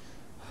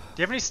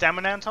 Do you have any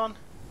stamina, Anton?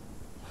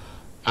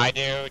 I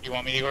do. Do you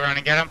want me to go around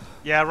and get him?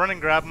 Yeah, run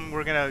and grab them.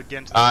 We're gonna get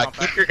into the compound.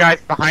 Keep your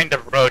guys behind the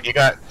road. You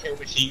got 2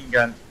 machine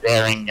guns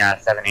bearing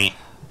 70.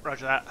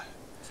 Roger that. Do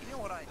you know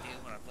what I do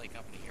when I play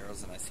Company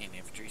Heroes and I see an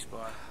infantry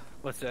squad?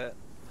 What's that?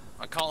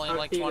 I call in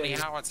like 20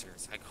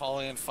 howitzers. I call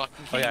in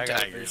fucking king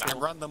daggers. I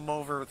run them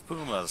over with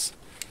Pumas.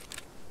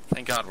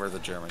 Thank God we're the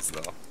Germans,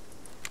 though.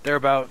 They're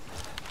about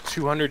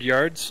 200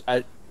 yards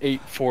at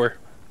 8-4.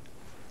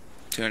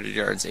 200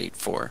 yards,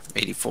 8-4.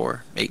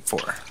 84,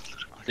 8-4.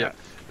 Yeah.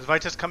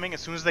 Zvita's coming. As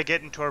soon as they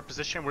get into our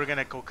position, we're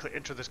gonna go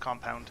enter this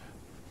compound.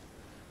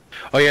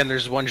 Oh yeah, and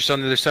there's one just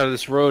on the other side of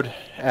this road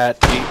at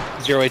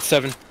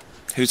 8087.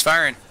 Who's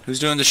firing? Who's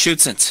doing the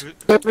shoot-since?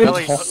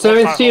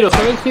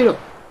 7-0.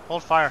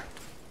 Hold fire.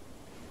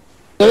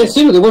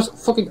 7-0, they was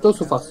fucking close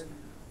to us.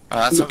 Oh,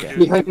 that's okay.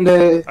 Behind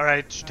the...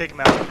 Alright, take him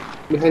out.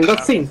 Behind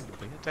that thing.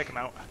 Take him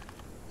out.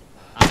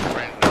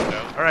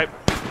 Alright.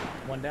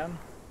 One down.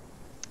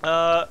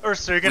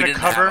 Ursa, you're gonna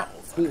cover.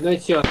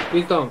 Nice shot.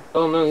 He's down.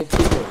 Oh no, he's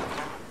down.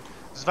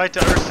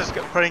 Zvita, Ursa's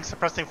putting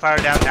suppressing fire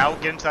down now.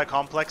 Get into that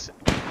complex.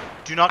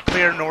 Do not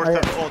clear north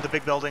of all the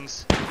big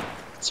buildings.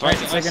 What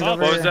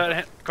was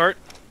that, Cart?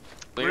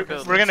 We're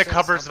gonna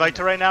cover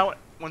Zvita right now.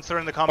 Once they're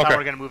in the compound,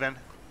 we're gonna move in.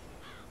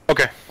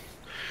 Okay.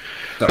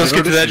 Let's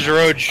get to the edge of the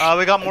road.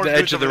 We got more the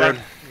dudes edge of over the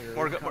there.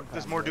 road.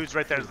 There's more dudes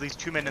right there. There's at least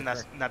 2 men in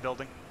that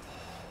building.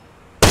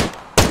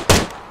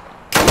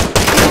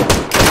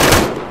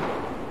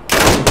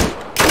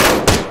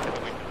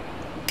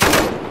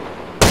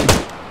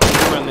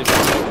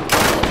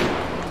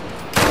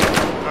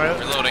 Alright,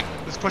 reloading.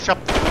 Let's push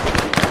up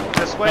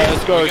this way.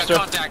 Let's go, we got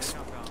contacts.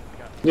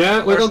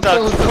 Yeah, we're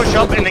gonna push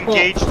up and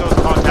engage those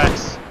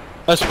contacts.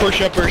 Let's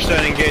push up first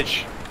and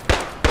engage.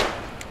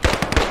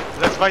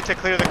 Let's fight to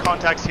clear the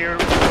contacts here.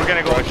 We're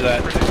gonna go Roger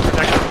that.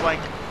 protect our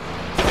flank.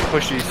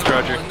 Push east,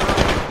 Roger.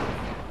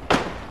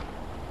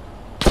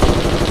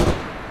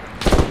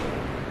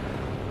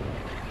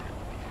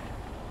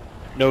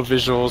 No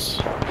visuals.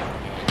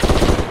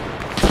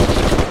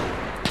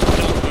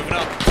 Moving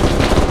up.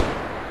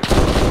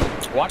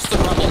 Watch the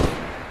rubble.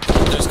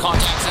 There's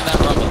contacts in that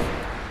rubble.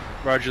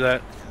 Roger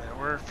that.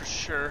 We're for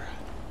sure.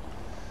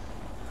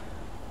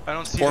 I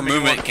don't see poor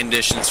movement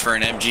conditions for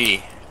an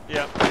MG.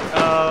 Yeah.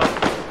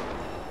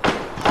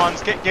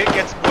 Hans,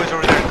 get some boys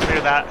over there and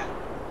clear that.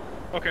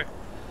 Okay.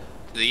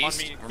 To the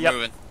east? We're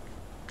moving.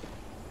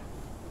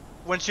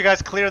 Once you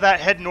guys clear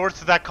that, head north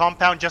to that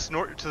compound, just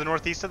to the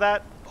northeast of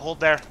that. Hold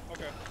there.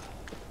 Okay.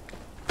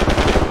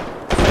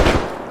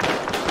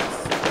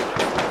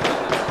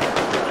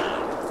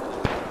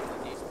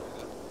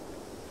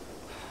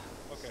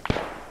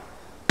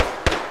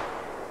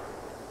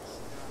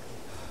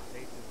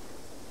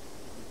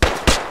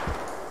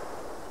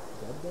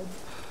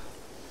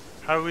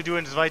 How are we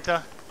doing,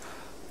 Zvita?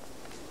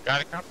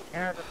 Got a couple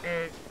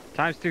casualties.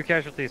 ×2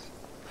 casualties.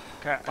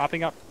 Okay.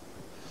 Popping up.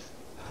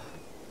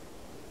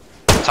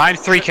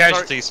 ×3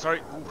 casualties. Sorry.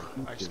 Ooh,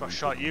 I just about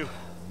shot you.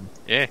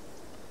 Yeah.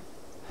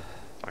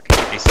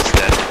 Fucking Ace is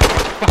dead.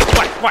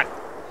 What?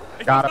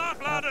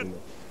 Got him.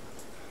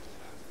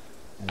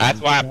 That's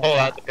why I pull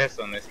out the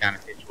pistol in this kind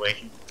of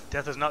situation.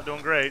 Death is not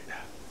doing great.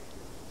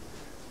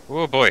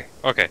 Oh boy.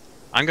 Okay.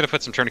 I'm gonna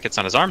put some tourniquets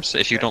on his arms,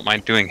 if you don't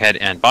mind doing head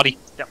and body.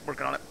 Yep,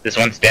 working on it. This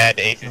one's dead.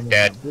 Ace is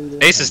dead.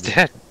 Ace is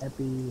dead.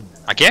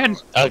 Again?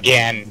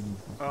 Again.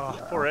 Oh,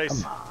 poor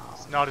Ace.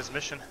 It's not his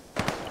mission.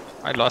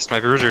 I lost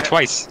my bruiser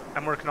twice.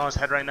 I'm working on his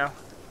head right now.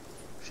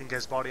 If you can get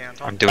his body on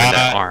top. I'm doing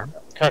that arm.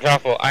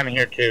 Kartoffel, I'm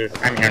here too.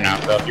 I'm here now,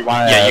 so if you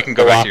want to... Yeah, you can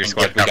go back to your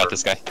squad. We got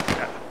this guy.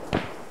 Yeah.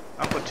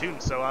 I'm platoon,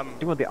 so I'm...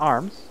 Doing the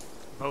arms?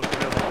 Most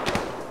available.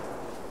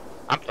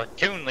 I'm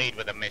platoon lead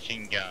with a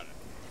machine gun.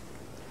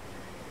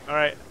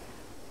 Alright.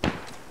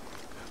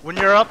 When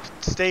you're up,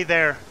 stay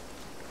there.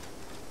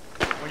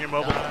 When you're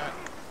mobile.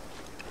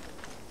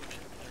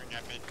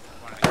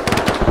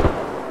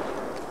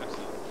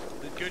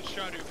 Good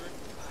shot, Uber.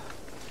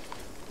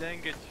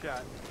 Dang good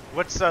shot.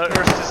 What's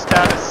Ursta's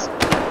status?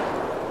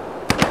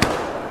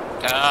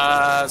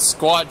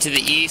 Squad to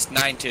the east,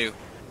 9-2.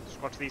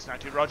 Squad to the east,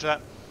 9-2. Roger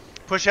that.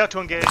 Push out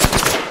to engage.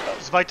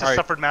 Zvita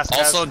suffered mass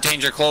gas. Also,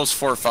 danger close,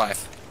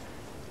 4-5.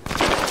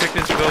 Check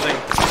this building.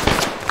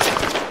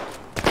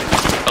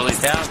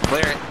 Building's down,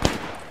 clear it.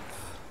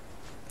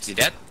 Is he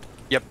dead?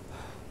 Yep.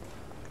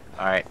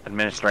 Alright,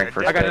 administering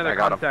first I got aid. another I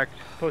got contact.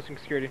 Posting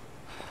security.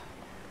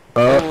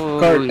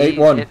 Card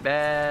 8-1. Hit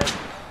bad.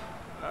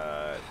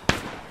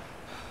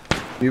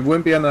 You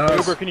wouldn't be on the house.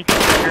 Uber, can you come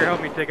here?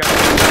 Help me take out.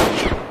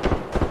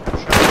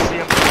 See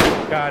him.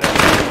 Got it.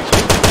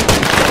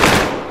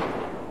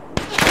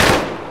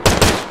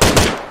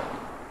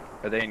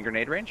 Are they in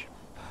grenade range?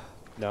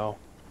 No.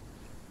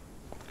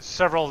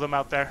 Several of them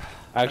out there.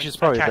 Actually, it's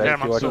probably can't dead. hear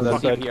him, I'm so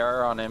that side.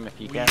 CPR on him if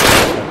you can.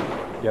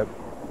 Yep.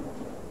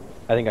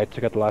 I think I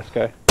took out the last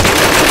guy. I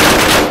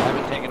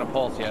haven't taken a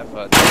pulse yet,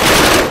 but...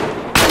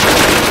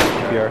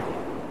 CPR.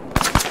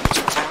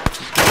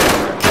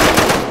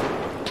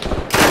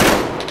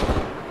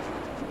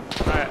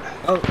 Alright.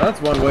 Oh,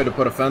 that's one way to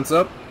put a fence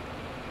up.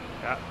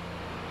 Yeah.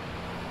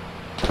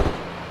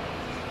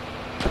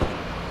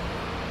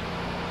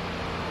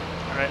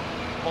 Alright.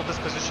 Hold this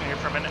position here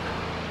for a minute.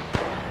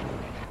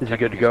 Is he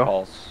good to go?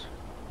 Pulse.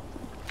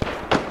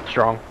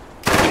 Strong.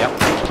 Yep.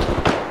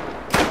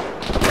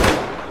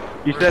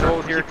 You said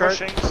hold here,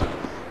 pushings.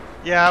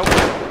 Yeah.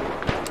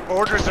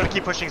 Orders are to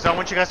keep pushing, so I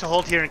want you guys to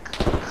hold here and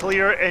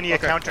clear any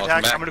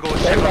counterattacks. I'm gonna go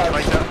with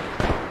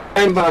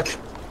I'm back.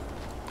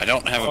 I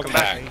don't have a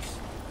pack.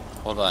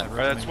 Hold on.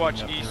 Alright, let's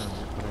watch east.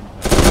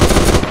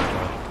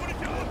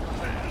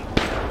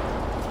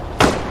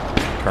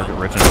 Target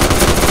written.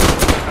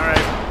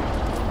 Alright.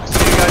 I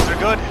see you guys are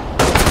good.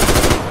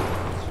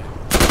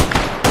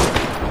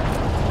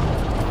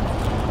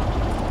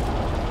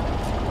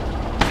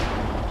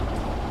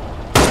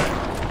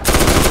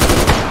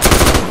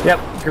 Yep.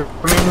 Can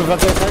we move up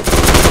there, Kurt?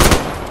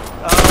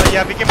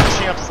 Yeah, begin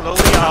pushing up slowly.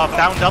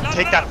 Bound up,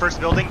 take that first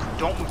building.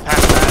 Don't move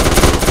past that.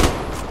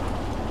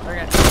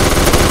 Okay.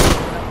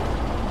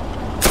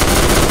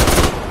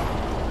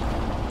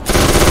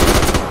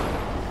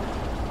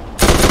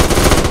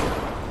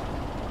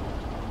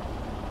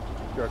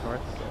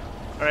 North.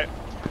 Alright.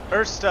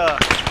 Ursta.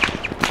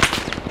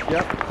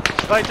 Yep.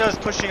 Zvita is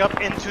pushing up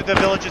into the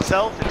village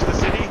itself, into the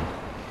city.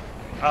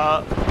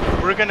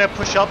 We're gonna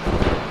push up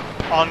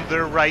on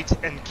their right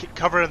and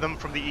cover them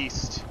from the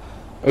east.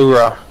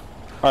 Hoorah.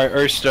 Alright,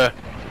 Ursta,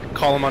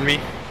 call him on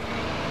me.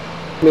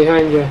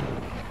 Behind you.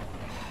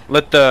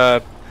 Let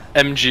the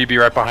MG be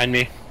right behind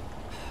me.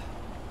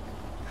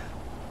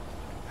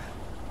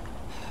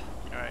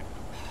 Alright.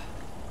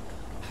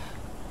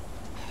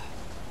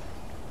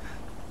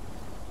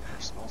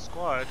 Small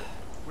squad.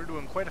 We're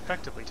doing quite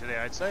effectively today,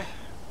 I'd say.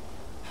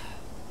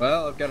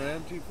 Well, I've got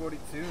an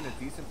MG42 and a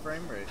decent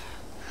frame rate.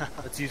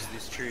 Let's use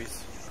these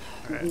trees.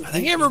 Alright. I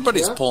think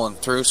everybody's pulling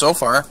through so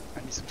far. I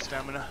need some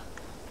stamina.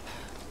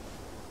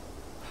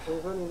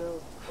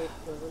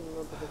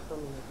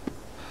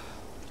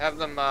 Have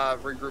them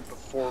regroup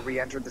before we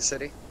enter the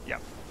city. Yeah.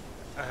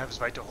 I have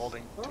Zvita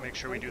holding to make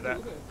sure we do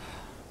that.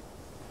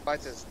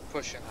 Vita's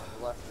pushing on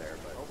the left there,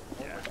 but...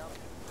 Yeah.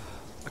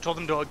 I told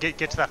them to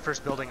get to that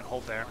first building and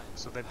hold there,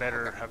 so they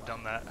better have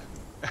done that.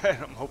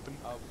 I'm hoping.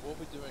 We'll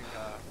be doing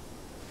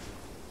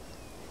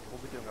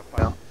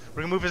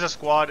We're gonna move as a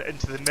squad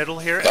into the middle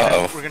here, and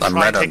Uh-oh, we're gonna I'm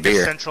try red and on take the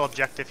beer. central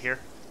objective here.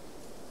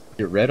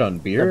 You're red on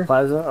beer?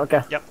 Plaza?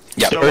 Okay. Yep.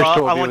 Yep. So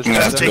I want you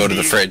guys to go to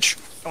the fridge.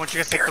 I want you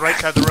guys to take the right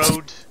side of the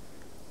road.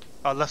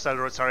 Left side of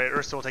the road, sorry.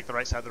 Ursa will take the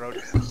right side of the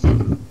road.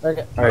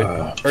 Okay.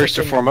 Alright,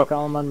 Ursa, form up.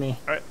 Column on me.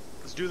 Alright,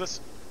 let's do this.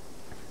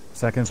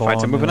 Seconds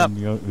Fights are long, moving up.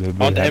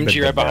 On the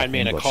MG right bad behind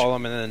me in a English.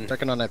 column, and then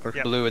Second on Eckler.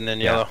 Yep. blue, and then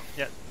yellow.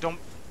 Yeah, don't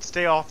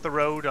stay off the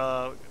road.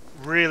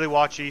 Really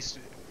watch east.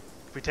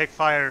 If we take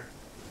fire,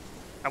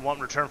 I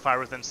want return fire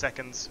within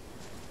seconds.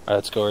 Alright,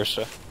 let's go,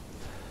 Ursa.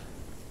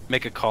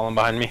 Make a column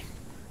behind me.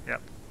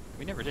 Yep.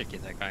 We never did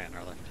get that guy on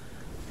our left.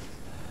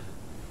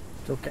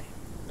 It's okay.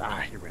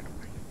 Ah, he ran away.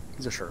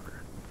 He's a shirker.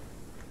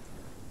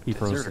 He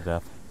froze to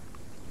death.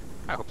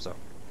 I hope so.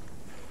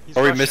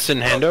 Are we missing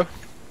Hando?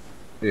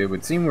 It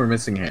would seem we're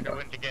missing Hando.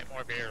 Going to get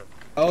more beer.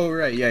 Oh,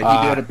 right,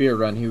 yeah, he did a beer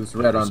run. He was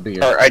red on beer.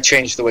 I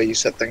changed the way you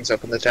set things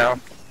up in the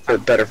town to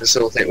better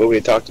facilitate what we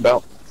had talked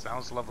about.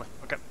 Sounds lovely.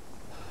 Okay.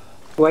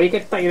 Why you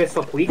get this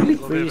up weekly?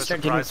 When you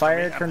start getting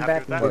fire, turn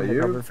back and What, get the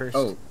you? cover first.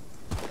 Oh,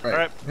 right.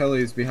 Alright.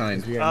 Pelly's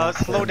behind.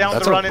 Slow down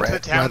That's the a run into the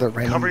town. rather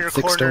random Cover your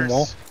thick stone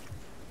wall.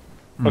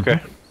 corners. Okay.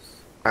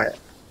 Alright.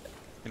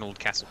 An old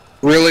castle.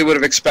 Really would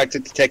have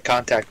expected to take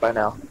contact by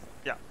now.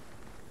 Yeah.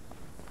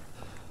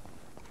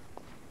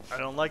 I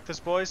don't like this,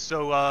 boys.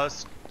 So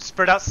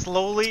spread out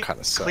slowly.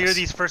 Clear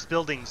these first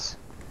buildings.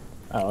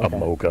 Oh, okay.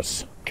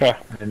 Amogus. Okay.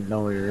 I didn't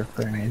know we were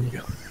clearing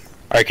it.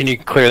 Alright, can you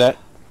clear that?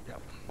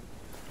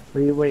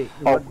 Wait.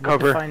 Oh, What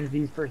cover. defines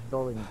these first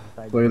buildings?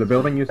 besides- Clear the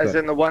building you As said.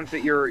 in the ones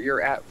that you're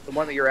at, the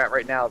one that you're at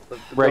right now. The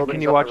Red, buildings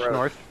can you up watch the road.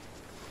 north?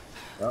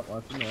 Oh,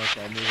 watch the north.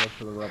 I'll move up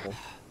to the rebel.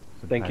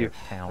 Thank you.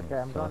 Okay,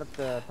 I'm going up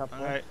the top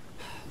floor. Alright.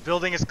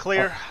 Building is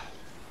clear.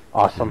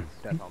 Awesome.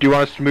 Do you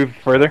want us to move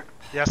further?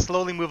 Yeah,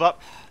 slowly move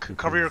up.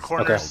 Cover your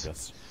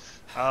corners.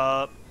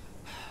 Alright,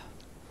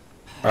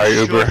 You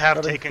should Uber.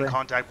 have taken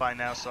contact by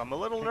now, so I'm a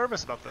little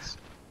nervous about this.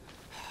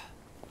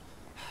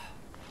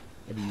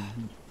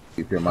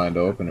 Keep your mind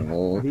open and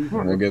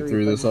we'll get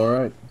through this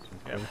alright.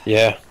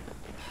 Yeah.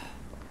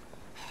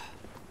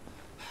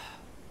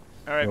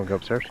 Alright. You want to go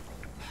upstairs?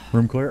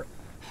 Room clear?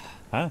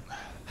 Huh?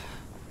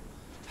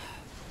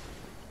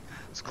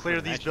 Let's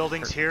clear these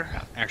buildings here.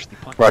 Actually,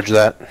 punch. Roger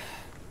that.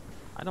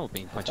 I know what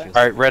being punched is.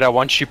 Alright, Red, I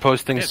want you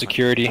posting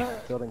security.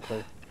 Building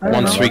clear.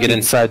 Once we get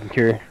inside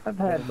here. I've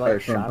had Alright,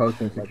 like so I'm shots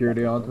posting like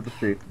security that. onto the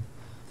street.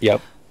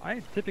 Yep.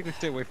 I typically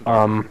stay away from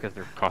them because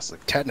they're costly.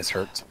 Tetanus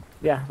hurts.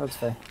 Yeah, that's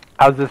fair.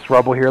 How's this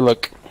rubble here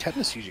look?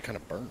 Tetanus usually kind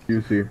of burns.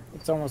 Juicy.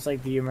 It's almost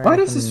like the American. Why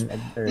does this...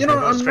 You know,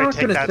 I'm not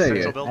Take gonna that say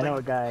central it. building. I know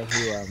a guy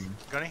who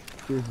Gunny?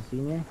 he was a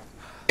senior.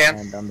 Yeah.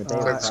 And on the day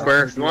Inside of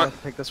square if you want.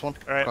 Take this one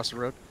Alright. across the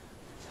road.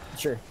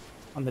 Sure.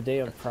 On the day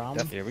of prom,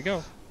 Here we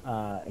go.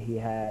 he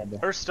had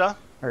Ursta,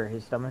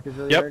 his stomach is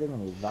really Yep. hurting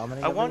and he's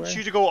vomiting. I want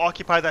you to go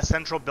occupy that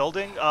central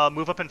building.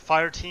 Move up in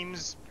fire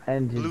teams.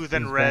 and blue his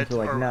then friends red, were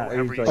like, or no,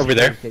 whatever he's you like, Over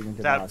there? taken to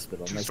the That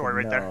hospital. And I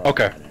two-story said, right no, there.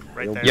 Okay. no, no,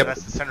 Right you'll there. be Yep.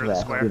 That's the center of the Yeah,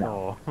 square. you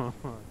know.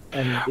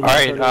 And he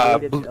Alright, sort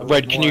of waited a little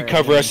Red, can you more,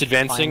 cover and us then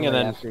advancing, and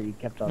finally then after he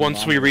kept on once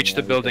we vomiting, reach the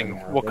I was building,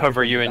 like, we'll they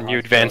cover took you him to and the you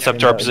advance up hospital.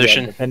 to our And, he had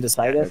position.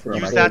 appendicitis, and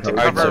Use he that to had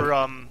cover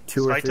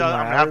two or Svita. three I'm more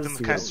gonna have hours them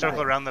to kind of get circle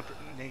back. around the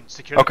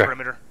secure the Okay.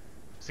 perimeter.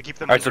 So keep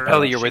them. Alright, so in Pelly,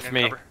 machine you're with gun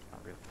me. cover.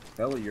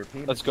 Pelly, your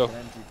penis Let's go. is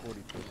an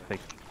MG42.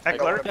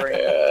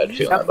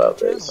 Eckler, about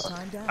this.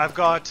 Time down. I've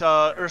got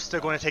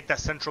Ursta going to take that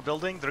central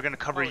building. They're going to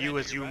cover you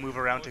as you move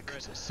around to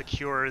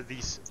secure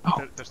these.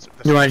 The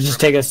You want to just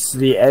take us to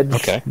the edge?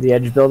 Okay. The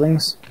edge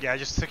buildings. Yeah,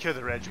 just secure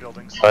the edge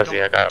buildings.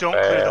 Fuzzy, I got Don't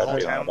clear the bad whole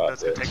feeling town. about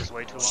That's going to this. take us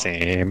way too long.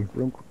 Same.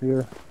 Room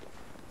clear.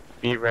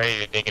 Be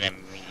ready to dig it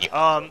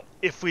immediately.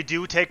 If we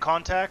do take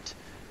contact,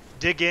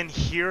 dig in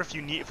here if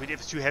you need. If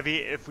it's too heavy,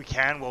 if we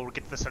can, we'll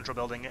get to the central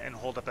building and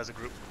hold up as a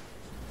group.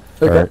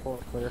 Alright.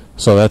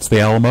 So that's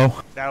the Alamo?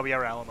 That'll be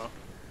our Alamo.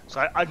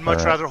 So I'd much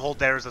Alright. rather hold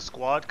there as a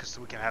squad because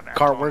we can have.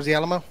 Car, where's the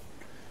Alamo?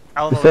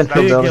 Alamo The is that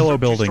big two-story yellow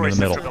building in the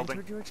central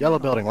middle. building. Yellow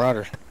building,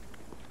 Roger.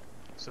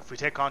 So if we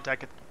take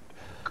contact,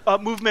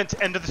 movement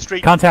end of the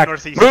street. Contact.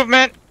 Northeast.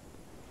 Movement!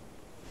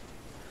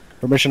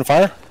 Permission to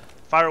fire?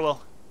 Fire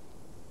will.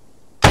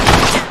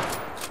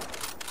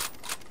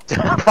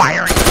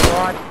 Firing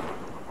squad!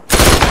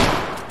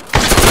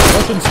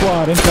 Russian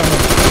squad incoming.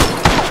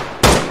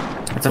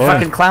 It's a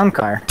fucking clown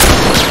car.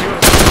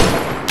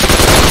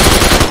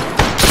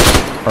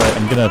 Alright,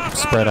 I'm gonna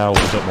spread out a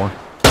little bit more.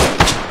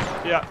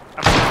 Yeah.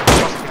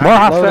 More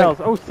hostiles.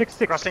 Oh,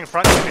 6-6. Crossing in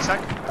front. Give me a sec.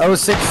 Oh,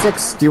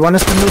 6-6. Do you want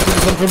us to move to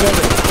the central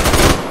building?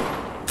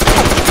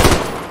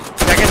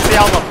 Yeah, get to the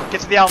Alamo.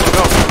 Get to the Alamo.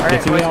 Go. Alright,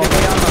 Get to the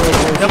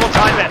Alamo. Double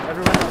time it.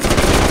 Everyone else.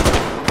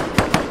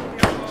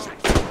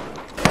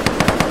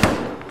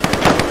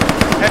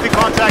 Heavy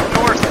contact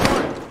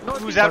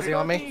north. Who's out Fuzzy here?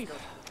 on me?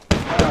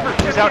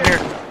 Who's out here?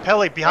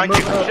 Pelly, behind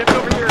you. Shift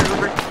over here,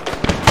 Uber.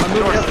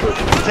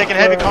 North. Taking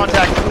heavy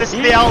contact. This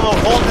is the Alamo.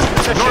 Hold this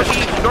position.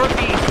 Northeast,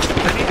 northeast.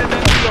 I need an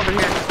MG over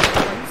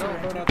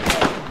here.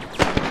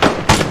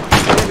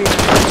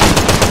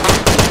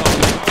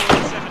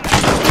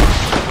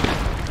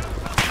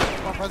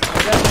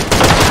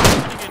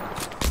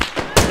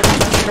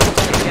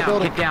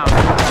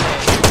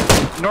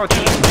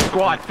 Northeast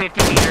squad,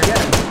 50 meters.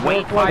 Yeah.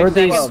 Wait 5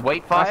 seconds.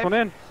 Wait 5. Last one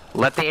in.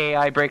 Let the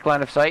AI break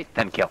line of sight,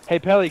 then kill. Hey,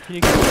 Pelly, can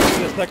you get me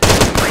a second?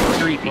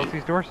 3 feet. Close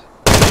these doors.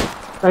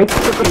 Right.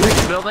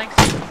 Buildings?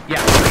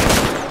 Yeah.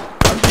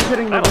 I'm just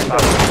hitting the window.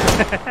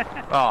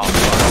 Oh,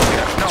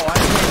 fuck. No,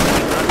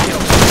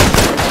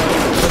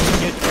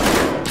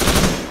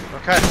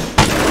 Okay.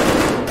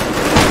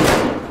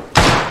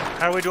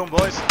 How are we doing,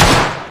 boys?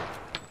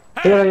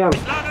 Here I am.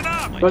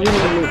 Don't you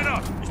need me?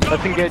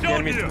 Let's engage the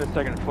enemies from the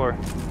second floor.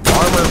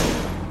 Armor.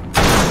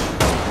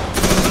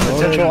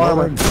 Potential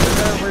armor.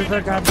 Where's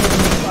our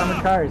goddamn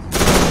armored cars?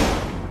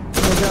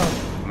 Where they go?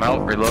 I'm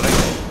out, reloading.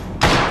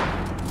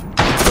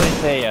 Please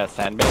say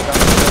sandbag on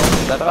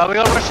the hill. We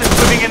got Russians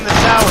moving in the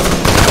south.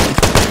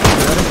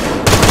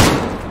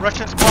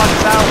 Russian squad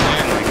south.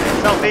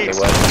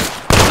 Southeast.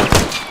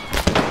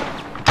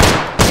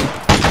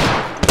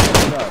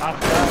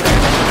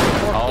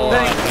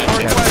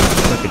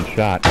 Fucking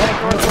shot.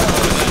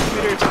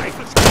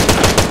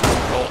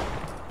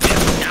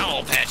 Now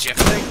I'll patch you.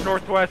 Thanks,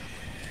 northwest.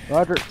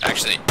 Roger.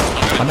 Actually,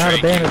 I'm out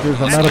of bandages.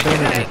 I'm out of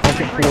bandages.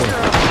 Second floor.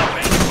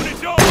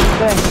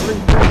 Thanks,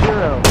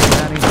 330,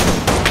 Danny.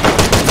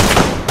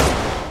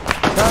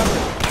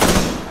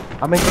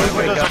 I'm engaged.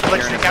 Windows are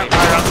glitching out.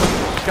 Fire up.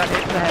 Got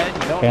hit in the head. You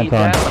don't Can't need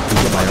that. on. You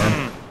get my arm.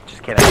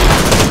 Just kidding.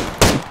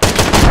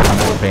 I'm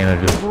out of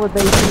bandages. What would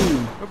they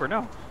do? Uber,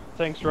 no.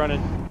 Tanks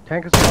running.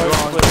 Tank is going.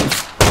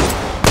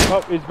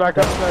 Oh, he's back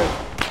upstairs.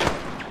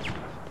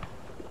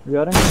 You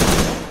got him?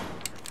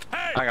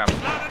 I got him.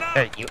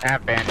 Hey, you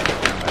have bandages.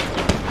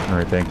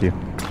 Alright, thank you.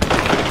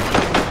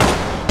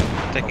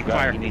 Taking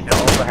fire. You need to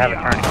also have it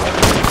turning.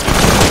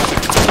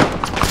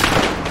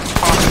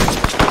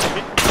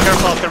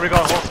 Careful out there. We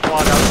got a whole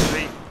squad out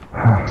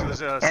to the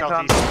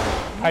southeast.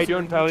 How you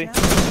doing, Pelly?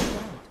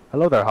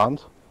 Hello there,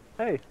 Hans.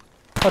 Hey.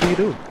 How do you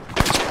do?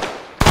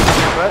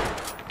 What?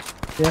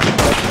 Yeah.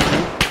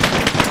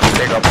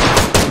 There you go.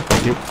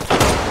 Thank you.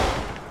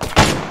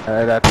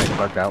 That thing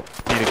bugged out.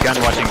 Need a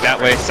gun watching that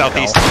way,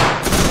 southeast.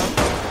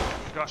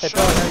 Hey,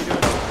 Pelly, how you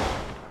doing?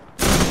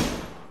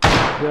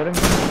 Got him?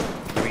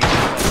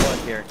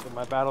 Here. So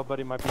my battle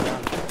buddy might be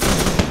down.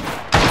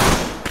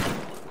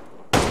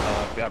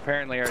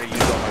 Apparently I already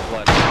used all my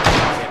blood.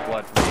 Get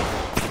blood from me.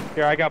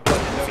 Here, I got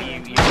blood. So you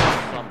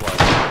want some blood.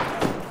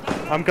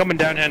 I'm coming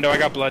down, Hendo. I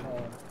got blood.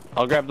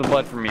 I'll grab the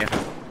blood from you.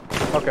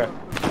 Okay.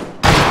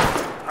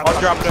 I'll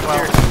drop it up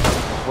here.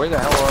 Where the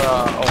hell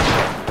are,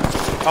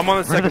 okay. I'm on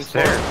the second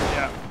floor.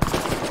 Yeah.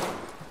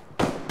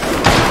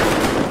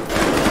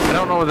 I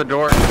don't know where the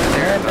door is.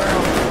 There.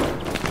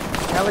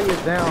 Kelly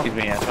is down. Excuse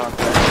me, Anton.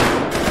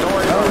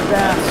 Door is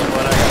down.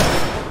 What I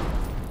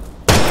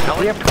got.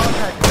 We have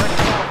contact direct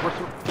south.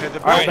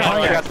 Alright, I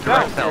got the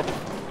direct south.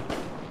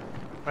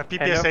 My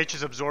PPSH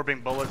is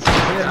absorbing bullets.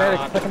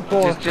 Second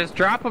floor. Just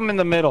drop them in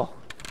the middle.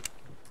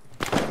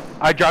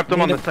 I dropped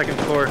them on the second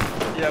floor.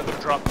 Yeah, they'll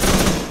drop.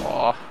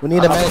 Oh, We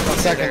need a medic in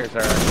second.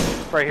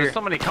 Right here. There's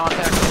so many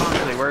contacts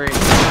constantly. Where are you?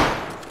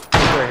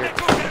 Right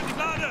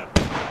here.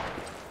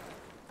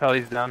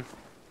 Pelly's down.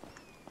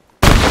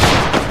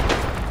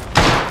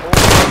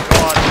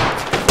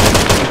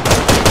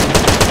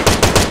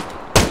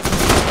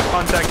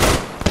 Contact.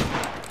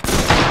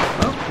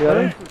 You got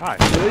him? Hi.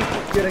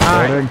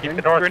 Keep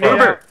the north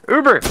Uber!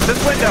 Uber! This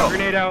window!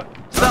 Grenade out.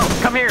 So,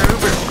 come here,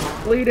 Uber!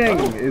 Bleeding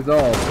is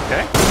all.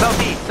 Okay.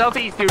 Southeast,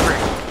 southeast, Uber!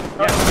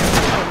 Yeah.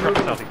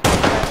 Southeast.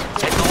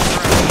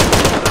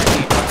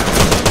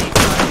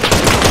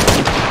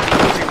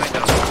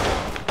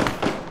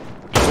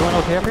 Everyone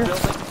okay up here?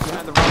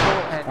 Behind the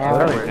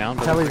rumble and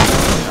Kelly's down.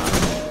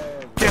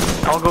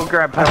 I'll go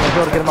grab I have to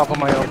go to get him up on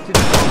my own. The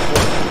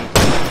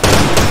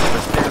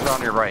stairs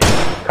on your right.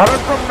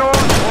 Coming from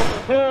north.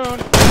 Platoon.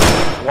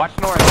 Watch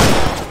north.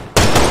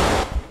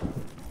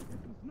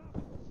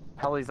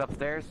 Helly's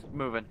upstairs,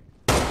 moving.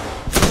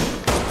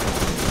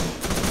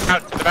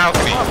 Out to the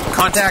balcony.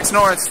 Contacts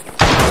north.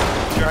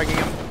 Dragging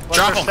him.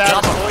 Drop him.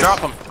 Drop him. Drop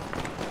him.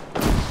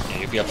 Yeah,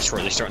 you'll be up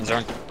shortly, starting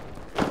zone.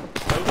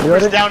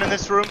 Uber's down in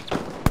this room.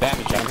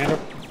 Damage, down handle.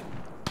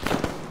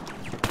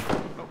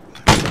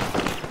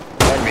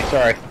 Pardon me,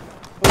 sorry.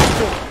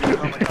 Oh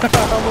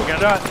my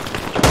god.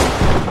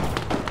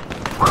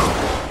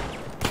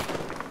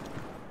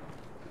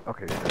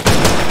 Okay.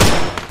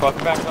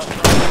 Fucking back up.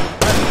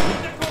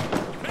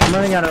 I'm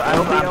running out of.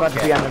 I'm about to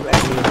be on the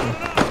exhibition.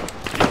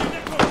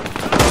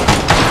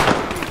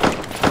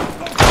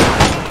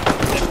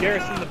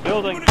 Garrison the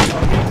building.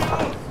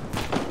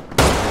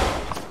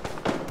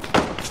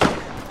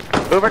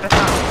 Uber to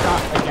top.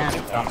 Shot again.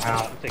 Somehow.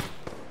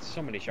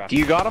 So many shots. Do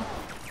you got him?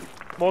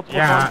 Multiple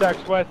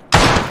contacts west.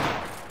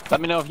 Let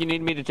me know if you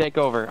need me to take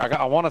over.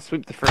 I want to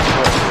sweep the first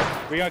floor.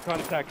 We got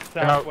contacts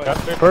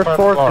southwest. First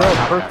floor's good.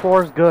 First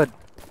floor's good.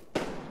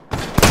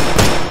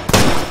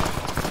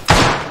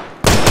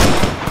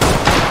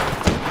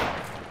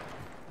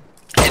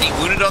 Any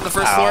wounded on the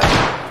first floor?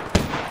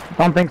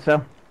 Don't think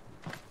so.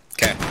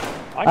 Okay.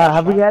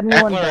 Have we had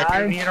anyone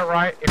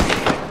die?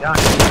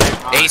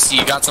 Ace,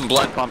 you got some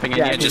blood pumping in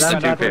you. Just a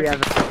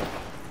 250.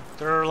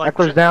 They're like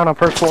Eckler's down on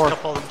first floor.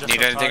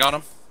 Need anything on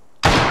him?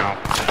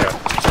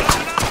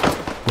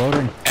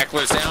 Loading.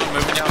 Eckler's down,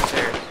 moving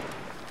downstairs.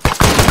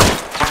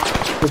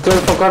 Be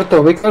careful,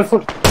 Carto, be careful.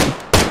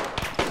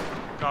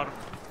 Got him.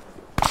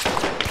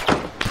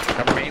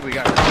 Cover me, we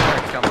got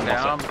contact coming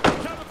down.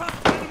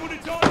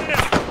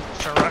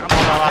 Sure, I'm on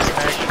my last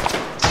peg.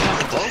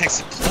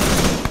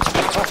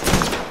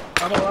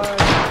 I'm alive.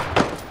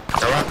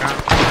 You're welcome.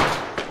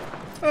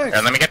 Thanks.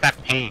 Here, let me get that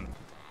pain.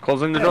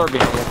 Closing the door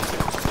behind you.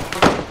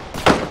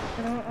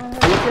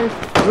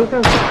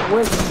 Lucas,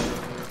 wait.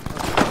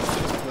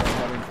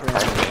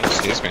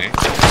 Excuse me.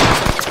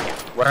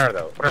 What are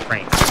those? What are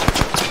frames?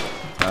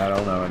 I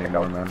don't know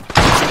anymore, man.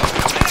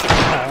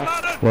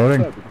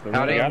 Loading.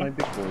 Howdy.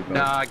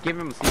 Nah, give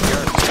him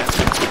CPR.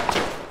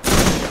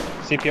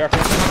 CPR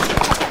first?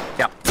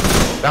 Yep.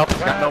 Nope,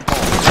 got no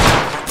pulse.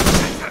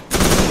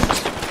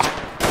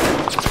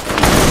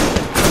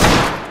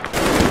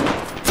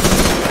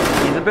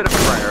 He's a bit of a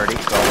priority,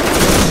 so.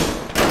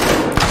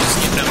 Just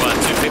give him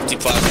 250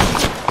 plasma.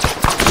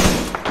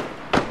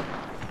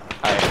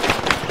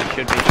 He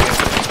should be good.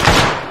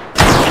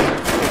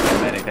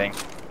 Anything.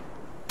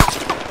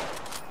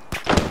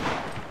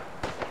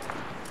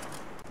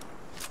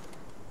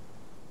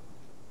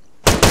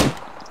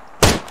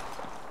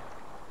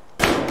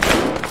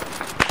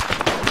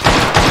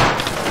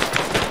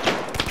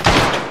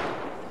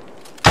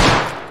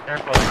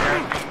 Careful,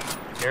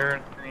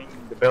 garrisoning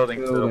the building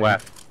to the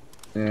west.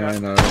 Yeah, I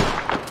know.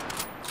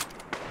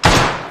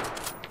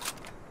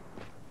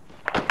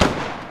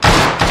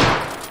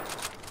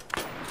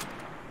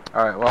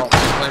 Alright, well,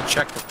 I'm gonna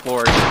check the floor,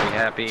 you'll be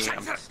happy.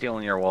 I'm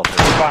stealing your Walter.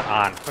 Spot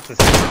on. What's this?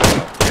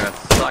 You're gonna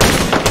suck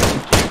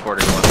G41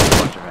 with a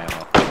bunch of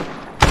ammo.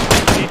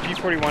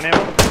 G41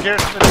 ammo?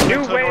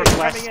 New wave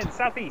coming in,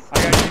 southeast. I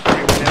got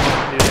G41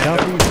 ammo.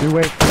 Southeast, new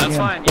wave coming That's in.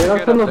 fine, There you're are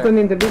good some up of them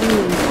there. in the building in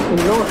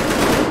north.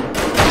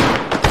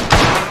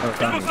 Oh,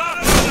 Tommy.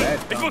 Bad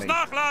Tommy.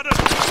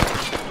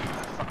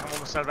 Fuck, I'm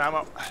almost out of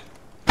ammo.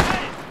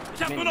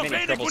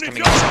 Many troubles coming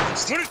in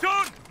southeast.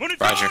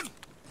 Roger.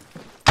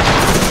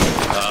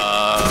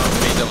 Let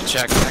me double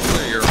check.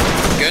 Eckler, you're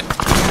good?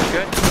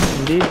 Good.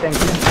 Indeed, thank you.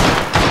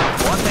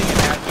 One thing it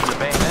adds to the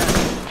bayonet.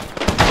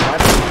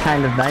 That's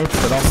kind of nice,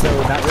 but also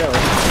not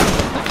really.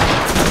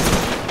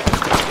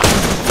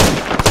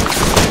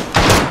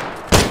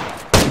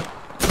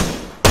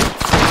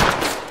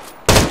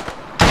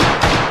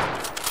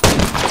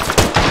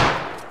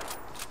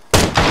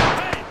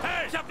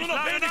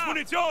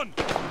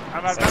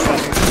 I'm out of ammo.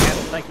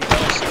 Thank you,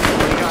 fellas.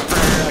 What do you got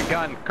for a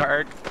gun,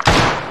 card?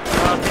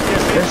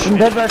 There's some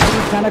dead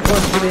Russians kind of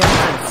close to the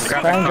entrance.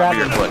 I'm Try and grab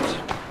your them. foot.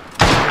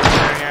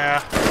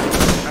 Yeah.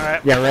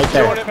 Alright. Yeah, right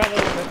there.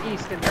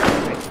 East and I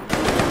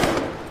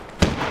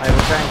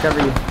will try and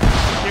cover you.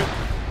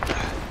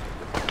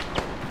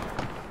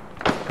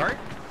 Cart?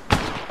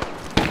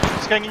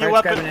 Just getting you Cart's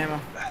weapon. grabbing ammo.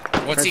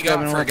 What's he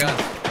Cart's got grabbing for a gun?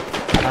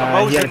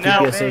 He had a now.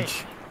 PPSH.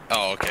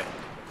 Oh, okay.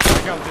 I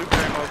got loot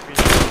ammo if you need.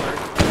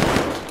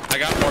 I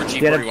got more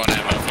G41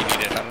 ammo if you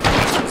need it. I don't know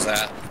what was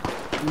that.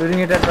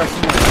 Looting a dead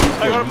Russian.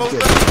 I got a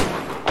Muslim.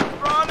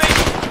 Running.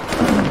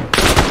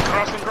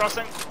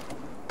 Crossing.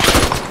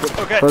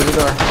 Okay. Close the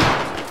door.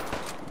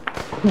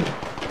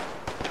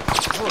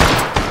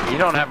 You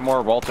don't have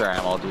more Walter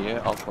ammo, do you?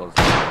 I'll close it.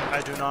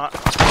 I do not.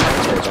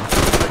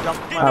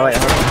 Oh wait,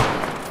 hold on.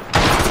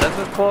 This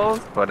is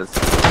closed, but it's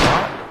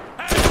not.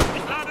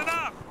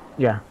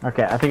 Yeah,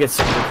 okay, I think it's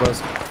simply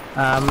closed. Do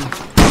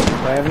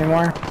I have any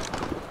more?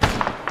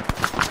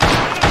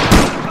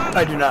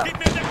 I do not.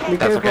 Be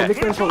That's careful, okay. be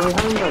careful,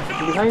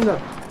 behind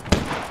us.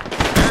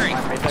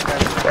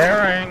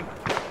 Bearing.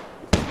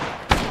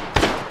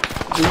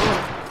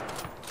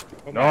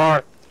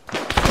 North.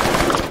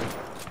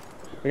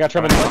 We got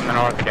trouble From the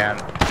north again.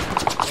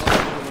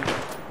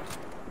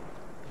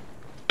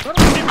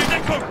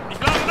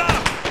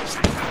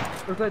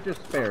 Or is that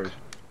just spares?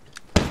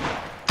 We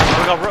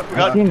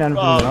got seen none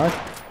from the north.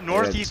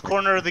 northeast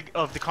corner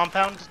of the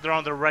compound. They're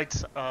on the right,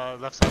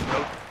 left side of the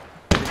road.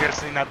 You're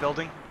garrisoning that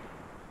building.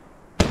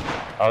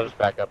 I'll just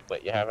back up,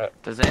 let you have it.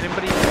 Does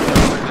anybody know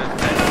where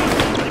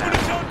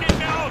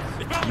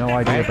this No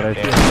idea, but I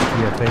see a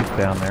PPSH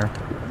down there.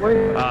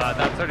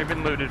 that's already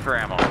been looted for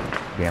ammo.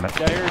 Damn it.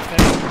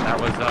 That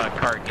was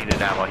cart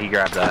needed ammo. He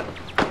grabbed that.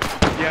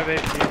 You have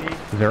it? You need?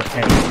 Is there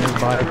any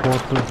nearby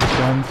corpses with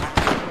guns?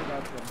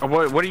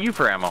 What are you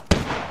for ammo?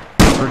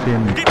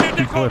 Freaking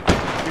T-Cliff.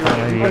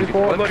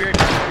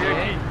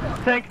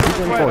 Tank.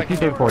 T-34,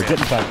 T-34, get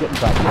inside, get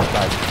inside, get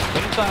inside.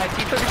 Get inside.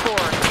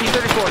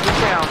 T-34, get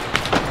down.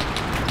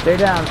 Stay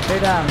down, stay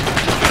down.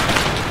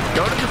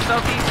 Go to the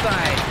southeast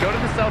side. Go to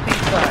the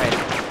southeast side.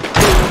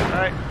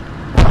 Alright.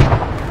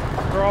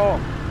 Roll.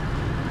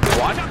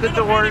 Watch the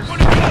doors.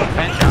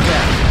 Defense in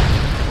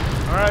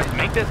depth. Alright.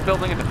 Make this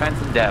building a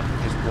defense in depth.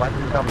 Just let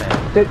them come in.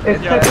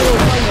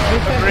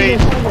 Agreed.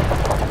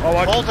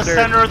 Hold the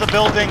center of the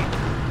building.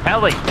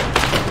 Ellie.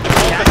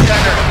 Hold the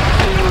center.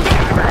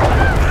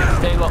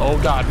 Stay low. Oh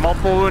god,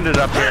 multiple wounded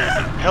up here.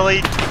 Hilly,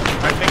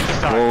 I think this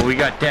time. Oh, we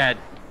got dead.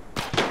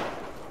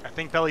 I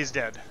think Belly's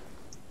dead.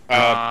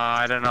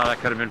 I don't know, that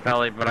could have been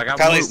Pelly, but I got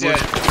Pelly's dead.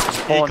 He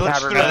glitched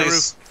through the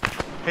roof.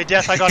 Hey,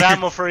 Death, I got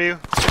ammo for you.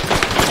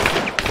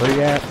 Where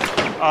you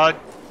at?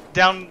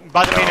 Down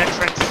by the main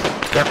entrance.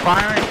 They're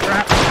firing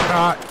trap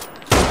shot.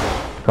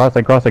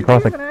 Crossing. How do you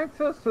even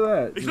access to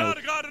that?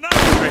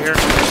 Right here.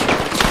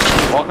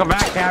 Welcome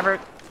back,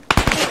 Cabert.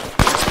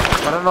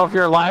 I don't know if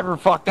you're alive or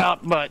fucked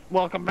up, but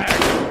welcome back.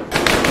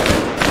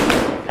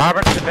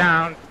 Robert's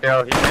down.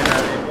 Still, he's in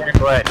a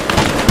glitch.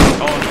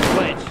 Oh, it's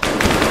glitch.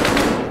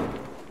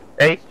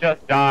 Ace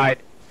just died.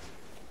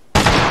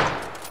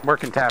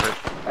 Working Tabert.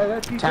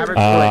 Tabert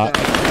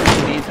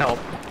needs help.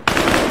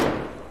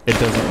 It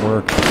doesn't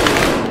work. I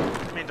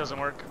mean, it doesn't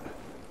work.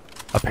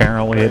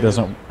 Apparently, it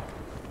doesn't.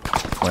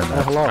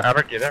 Hello.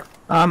 Robert, you there?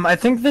 I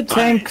think the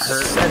tank's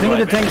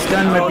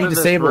gun might be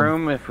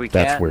disabled. If we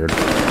That's can. weird.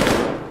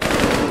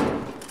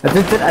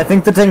 I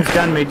think the tank's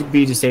gun may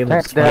be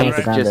disabled. He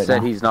just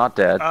said he's not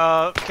dead.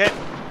 Okay.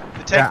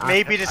 The tank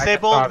may be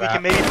disabled. We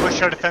can maybe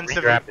push our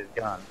defensive His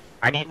gun.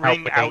 I need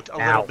ring help out a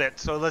little bit.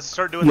 So let's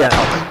start doing that.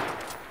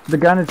 The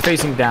gun is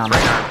facing down.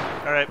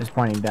 Alright. It's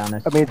pointing down.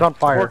 I mean, it's on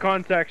fire. 4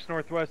 contacts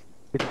northwest.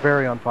 It's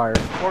very on fire.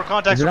 4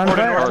 contacts Is it on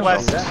reported fire?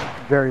 northwest.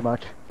 Very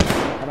much.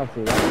 I don't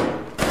see that.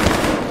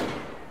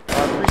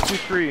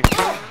 323.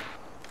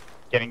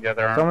 Getting the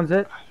other arm. Someone's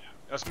it?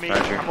 That's me.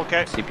 Roger. I'm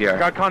okay. CPR.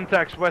 Got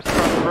contacts west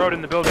across the road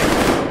in the building.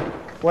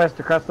 West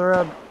across the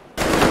road.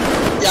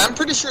 Yeah, I'm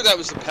pretty sure that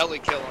was a Pelly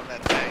kill on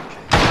that tank.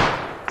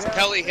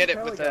 Pelly hit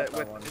it with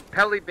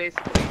Pelly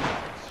basically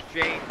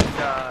exchanged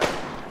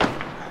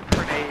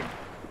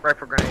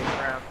rifle grenade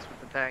rounds with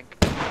the tank.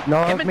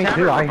 No, it was me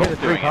too. I hit it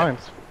 3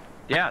 times.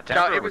 Yeah,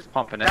 Tabert was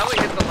pumping it. Pelly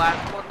hit the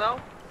last one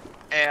though,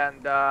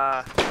 and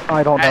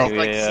I don't know.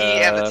 like he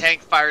and the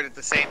tank fired at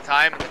the same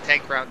time, and the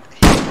tank round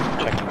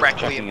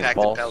directly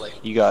impacted Pelly.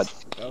 You got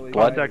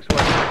blood. Contacts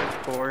west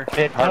 4.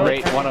 Heart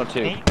rate 102.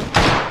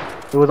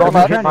 It was all I've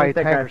been about trying to my hit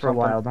that tank guy or for a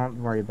while. something.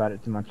 Don't worry about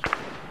it too much.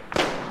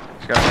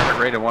 He's got a heart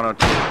rate of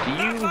 102. Do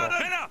you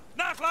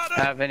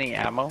have any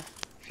ammo?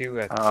 Few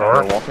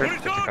Walter?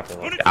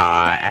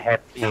 I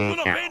have few.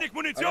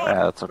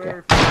 Yeah, that's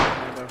okay.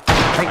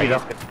 Thank you.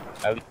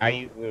 I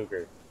use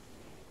Luger.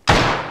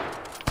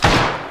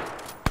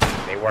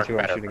 They work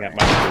better. Shooting at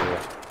my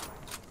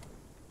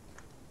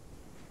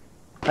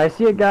I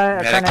see a guy.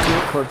 I kind of see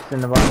a corpse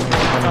in the bottom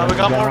here. We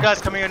got more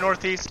guys coming in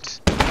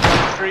northeast. Down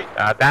the street.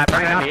 That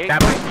might be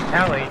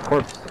Pelly.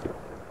 Corpse.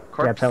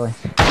 Yeah, Pelly.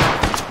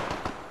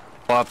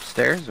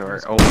 Upstairs or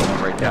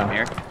right down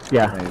here?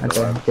 Yeah, at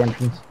the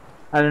entrance.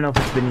 I don't know if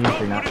it's been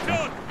used or not.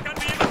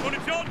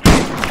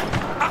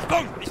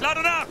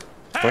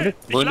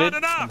 Wounded?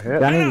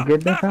 Johnny, you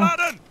good there, pal?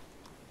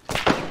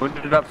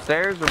 Wounded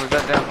upstairs or was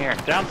that down here?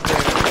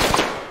 Downstairs.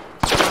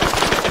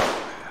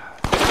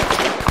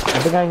 I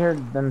think I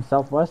heard them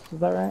southwest, is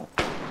that right?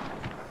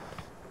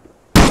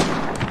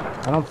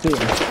 I don't see it.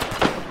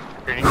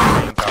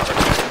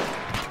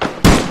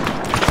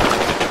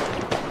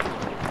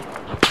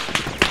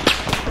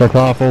 That's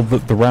awful.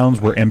 The rounds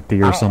were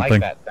empty or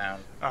something. I don't like that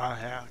sound.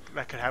 Yeah,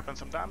 that could happen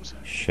sometimes.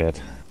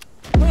 Shit.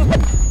 Give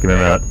me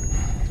that.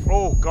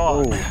 Oh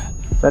god.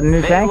 Is that a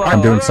new tank?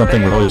 I'm doing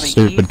something really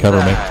stupid.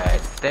 Cover me.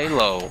 Stay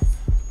low.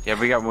 Yeah,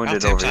 we got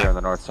wounded over here on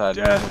the north side.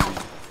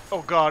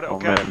 Oh god,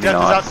 okay. maybe Death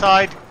not. is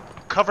outside.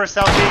 Cover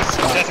southeast.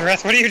 Death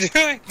Wrath, what are you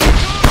doing?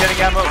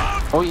 Getting ammo.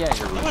 Oh yeah,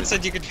 you're No one wounded.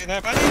 said you could do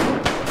that, buddy.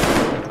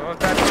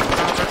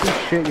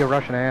 Shit, you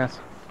Russian ass.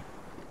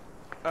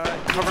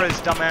 Cover his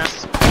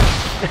dumbass.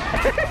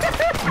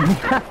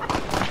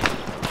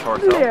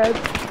 Short zone. Yeah.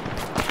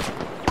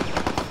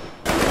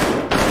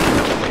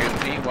 Shoot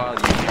me while you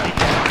got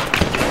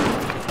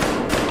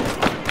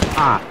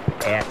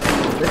Yeah.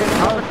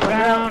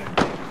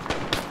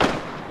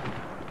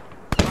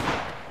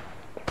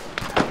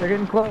 They're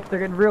getting close. They're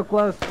getting real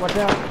close. Watch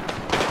out.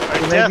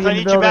 Alright, Death, I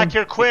need you back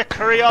here quick.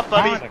 Hurry up,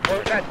 buddy.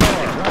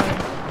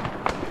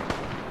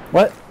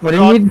 What? What do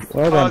you need?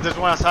 There's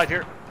one outside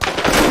here.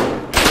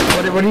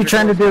 What are you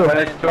trying to do?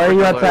 Why are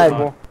you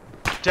outside?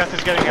 Death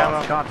is getting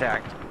ammo.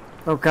 contact.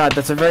 Oh god,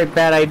 that's a very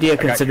bad idea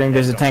considering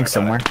there's a tank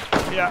somewhere.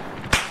 Yeah.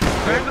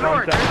 There's the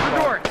door. There's the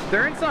door.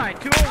 They're inside.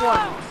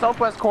 201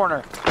 southwest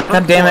corner.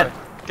 God damn it.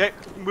 Okay,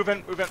 move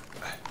in, move in.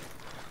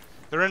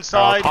 They're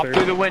inside. Up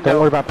through the window. Don't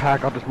worry about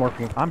pack, I'll just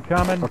morphine. I'm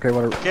coming. Okay,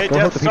 whatever. Okay, Don't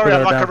hurt Death, the people sorry,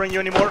 that I'm are not down. covering you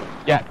anymore.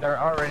 Yeah, they're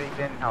already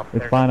been out.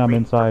 It's fine. I'm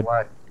inside.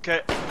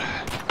 Okay.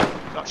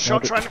 Not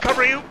shot trying to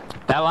cover you.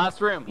 That last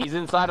room. He's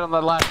inside on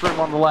the last room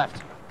on the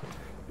left.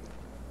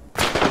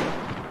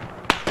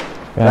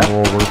 Yeah, we'll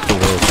work the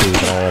way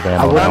to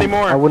all of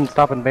I wouldn't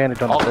stop and bandage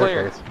on the All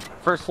clear. staircase.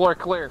 First floor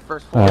clear.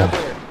 First floor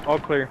clear. All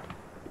clear.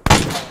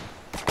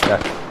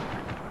 Yeah.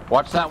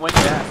 Watch that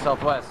window. Yeah,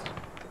 southwest.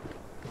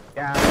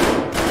 Yeah.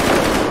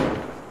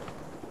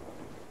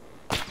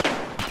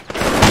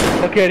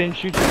 Okay, I didn't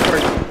shoot you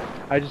first.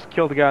 I just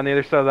killed the guy on the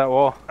other side of that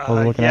wall.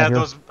 Yeah,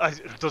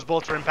 those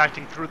bolts are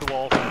impacting through the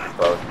wall.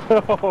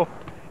 Oh,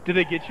 did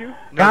they get you?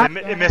 No,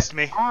 it missed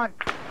me. On.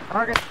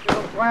 Target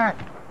goes whack.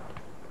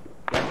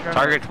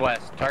 Target's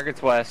west.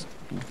 Target's west.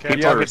 Okay,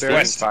 People are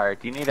receiving fire.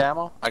 Do you need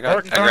ammo? I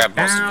grabbed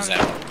most of his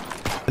ammo.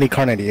 need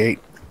car 98.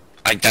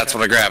 That's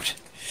what I grabbed.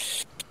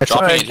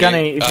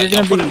 Gunny, if you're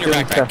gonna be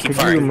doing stuff, could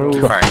you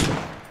move away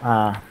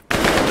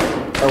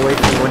from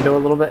the window a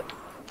little bit?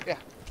 Yeah.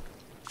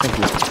 Thank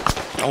you.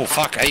 Oh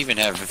fuck! I even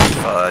have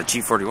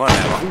G41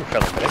 ammo.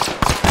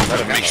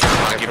 Make sure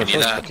I'm not giving you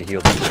that.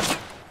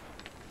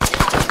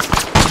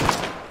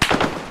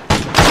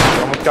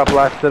 Almost got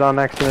blasted on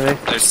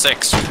accident. There's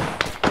 6.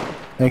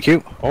 Thank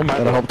you. Oh my.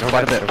 That'll help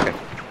quite a bit. Okay.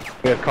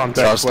 We have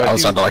contact. So I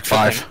was under like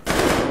 5.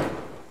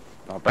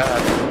 Not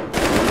bad.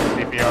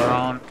 CPR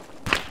on.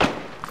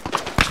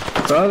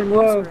 Starting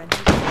low.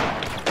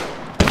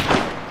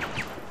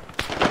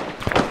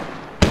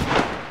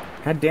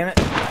 God damn it.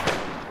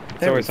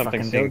 There's always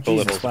something seeing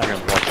bullet holes here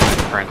on the left side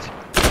of France.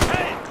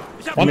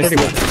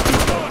 131.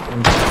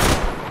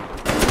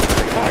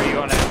 Are you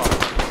on ammo?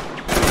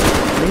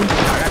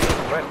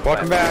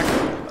 Welcome back.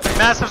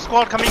 Massive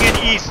squad coming in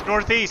east,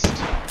 northeast.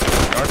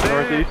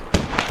 Northeast.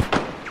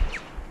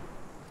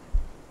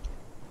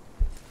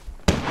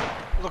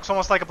 Looks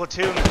almost like a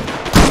platoon.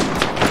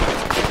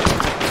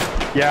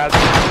 Yeah.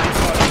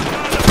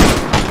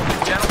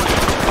 Gentlemen,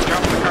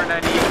 drop the car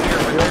 98 here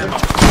with ammo.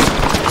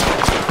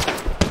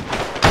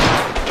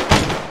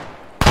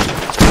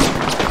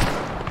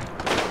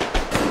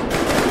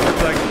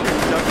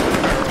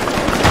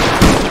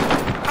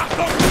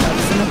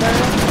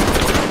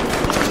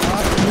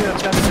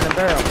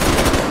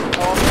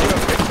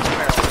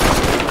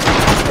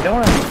 I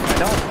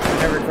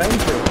never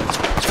claimed to.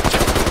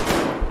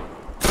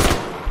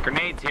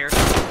 Grenades here.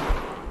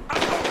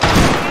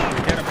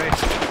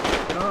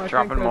 No,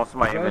 Dropping most of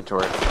my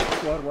inventory.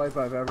 Squad wipe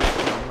I've ever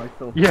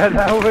seen. Yeah,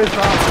 that was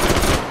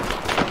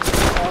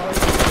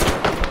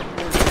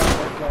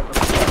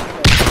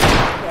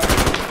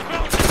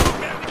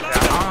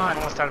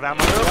Almost out of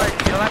ammo.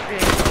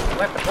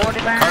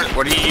 Cart,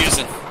 what are you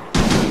using?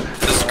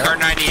 This is car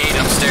 98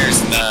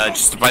 upstairs in the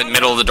just about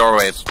middle of the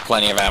doorway. It's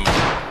plenty of ammo.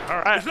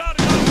 Alright.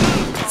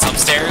 It's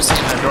upstairs in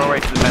the doorway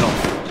to the middle.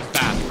 Just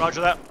back.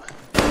 Roger that.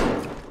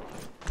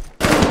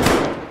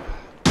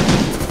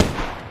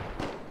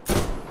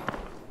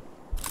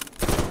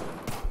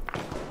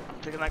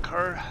 Taking that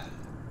car.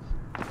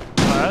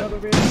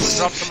 Alright.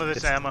 Drop some of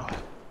this ammo.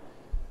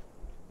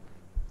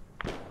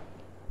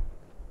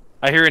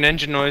 I hear an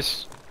engine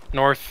noise.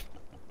 North.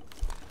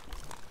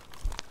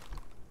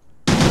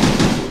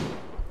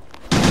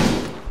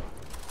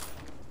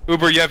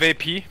 Uber, you have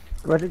AP?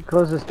 Go ahead and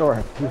close this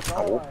door.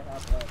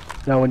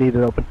 No, we need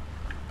it open.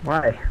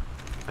 Why?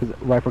 Because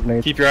rifle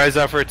grenades. Keep your eyes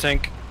out for a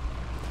tank.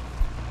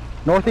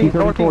 Northeast,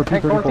 northeast,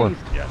 tank 234.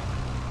 northeast. Yeah.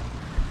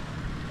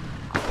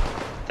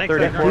 Thanks,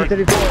 34.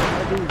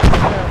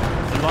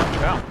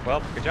 234.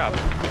 Well, good job.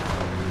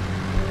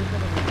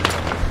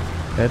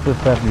 It's a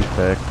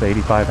 76.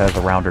 85 has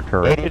a rounder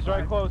turret. It's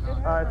right close.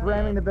 It's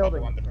ramming the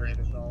building.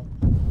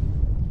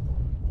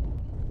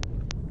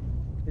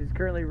 It's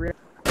currently What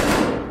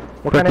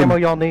kind of ammo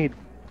y'all need?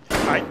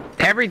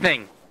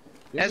 Everything.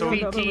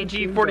 SVT,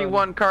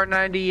 G41, car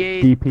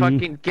 98. DP.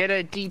 Fucking get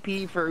a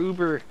DP for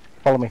Uber.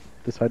 Follow me.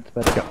 This side,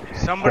 this side. Go.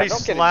 Somebody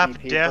Don't get a slapped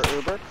DP Death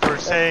for for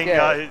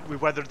saying we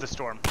weathered the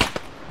storm.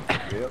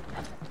 Yep.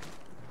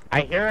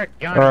 I hear it.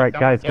 Gun. Alright,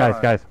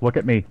 guys, look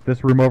at me.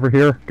 This room over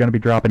here, gonna be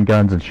dropping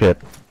guns and shit.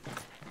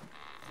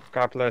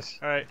 God bless.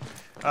 Alright.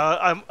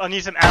 I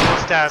need some ammo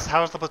stats.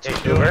 How's the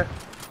platoon doing?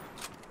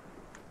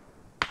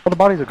 All the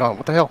bodies are gone.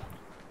 What the hell?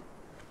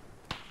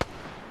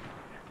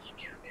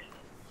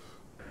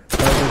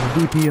 There's a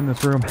DP in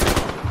this room.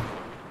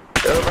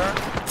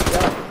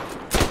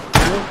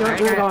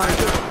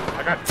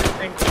 I got 2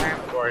 things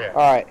planned for you.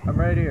 Alright. I'm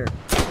right here.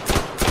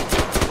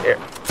 Here.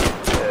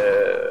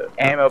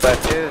 Ammo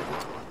boxes.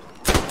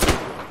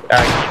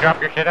 Can you drop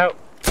your shit out?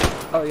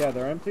 Oh yeah,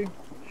 they're empty?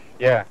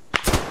 Yeah.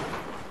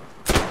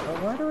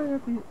 Why do I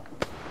have to...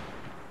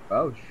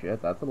 Oh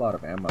shit, that's a lot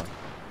of ammo.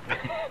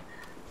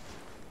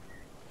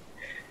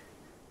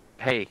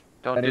 Hey,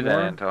 don't do that,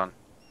 Anton.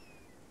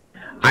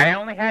 I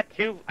only had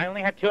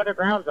 200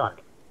 rounds on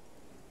me.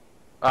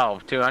 Oh,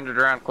 200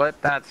 round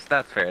clip? That's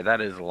fair.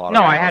 That is a lot.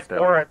 No, of I ammo had still.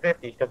 4 at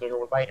 50 because they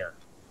were lighter.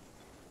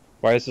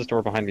 Why is this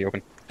door behind me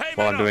open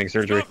while I'm doing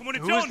surgery?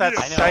 Who is that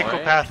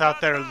psychopath out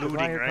there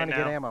looting right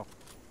now? Ammo.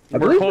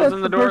 We're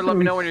closing the door. Let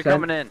me know when you're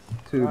coming in.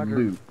 To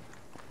loot.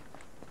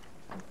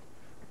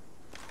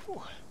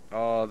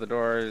 Oh, the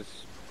doors.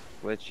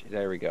 Which?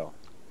 There we go.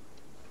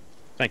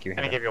 Thank you, I'm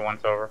gonna Henry. give you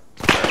once over.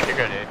 You're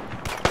good, dude.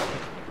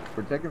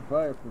 We're taking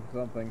fire from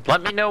something.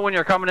 Let me know when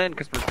you're coming in,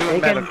 because we're doing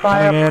Taking medical.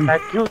 fire from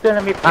acute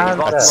enemy He's lost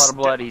a lot panzer. of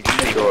blood. He's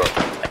easy.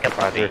 Like a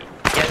puppy.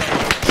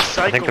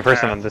 I think the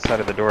person on this side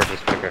of the door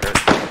just took a hurt.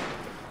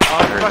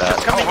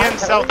 Russia's coming in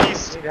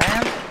southeast.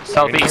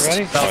 Southeast.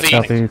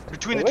 Southeast.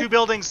 Between the 2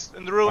 buildings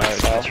and the ruins.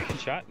 Did you get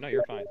shot? No,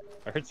 you're fine.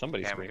 I heard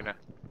somebody scream.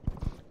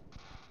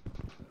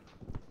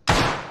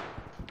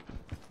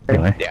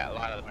 Anyway. Yeah, a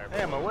lot of them are.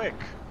 Hey, I'm awake.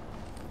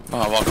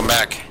 Oh, welcome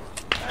back.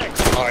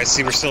 Thanks. Oh, I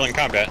see we're still in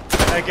combat.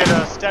 Can I get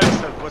a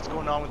status of what's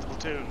going on with the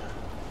platoon?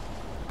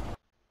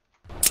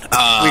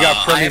 We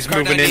got friendlies car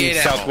moving in 98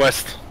 ammo.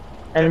 southwest.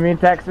 Enemy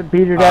attacks have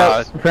petered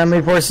out.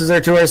 Friendly forces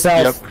are to our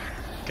south.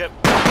 Okay.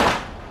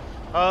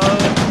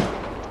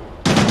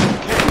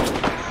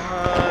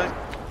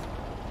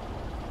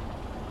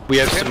 We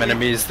have some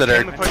enemies that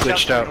are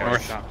glitched out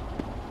north.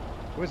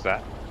 Who is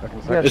that?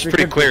 It's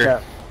pretty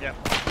clear. Yeah.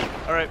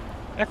 Alright.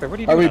 Eckler, what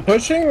are you Are doing? we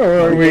pushing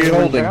or are we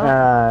holding?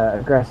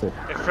 Aggressive.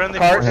 If friendly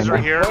forces are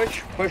here,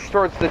 Push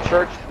towards the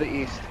church to the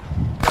east.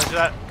 roger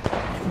that.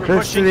 We're Church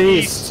pushing to the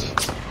east.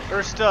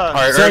 Ursta.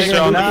 Alright,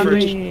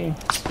 Second,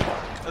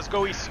 Let's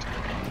go east.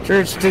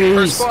 Church to the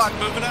First east. squad,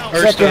 moving out.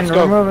 Second, let's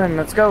go. we're moving.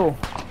 Let's go.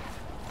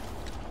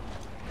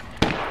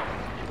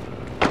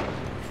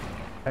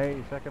 Hey,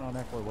 second on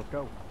Eckler, let's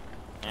go.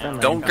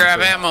 Don't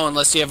grab ammo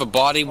unless you have a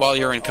body while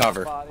you're in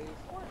cover.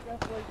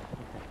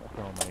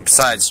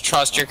 Besides,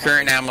 trust your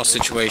current ammo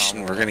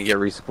situation. We're gonna get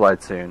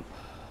resupplied soon.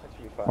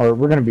 Or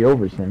we're gonna be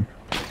over soon.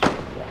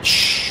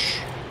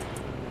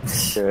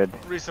 Good.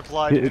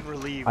 Resupplied and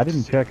relieved. I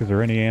didn't check. Is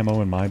there any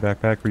ammo in my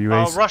backpack for you,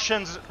 Ace?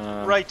 Russians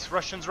right.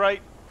 Russians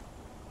right.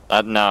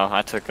 No,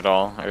 I took it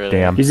all. I really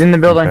Damn. He's in the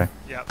building. Okay.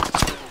 Yep.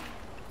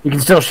 You can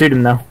still shoot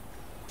him though.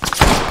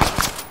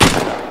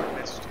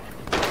 Missed.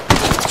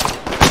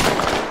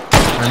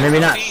 Or maybe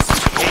not.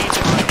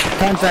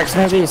 Contacts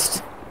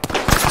northeast.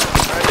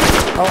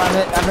 Oh,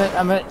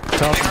 I'm it.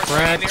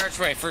 The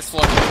archway, first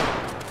floor.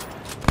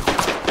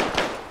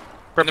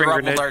 In the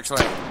rubble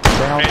archway.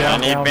 I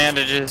need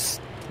bandages.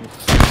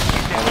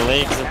 My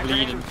legs are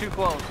bleeding. Too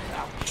close.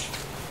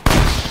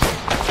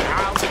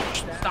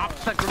 Stop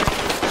the grenade.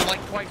 You're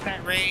like twice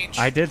that range.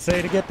 I did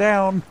say to get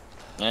down.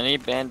 I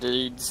need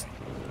band-aids.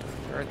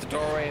 We're at the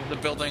doorway of the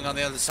building on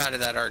the other side of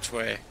that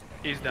archway.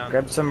 He's down.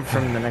 Grab some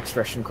from the next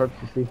Russian corpse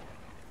you see.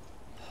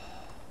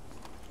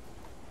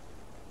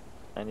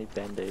 I need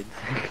band-aids.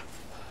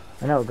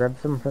 I know, grab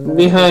some from the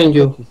Behind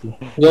you.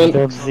 I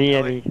don't see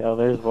any. Oh,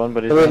 there's one,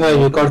 but it's Behind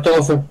you,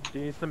 Kartoffel. Do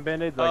you need some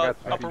band-aids? I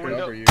got some. Upper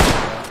window.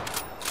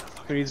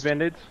 Who needs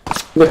band-aids?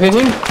 Behind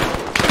him?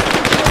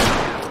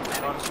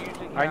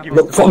 I can give you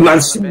Look for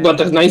man's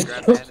butter knife.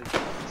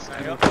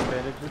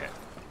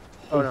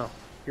 Oh no.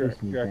 You're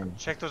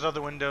Check those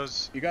other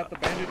windows. You got the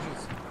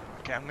bandages?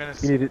 Okay, I'm gonna.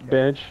 You need it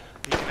bandage?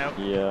 Peeking out.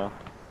 Yeah.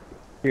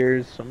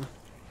 Here's some.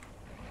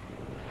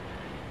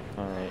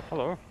 Alright.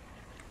 Hello.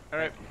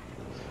 Alright.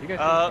 You guys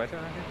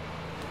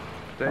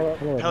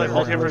Pelly,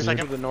 hold here for a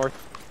second. To the north.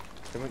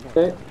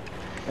 Okay.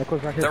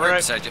 They're right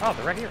beside you. Oh,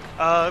 they're right here.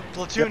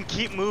 Platoon,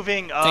 keep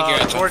moving you,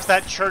 towards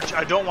that church.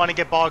 I don't want to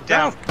get bogged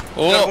down.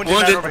 Oh,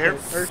 wounded. Over here.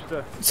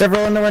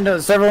 Several in the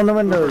windows, several in the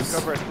windows.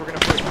 Cover us. We're gonna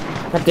push.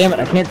 God damn it,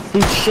 I can't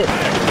see shit.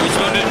 Who's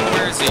wounded and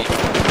where is he?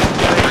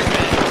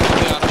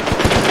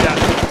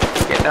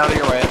 Getting out of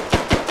your way.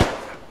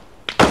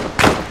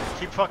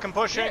 Keep fucking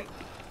pushing.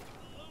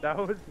 That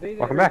was.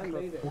 Welcome back.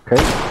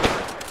 Okay.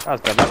 That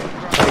was bad luck.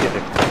 How do you get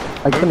there?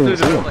 I couldn't even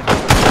see him.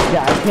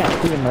 Yeah, I can't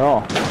see him at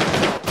all.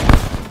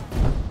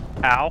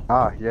 Ow.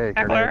 Ah, yay.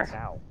 Eckler.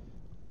 Ow.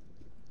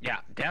 Yeah,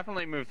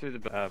 definitely move through the.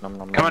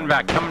 Coming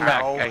back.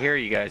 I hear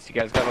you guys. You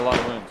guys got a lot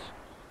of wounds.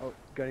 Oh,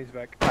 Gunny's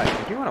back.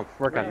 If you want to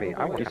work on me,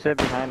 I want You said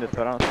behind us,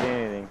 but I don't see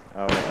anything.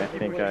 Oh, I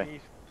think I...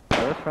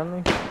 Are those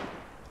friendly?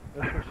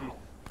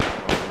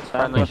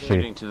 Friendly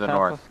shooting to the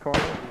north.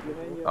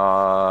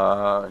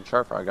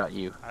 Sharper, I got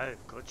you. I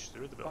glitched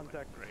through the building.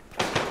 Great.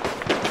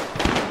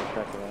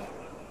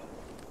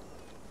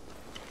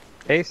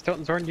 Hey,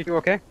 Stilton Zorn, you do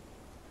okay?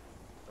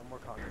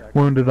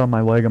 Wounded on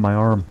my leg and my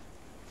arm.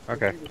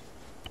 Okay.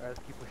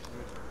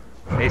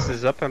 Ace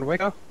is up on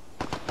Waco.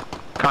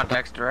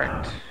 Contacts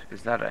direct.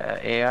 Is that a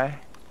AI?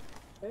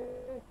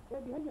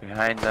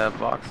 Behind the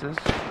boxes?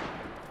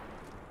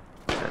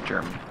 Is that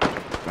German?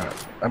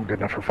 I'm good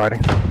enough for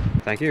fighting.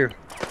 Thank you.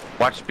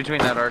 Watch between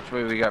that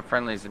archway, we got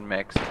friendlies and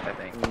mixed, I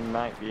think.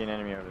 Might be an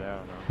enemy over there, I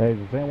don't know. Hey,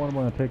 does anyone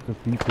want to take this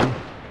DP?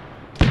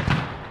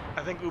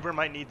 I think Uber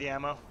might need the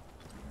ammo.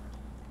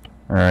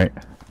 Alright.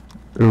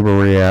 Uber,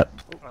 where you at?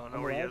 I don't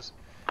know where he is.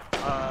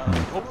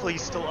 Hopefully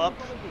he's still up.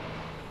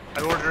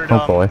 I ordered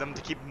them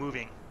to keep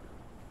moving.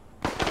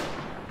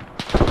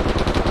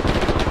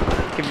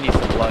 Giving you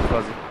some blood,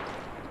 Fuzzy.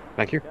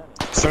 Thank you.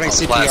 Starting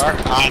CPR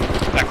on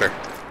Eckler.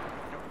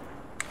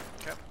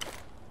 Okay.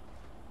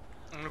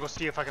 I'm gonna go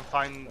see if I can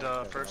find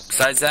first.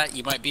 Besides that,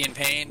 you might be in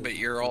pain, but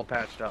you're all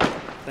patched up.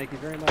 Thank you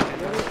very much.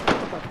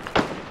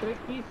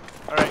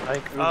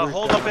 Alright,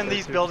 hold up in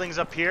these buildings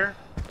up here.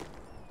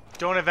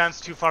 Don't advance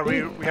too far, we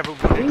have a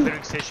wounded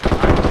clearing station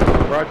behind.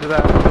 Roger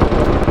that.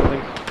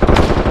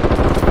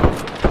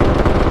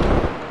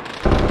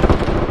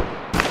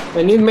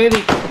 I need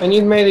medic. I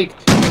need medic.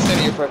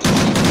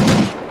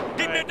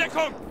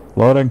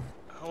 Loading.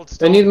 Hold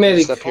still. I need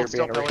medic. Up here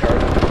being a Pelly.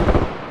 retard.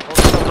 Hold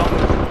still, don't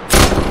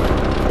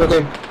move.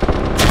 Okay.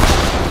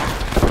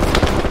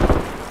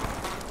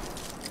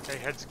 Okay,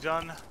 head's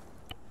done.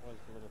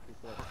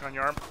 Work on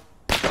your arm.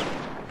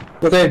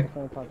 Okay.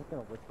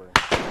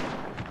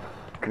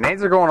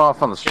 Grenades are going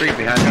off on the street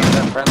behind me. Is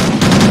that friendly?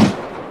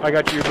 I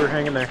got you, Uber.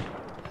 Hang in there.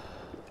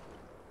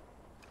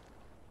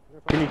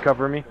 Can you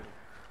cover me?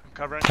 I'm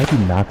covering. I do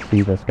not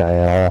see this guy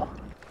at all.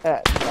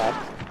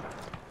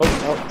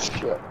 Oh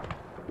shit.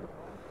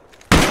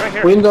 Right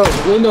here. Window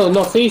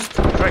northeast.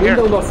 Right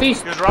Window here.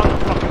 northeast. He was around the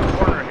fucking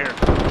corner here.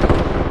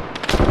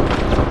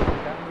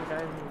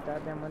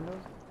 goddamn windows.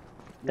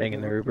 Hang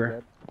in there,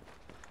 Uber.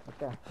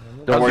 Okay.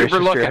 Don't worry, it's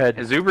Uber just your looking? head.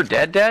 Is Uber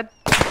dead?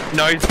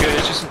 No, he's good.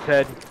 It's just his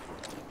head.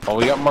 Oh,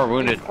 we got more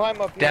wounded.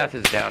 Climb up here. Death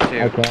is down too.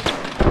 Okay.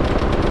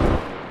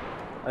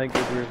 I think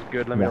Uber is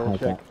good. Let me double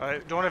check.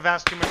 Alright, don't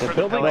advance too much The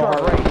further. building Pellet.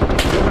 to our right. Go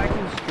back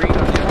in the street on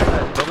the other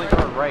side. Building to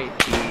our right.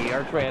 The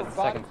archway has the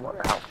second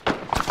floor. Ow.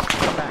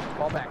 Come back.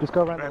 Fall back. Just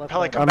go around the left.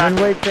 Pellet, come I'm back.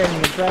 in weight training.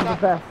 I'm trying to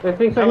fast. I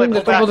think I Pellet, hit the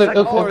go top of back.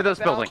 the Second Over this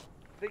building.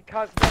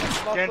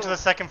 Get into the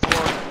second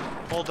floor.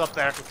 Hold up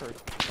there.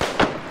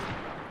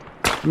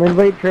 I'm in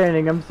weight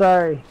training. I'm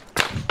sorry.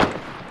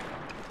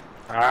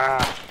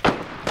 Ah.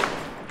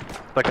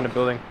 Stuck in the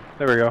building.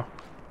 There we go.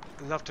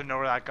 Enough to know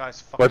where that guy's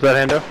fucking What's that,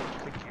 Hendo?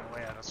 clicking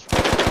away at us.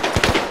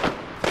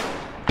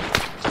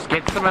 Just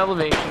get some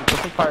elevation, put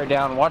some fire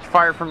down, watch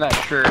fire from that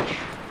church.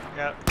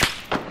 Yeah.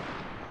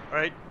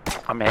 Alright.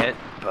 I'm hit,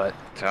 but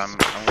I'm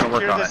gonna work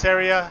Secure on this it.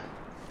 area.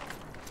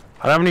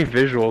 I don't have any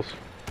visuals.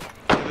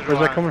 Where's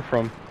that coming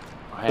from?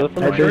 I have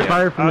no There's idea.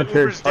 fire from the church.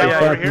 Uber's down yeah,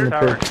 over from here. the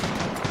church.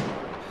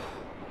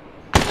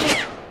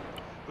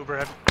 Uber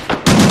head.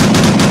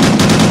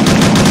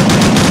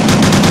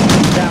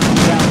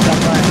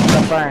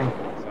 Stop firing.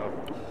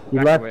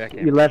 You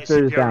left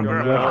hers down.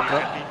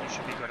 You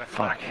should be good at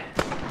Fuck.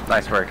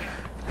 Nice work.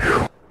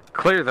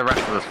 Clear the rest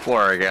of this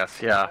floor, I guess.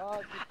 Yeah.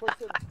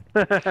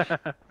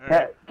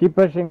 Keep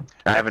pushing.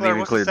 I haven't even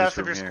what's cleared the this status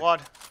of room your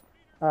here.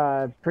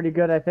 squad? Pretty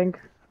good, I think.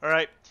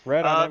 Alright.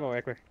 Red on ammo,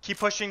 Eckler. Keep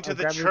pushing to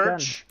the grab your gun.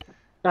 church.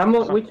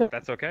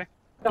 That's okay.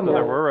 There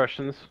were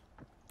Russians.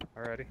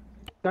 Alrighty.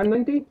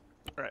 1090?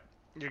 Alright.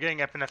 You're getting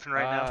epinephrine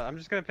right now. I'm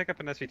just gonna pick up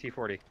an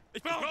SVT-40.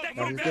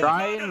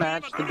 Try and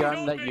match the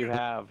gun that you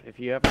have. If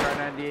you have a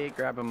R98,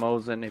 grab a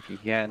Mosin if you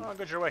can. Oh,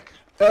 good, you're awake.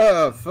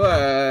 Oh,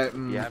 fuck.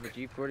 You have a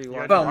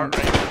G41.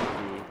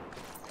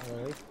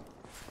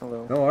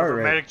 Hello. No,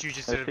 alright. Medic, you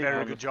just did a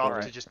very good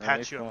job to just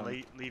patch you and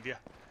leave you.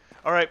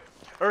 Alright.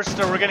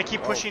 Ursta, we're gonna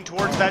keep pushing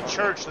towards that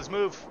church. Let's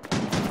move.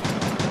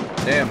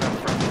 Damn.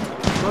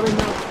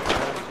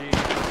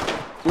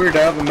 Weird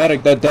to have a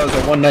medic that does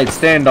a one-night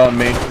stand on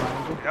me.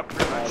 Yep,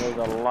 pretty much. There's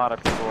a lot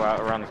of people out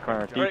around this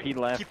corner. DP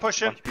left. Keep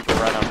pushing. Bunch of people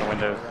right out the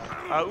windows.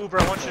 Uber,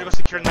 I want you to go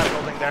secure in that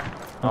building there.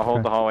 I'll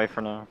hold the hallway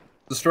for now.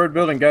 Destroyed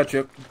building, got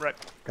you. Right.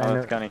 Oh,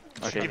 that's Gunny.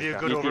 Should Okay. give you a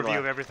good DP overview left.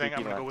 of everything. DP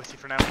I'm gonna go left. with you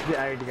for now.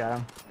 Yeah, I already got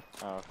him.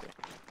 Oh, okay.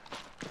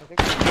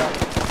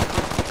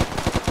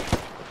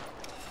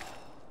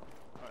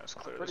 Let's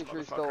clear Pretty this sure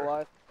he's motherfucker. still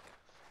alive.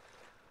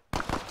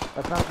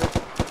 That's not good.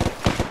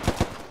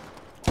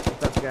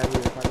 What's up, guys? We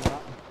were talking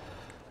about?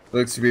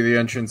 Looks to be the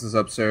entrance is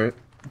upstairs.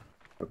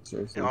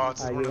 Upstairs. Oh,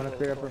 it's You want to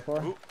clear up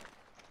before? Ooh.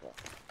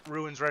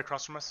 Ruins right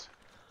across from us.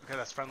 Okay,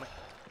 that's friendly.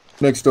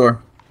 Next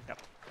door. Yep.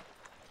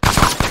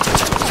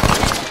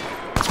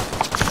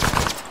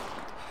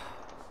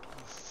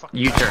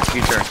 U-turn.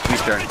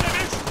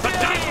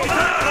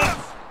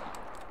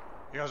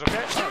 You guys okay?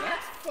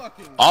 That's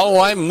fucking... Oh,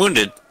 I'm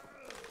wounded.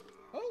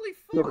 Holy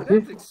fuck,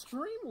 that's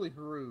extremely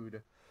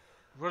rude.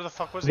 Where the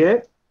fuck was he? Yeah.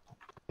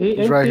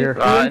 He's right here.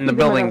 In the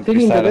building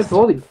Taking the beside dead us.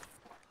 body.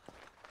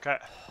 Okay.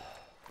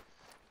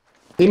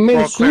 He made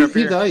Well, clear sure up he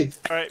here. died.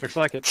 Alright. Looks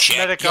like it. Check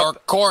Medic your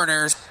up.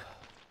 corners.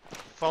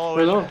 Follow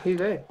I in. know, he's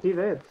there. He's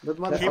there. That Keep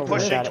motherfucker.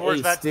 pushing that towards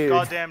ace, that dude.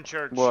 goddamn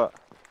church. What?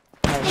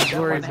 Where he's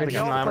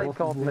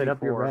Anyone lit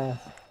up your ass.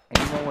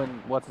 when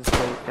what's his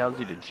face tells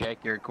you to check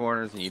your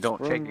corners and you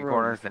don't check your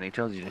corners, then he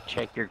tells you to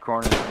check your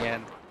corners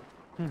again.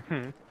 Look,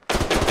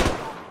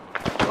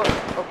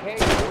 okay,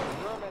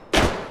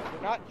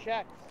 you're not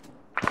checked.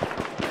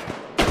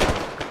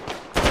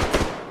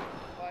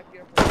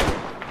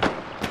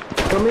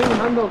 Come in,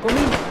 Hando, come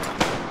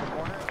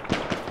in.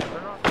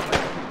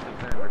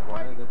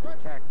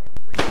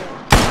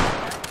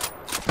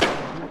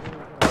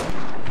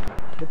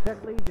 The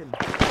Czech Legion.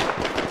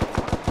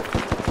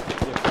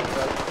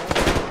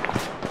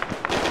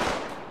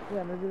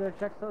 Yeah, maybe they're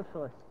Czech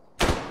socialists.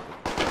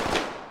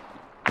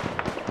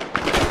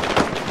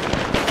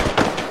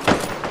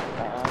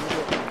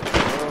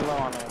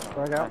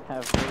 Frag out. I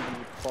have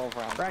maybe 12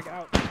 rounds. Frag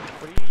out.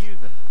 What are you using?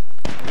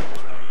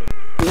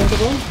 You want to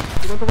go?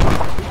 You want to go?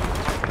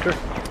 Sure.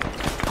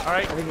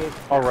 Alright.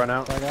 I'll run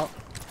out. Frag out.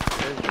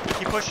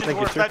 Keep pushing Thank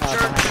you, towards sir. that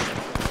church.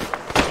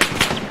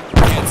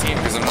 Can't see him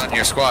because I'm not in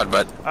your squad,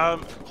 but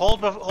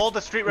Hold the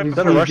street right Is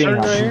before that a you Russian shoot.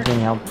 right here? Being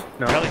helped.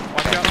 No. Ellie,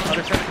 watch out.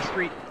 Other side of the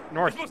street.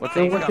 North. What's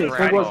Don't watch it,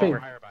 don't watch it.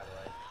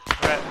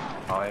 Right.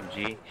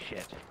 OMG.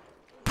 Shit.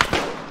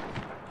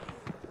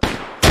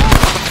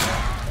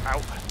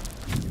 Ow.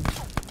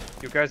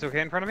 You guys okay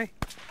in front of me?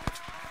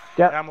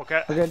 Yeah, I'm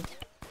okay. we're good.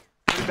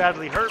 Pretty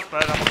badly hurt,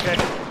 but I'm okay.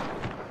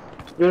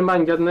 You're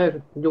man, get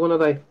there. You're gonna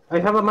die. I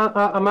have a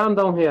man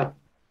down here.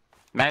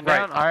 Man Right,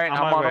 down? Alright, I'm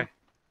I'm on on my him.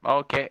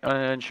 Okay,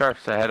 and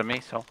Sharp's ahead of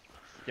me, so.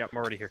 Yep, I'm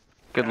already here.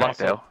 Good luck,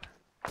 Also-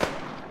 Dale.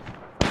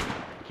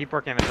 Keep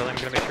working on the building.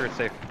 I'm gonna make sure it's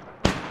safe.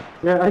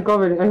 Yeah, I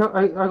covered. I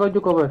got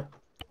you covered.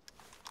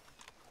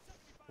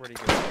 Where'd he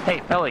go? Hey,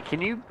 fella, can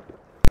you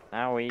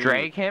Now we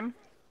drag him?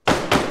 And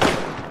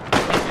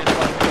just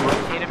like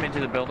rotate him into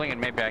the building and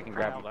maybe I can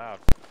grab him.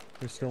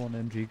 There's still an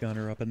MG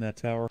gunner up in that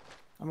tower.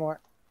 I'm alright.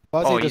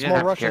 Oh, Buzzy, you there's didn't more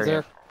have to Russians carry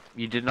there. him.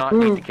 You did not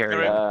need to carry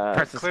that.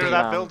 Press Clear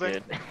that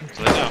building.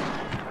 So no.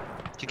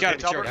 You got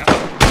it, Albert.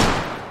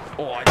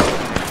 Oh, I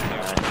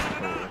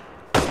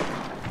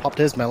Popped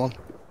his melon.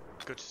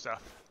 Good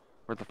stuff.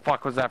 Where the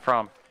fuck was that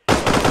from? 2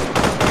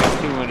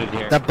 wounded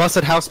here. That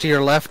busted house to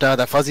your left,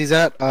 that Fuzzy's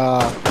at,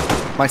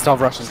 my style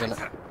of Russians in it.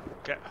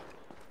 Okay.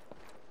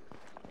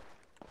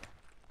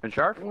 Been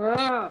sharp?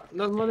 Ah,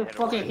 that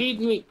motherfucker hit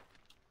me.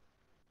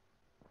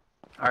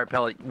 Alright,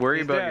 Pelly, worry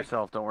He's about dead.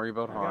 yourself, don't worry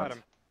about Hans.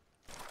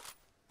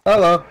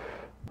 Hello.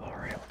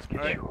 Alright, let's get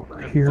Right. you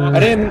over here. I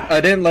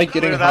didn't like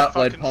getting Clear that hot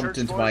lead fucking pumped church,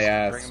 into boys. my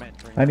ass.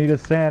 I need a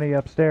Sandy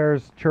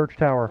upstairs, church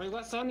tower. I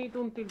got Sunny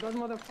to that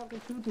motherfucker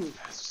shoot me.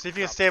 See if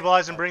you can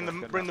stabilize and bring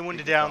the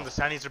wounded down. The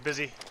Sannies are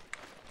busy.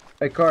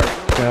 Hey, Card.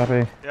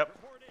 Copy. Yep.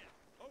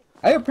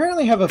 I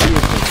apparently have a few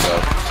of these,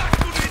 though.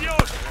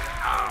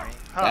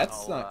 Huh.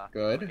 That's not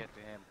good.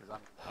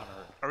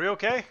 Are we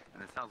okay?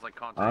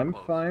 I'm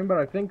fine, but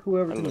I think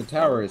whoever's in the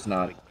tower is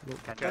not.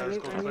 Okay, let's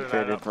go clear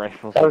that up.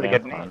 Rifles That was a are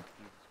good fun.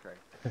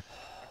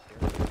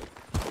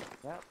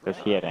 Because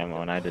he had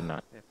ammo and I did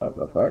not. What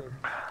the fuck?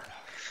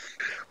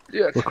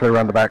 Yeah. We're clear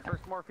around the back.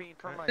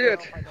 Yeah.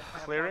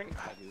 Clearing.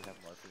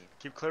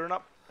 Keep clearing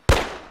up.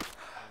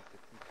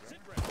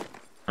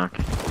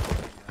 Okay.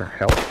 For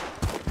help.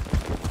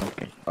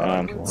 Okay.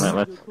 Well,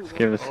 let's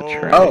give this a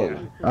try. Oh.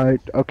 Okay.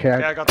 Okay,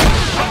 I got the.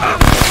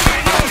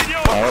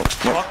 Oh,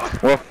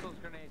 woof.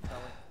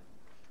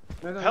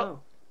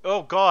 Hell.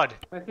 Oh God.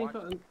 I think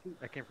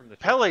That came from the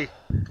Pelly,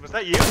 was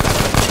that you?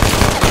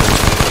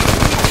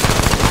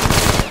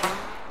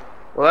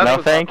 Well,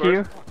 no, thank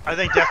you. I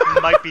think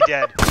Declan might be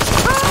dead.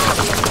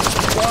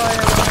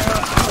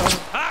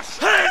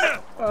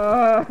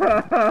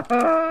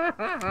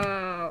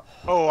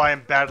 Oh, I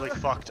am badly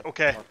fucked.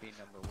 Okay.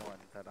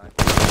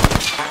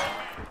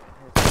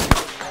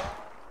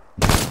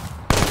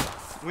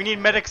 We need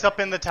medics up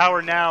in the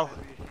tower now.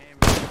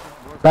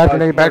 Bag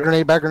grenade, bag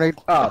grenade, bag grenade.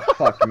 Oh,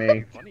 fuck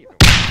me.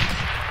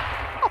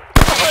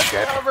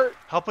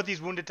 Help with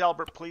these wounded to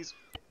Albert, please.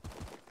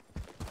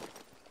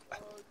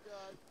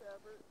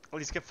 At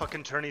least get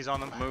fucking turnies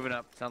on them. Moving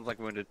up, sounds like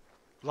wounded.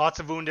 Lots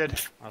of wounded.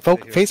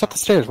 Folk, face up the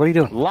stairs. What are you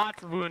doing?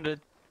 Lots of wounded.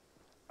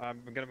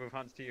 I'm gonna move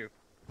Hans to you.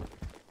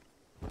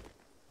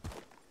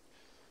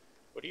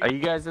 Are you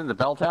guys in the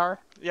bell tower?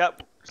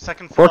 Yep.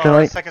 Second floor.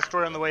 Fortunately. Second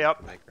story on the way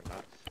up.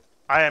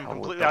 I am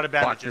completely out of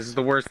Fuck, bandages. this is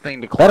the worst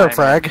thing to climb. Better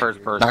frag.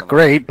 First person. Not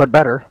great, but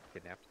better.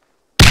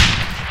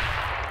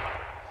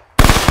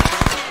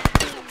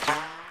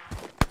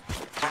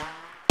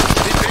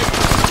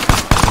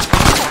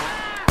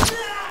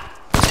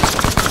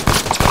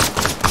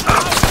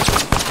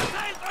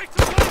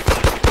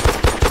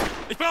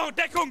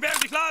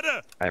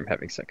 I'm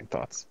having second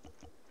thoughts.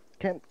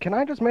 Can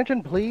I just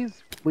mention,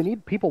 please? We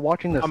need people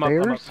watching the I'm up,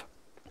 I'm stairs.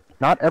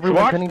 Not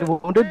everyone tending to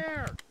wounded.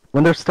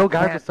 When there's still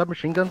guys Yeah. with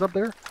submachine guns up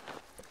there.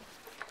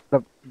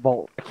 The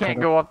vault. I can't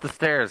go up the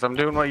stairs. I'm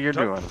doing what you're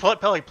doing.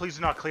 Pelly, please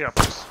do not clear up.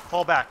 Just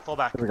fall back. Fall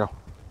back. There we go.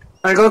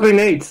 I got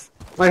grenades.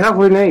 I have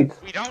grenades.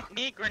 We don't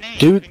need grenades.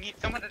 Do we need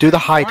someone to do the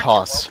just high launch it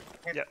toss.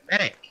 while we're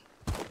medic.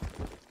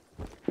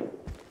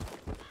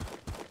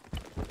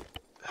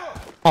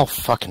 Oh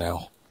fucking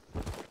hell!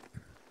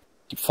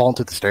 Keep falling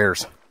through the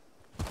stairs.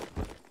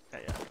 Yeah.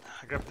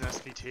 I grabbed an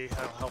SVT.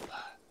 That'll help.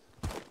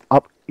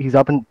 Up. He's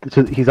up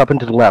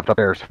into the left.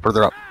 Upstairs.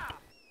 Further up.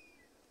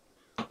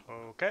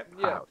 Okay.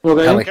 Yeah.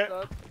 Okay.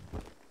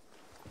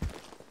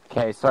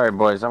 Okay, sorry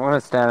boys. I'm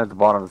gonna stand at the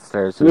bottom of the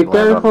stairs. So Be you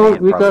land on me careful,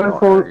 and be probably don't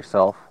careful. hurt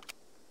yourself.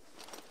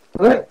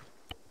 Okay.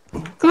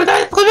 Come on.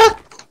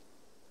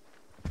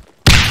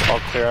 All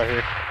clear out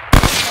here.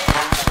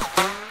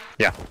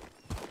 Yeah.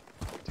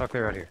 It's all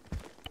clear out here.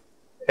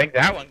 I think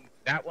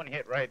that one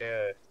hit right.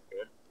 Good.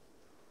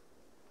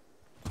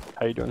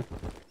 How you doing?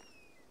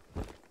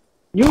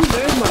 You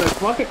dead,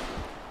 motherfucker.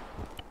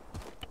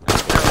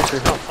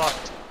 Oh,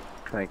 fucked.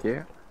 Thank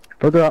you.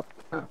 Further up.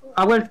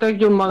 I will take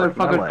your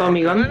motherfucker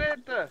Tommy gun.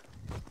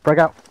 Frag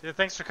out. Yeah,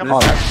 thanks for This coming.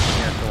 is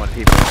the one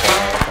people fall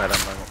off at.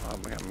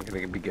 I'm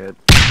gonna be good.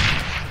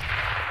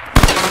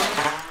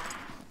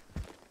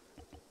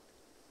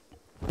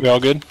 We all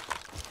good?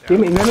 Let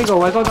me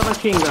go. I got the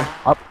machine gun.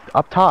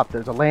 Up top.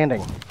 There's a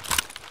landing.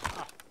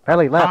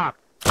 Belly left.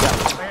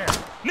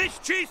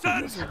 Nicht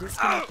schießen!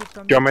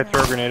 Do you want me to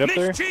throw a grenade up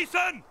there?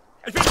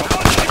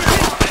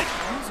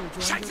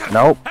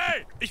 Nope.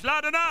 Hey, ich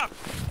lade nach!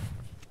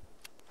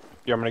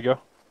 You want me to go?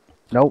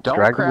 Nope. Don't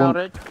drag crowd the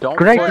it. Don't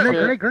Grenade, push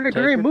grenade, it. grenade,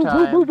 Take grenade, your move,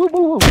 time.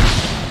 move.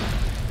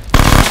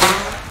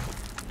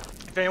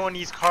 If anyone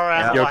needs car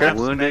ammo, Yeah, I have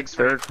some wounded, bags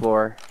for you. third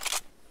floor.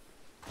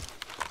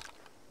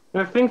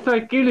 I think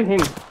I killed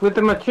him with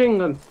the machine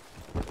gun.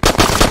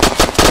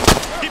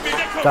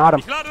 Got him.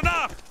 Ich lade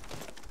nach!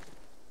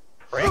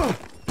 Brauche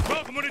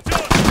Munition!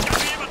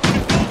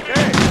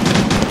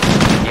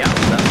 Yep,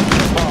 that's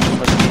the problem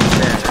with these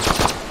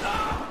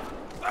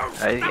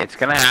stairs. It's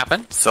gonna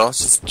happen, so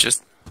let's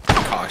just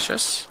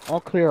cautious. All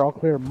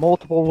clear.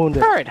 Multiple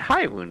wounded. Alright,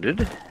 hi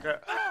wounded.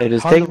 It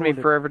has Tons taken of me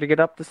wounded. forever to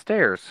get up the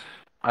stairs.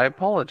 I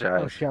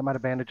apologize. Oh shit, I'm out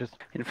of bandages.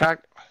 In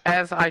fact,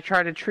 as I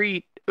try to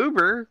treat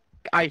Uber,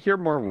 I hear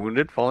more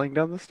wounded falling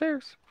down the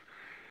stairs.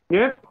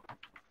 Yeah.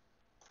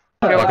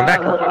 Okay, welcome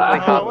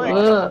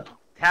back.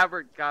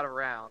 Tabard got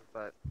around,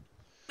 but...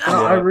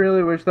 I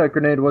really wish that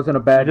grenade wasn't a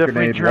bad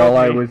grenade while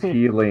I was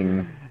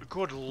healing.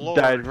 Good lord.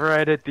 Died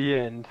right at the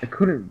end. I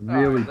couldn't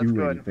really let's do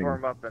go ahead and anything.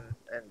 form up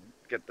and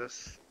get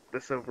this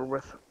over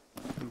with.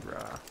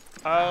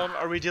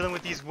 Are we dealing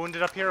with these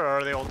wounded up here, or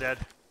are they all dead?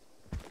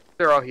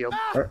 They're all healed.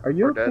 Are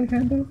you okay,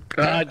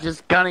 Hando?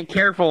 Just kind of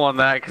careful on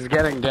that, because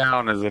getting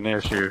down is an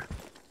issue.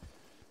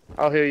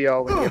 I'll heal you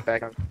all when you get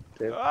back on,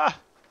 too.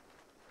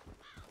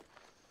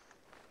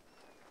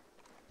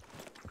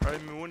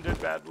 I'm wounded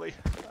badly.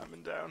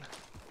 I'm down.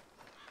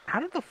 How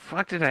did the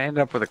fuck did I end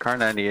up with a Car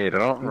 98? I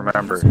don't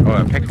remember. Oh,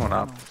 I picked one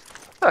up.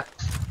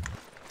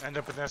 End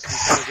up with an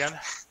SVT again.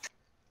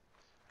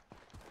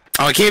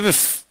 Oh, I gave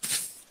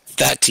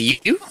that to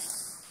you?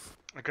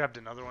 I grabbed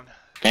another one.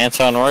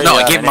 Anton, where No,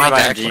 you I gave mine to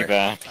energy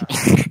back.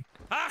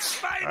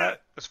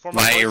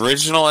 My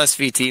original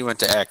SVT went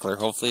to Eckler.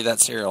 Hopefully that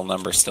serial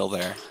number's still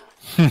there.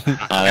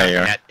 There you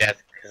are.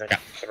 Because I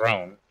got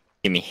thrown.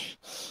 Gimme.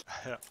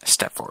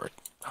 Step forward.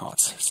 Oh,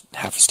 it's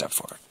half a step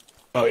forward.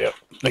 Oh, yeah.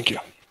 Thank you.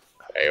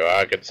 There you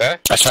are, good sir.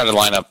 I try to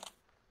line up.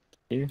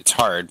 It's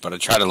hard, but I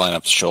try to line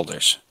up the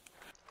shoulders.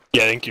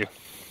 Yeah, thank you.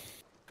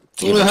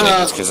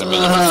 Because I'm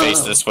in the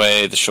face this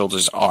way, the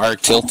shoulders are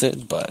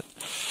tilted, but...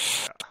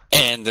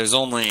 And there's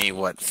only,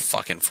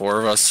 fucking 4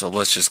 of us, so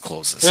let's just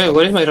close this. Hey,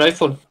 where is my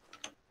rifle?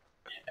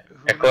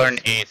 Eckler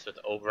and Ace with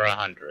over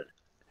 100.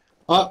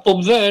 Up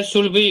there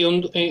should be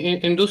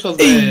in those of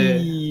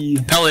the...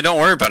 Pelly, don't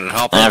worry about it.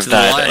 Hop onto the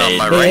line on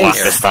my right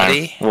here,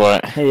 buddy.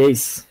 What? Hey,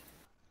 Ace.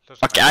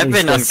 Okay, I've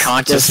been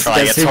unconscious for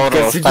like a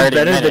total of 30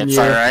 minutes,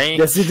 alright?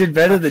 Guess who did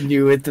better than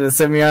you with the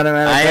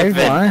semi-automatic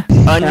rifle,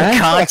 I've been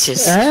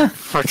unconscious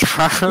for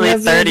probably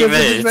 30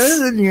 minutes. Better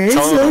than you, Ace.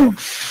 Total.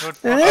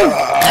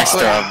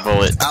 Extra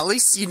bullet. At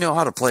least you know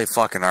how to play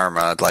fucking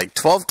Arma. Like,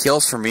 12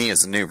 kills for me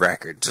is a new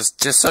record.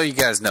 Just so you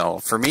guys know.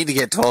 For me to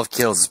get 12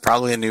 kills is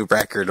probably a new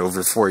record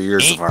over 4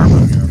 years of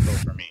Arma.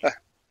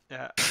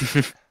 Yeah.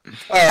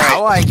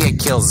 How I get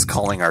kills is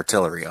calling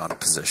artillery on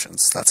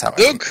positions. That's how I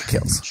get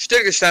kills.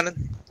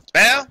 Stillgestanden.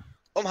 Ja,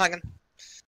 omhangen.